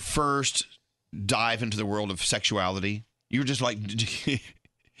like your first dive into the world of sexuality. You're just like,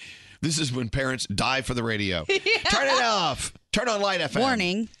 this is when parents dive for the radio. Yeah. Turn it off. Turn on Light FM.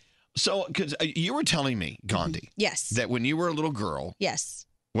 Warning. So, because you were telling me, Gandhi, Yes. that when you were a little girl, Yes.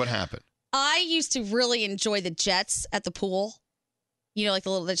 what happened? I used to really enjoy the jets at the pool. You know, like the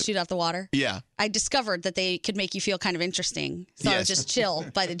little that shoot out the water? Yeah. I discovered that they could make you feel kind of interesting. So I would just chill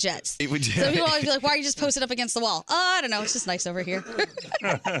by the jets. It would, so people always be like, why are you just posted up against the wall? Oh, I don't know. It's just nice over here.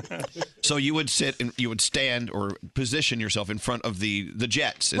 So you would sit and you would stand or position yourself in front of the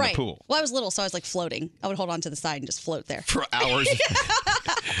jets in Right. the pool. Well, I was little, so I was like floating. I would hold on to the side and just float there. For hours.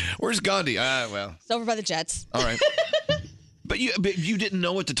 Where's Gandhi? Well. It's over by the jets. All right. But you didn't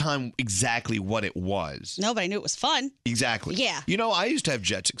know at the time exactly what it was. No, but I knew it was fun. Exactly. Yeah. You know, I used to have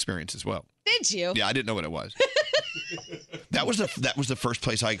jets experience as well. Did you? Yeah, I didn't know what it was. That was the first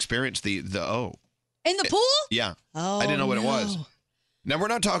place I experienced the O. In the pool? Yeah. Oh, I didn't know what it was. no. Now we're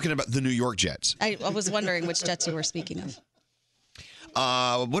not talking about the New York Jets. I was wondering which jets you were speaking of.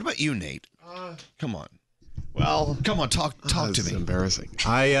 What about you, Nate? Come on. Well, come on, talk to me. Embarrassing.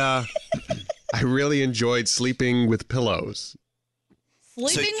 I really enjoyed sleeping with pillows.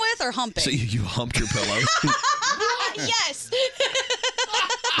 Sleeping with or humping? So you humped your pillow? Yes.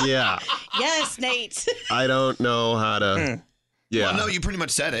 Yeah. Yes, Nate. I don't know how to. Yeah. Well, no, you pretty much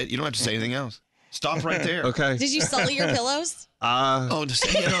said it. You don't have to say anything else. Stop right there. Okay. Did you sully your pillows?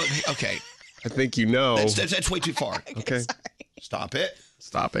 Okay. I think you know. That's way too far. Okay. Stop it.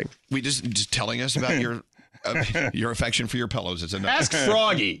 Stopping. We just telling us about your affection for your pillows is enough. Ask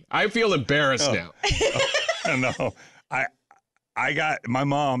Froggy. I feel embarrassed now. No. My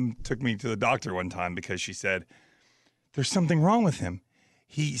mom took me to the doctor one time because she said, there's something wrong with him.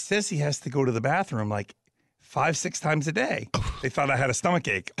 He says he has to go to the bathroom like 5-6 times a day. They thought I had a stomach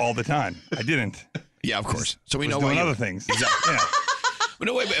ache all the time. I didn't. Yeah, of course. So we know doing why other things. Exactly. Yeah. But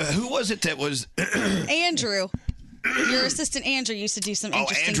no, wait, who was it that was? Andrew. Your assistant Andrew used to do some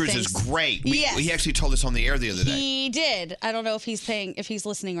interesting Andrews things. is great. Yes. He actually told us on the air the other day. He did. I don't know if he's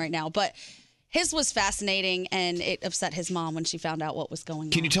listening right now, but his was fascinating, and it upset his mom when she found out what was going on.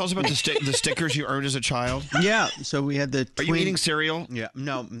 Can you tell us about the stickers you earned as a child? Yeah. So we had the. Are you eating cereal? Yeah.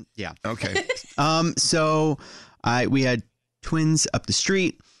 No. Yeah. Okay. So we had twins up the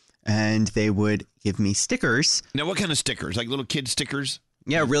street, and they would give me stickers. Now, what kind of stickers? Like little kid stickers?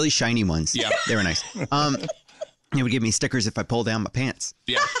 Yeah, really shiny ones. Yeah. They were nice. They would give me stickers if I pull down my pants.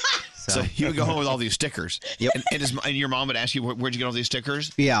 Yeah. So you would go home with all these stickers. Yep. And your mom would ask you, where'd you get all these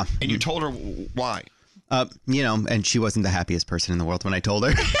stickers? Yeah. And you told her why? And she wasn't the happiest person in the world when I told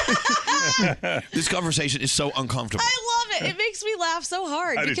her. This conversation is so uncomfortable. I love it. It makes me laugh so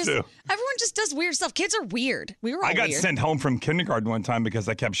hard I do because too. everyone just does weird stuff. Kids are weird. We were all I got weird. sent home from kindergarten one time because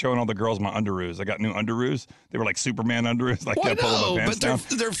I kept showing all the girls my underoos. I got new underoos. They were like Superman underoos. Like Well, kept pulling my no, pants but down.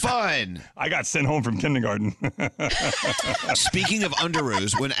 they're fun. I got sent home from kindergarten. Speaking of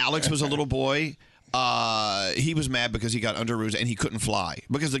underoos, when Alex was a little boy, he was mad because he got underoos and he couldn't fly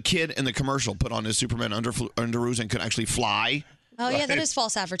because the kid in the commercial put on his Superman underoos and could actually fly. Oh, yeah, that is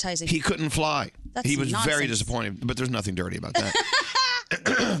false advertising. He couldn't fly. That's he was very nonsense. disappointed, but there's nothing dirty about that.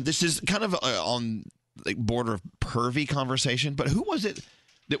 This is kind of on the border of pervy conversation, but who was it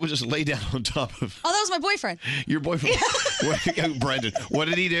that was just lay down on top of Oh, that was my boyfriend. your boyfriend? Brendan, what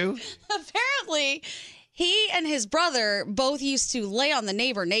did he do? Apparently, he and his brother both used to lay on the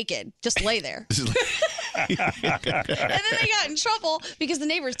neighbor naked, just lay there. And then they got in trouble because the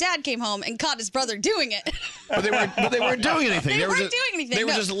neighbor's dad came home and caught his brother doing it. But they weren't doing anything. They weren't doing anything. They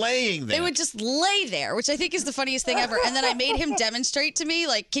were just laying there. They would just lay there, which I think is the funniest thing ever. And then I made him demonstrate to me,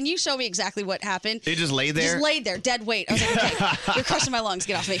 like, can you show me exactly what happened? They just lay there? Just laid there, dead weight. I was like, okay, you're crushing my lungs.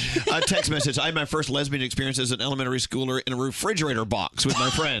 Get off me. A text message. I had my first lesbian experience as an elementary schooler in a refrigerator box with my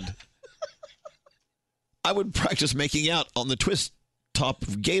friend. I would practice making out on the twist top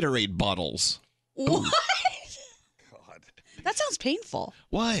of Gatorade bottles. What? God. That sounds painful.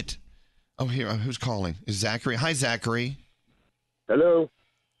 What? Oh, here. Who's calling? Is Zachary? Hi, Zachary. Hello.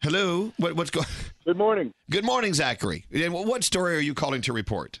 Hello. What's going? Good morning. Good morning, Zachary. And what story are you calling to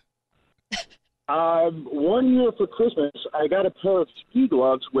report? 1 year for Christmas, I got a pair of ski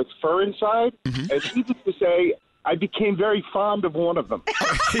gloves with fur inside. Mm-hmm. And needless to say, I became very fond of one of them.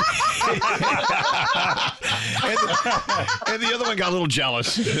 And the other one got a little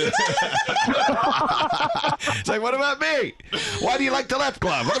jealous. It's like, what about me? Why do you like the left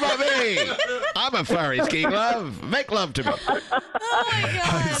glove? What about me? I'm a furry ski glove. Make love to me. Oh, my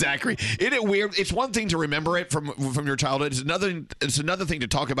God. Zachary, isn't it weird? It's one thing to remember it from your childhood. It's another thing to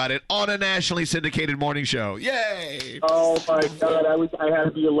talk about it on a nationally syndicated morning show. Yay! Oh, my God. I had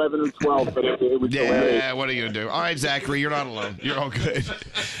to be 11 or 12, but it was hilarious. Yeah, what are you going to do? All right, Zachary, you're not alone. You're all good.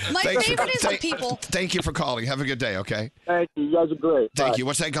 My favorite is when people... Thank you for calling. Have a good day, okay? Thank you. You guys are great. Thank Bye. you.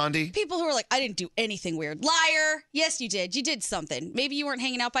 What's that, Gandhi? People who are like, I didn't do anything weird. Liar. Yes, you did. You did something. Maybe you weren't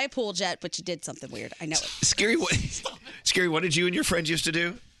hanging out by a pool jet, but you did something weird. I know it. Skeery, what did you and your friends used to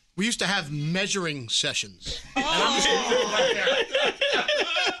do? We used to have measuring sessions.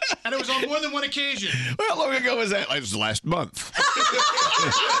 And it was on more than one occasion. How long ago was that? It was last month.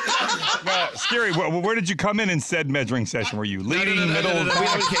 Skeery, where did you come in said measuring session? Were you leading, middle?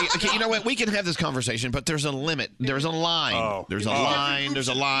 Okay, you know what? We can have this conversation, but there's a limit. There's a line. Oh. There's a line. There's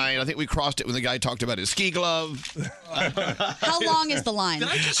a line. I think we crossed it when the guy talked about his ski glove. How long is the line? Did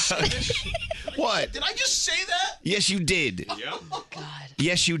I just say this? What? Did I just say that? Yes, you did. Oh, God.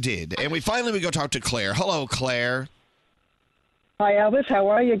 Yes, you did. And we go talk to Claire. Hello, Claire. Hi, Elvis. How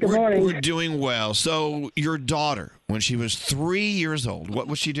are you? Good morning. We're doing well. So your daughter, when she was 3 years old, what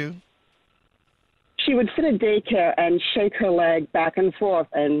would she do? She would sit in daycare and shake her leg back and forth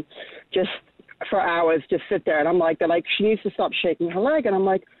and just for hours just sit there. And I'm like, they're like, she needs to stop shaking her leg. And I'm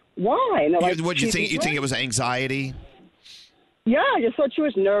like, why? And they're like, what do you think? You think it was anxiety? Yeah, I just thought she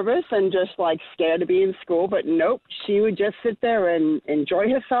was nervous and just like scared to be in school. But nope, she would just sit there and enjoy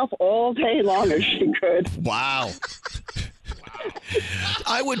herself all day long as she could. Wow.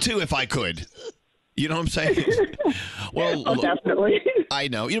 I would too if I could. You know what I'm saying? Well, oh, definitely. I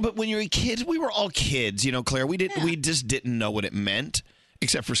know. But when you're a kid, we were all kids. Claire, we just didn't know what it meant,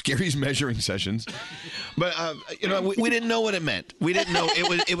 except for Skeery's measuring sessions. But we didn't know what it meant. We didn't know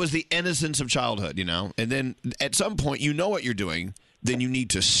it was the innocence of childhood. And then at some point, you know what you're doing. Then you need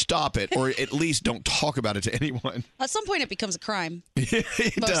to stop it, or at least don't talk about it to anyone. At some point, it becomes a crime.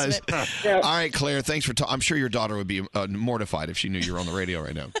 It does. Yeah. All right, Claire, thanks for I'm sure your daughter would be mortified if she knew you were on the radio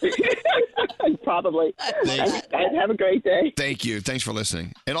right now. Probably. Have a great day. Thank you. Thanks for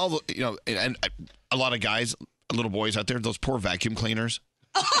listening. And all the, and a lot of guys, little boys out there, those poor vacuum cleaners.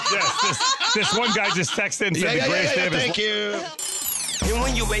 Yes, this one guy just texted and said the greatest day of his Thank you. And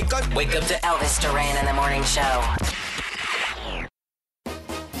when you wake up to Elvis Duran in the morning show.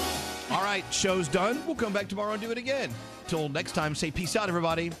 All right, show's done. We'll come back tomorrow and do it again. Till next time, say peace out,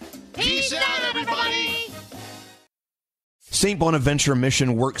 everybody. Peace out, everybody. St. Bonaventure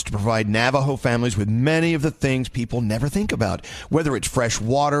Mission works to provide Navajo families with many of the things people never think about. Whether it's fresh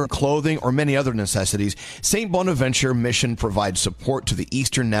water, clothing, or many other necessities, St. Bonaventure Mission provides support to the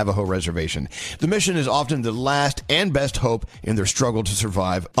Eastern Navajo Reservation. The mission is often the last and best hope in their struggle to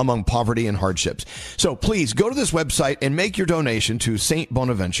survive among poverty and hardships. So please go to this website and make your donation to St.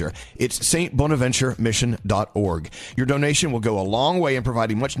 Bonaventure. It's stbonaventuremission.org. Your donation will go a long way in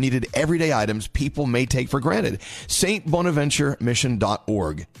providing much needed everyday items people may take for granted. St. Bonaventuremission.org.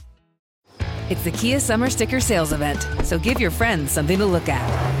 It's the Kia Summer Sticker Sales Event, so give your friends something to look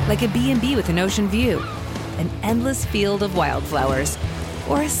at, like a B&B with an ocean view, an endless field of wildflowers,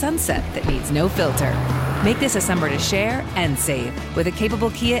 or a sunset that needs no filter. Make this a summer to share and save with a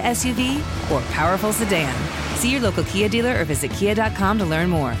capable Kia SUV or powerful sedan. See your local Kia dealer or visit kia.com to learn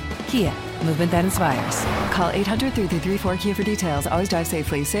more. Kia, movement that inspires. Call 800-3334-KIA for details. Always drive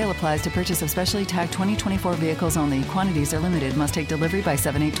safely. Sale applies to purchase of specially tagged 2024 vehicles only. Quantities are limited. Must take delivery by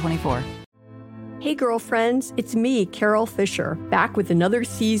 7/8/24. Hey girlfriends, it's me, Carol Fisher, back with another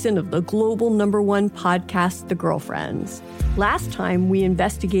season of the global #1 podcast, The Girlfriends. Last time we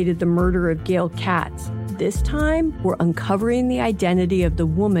investigated the murder of Gail Katz. This time, we're uncovering the identity of the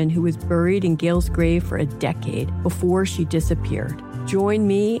woman who was buried in Gail's grave for a decade before she disappeared. Join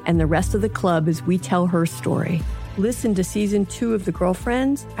me and the rest of the club as we tell her story. Listen to Season 2 of The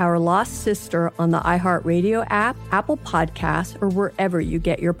Girlfriends, Our Lost Sister on the iHeartRadio app, Apple Podcasts, or wherever you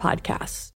get your podcasts.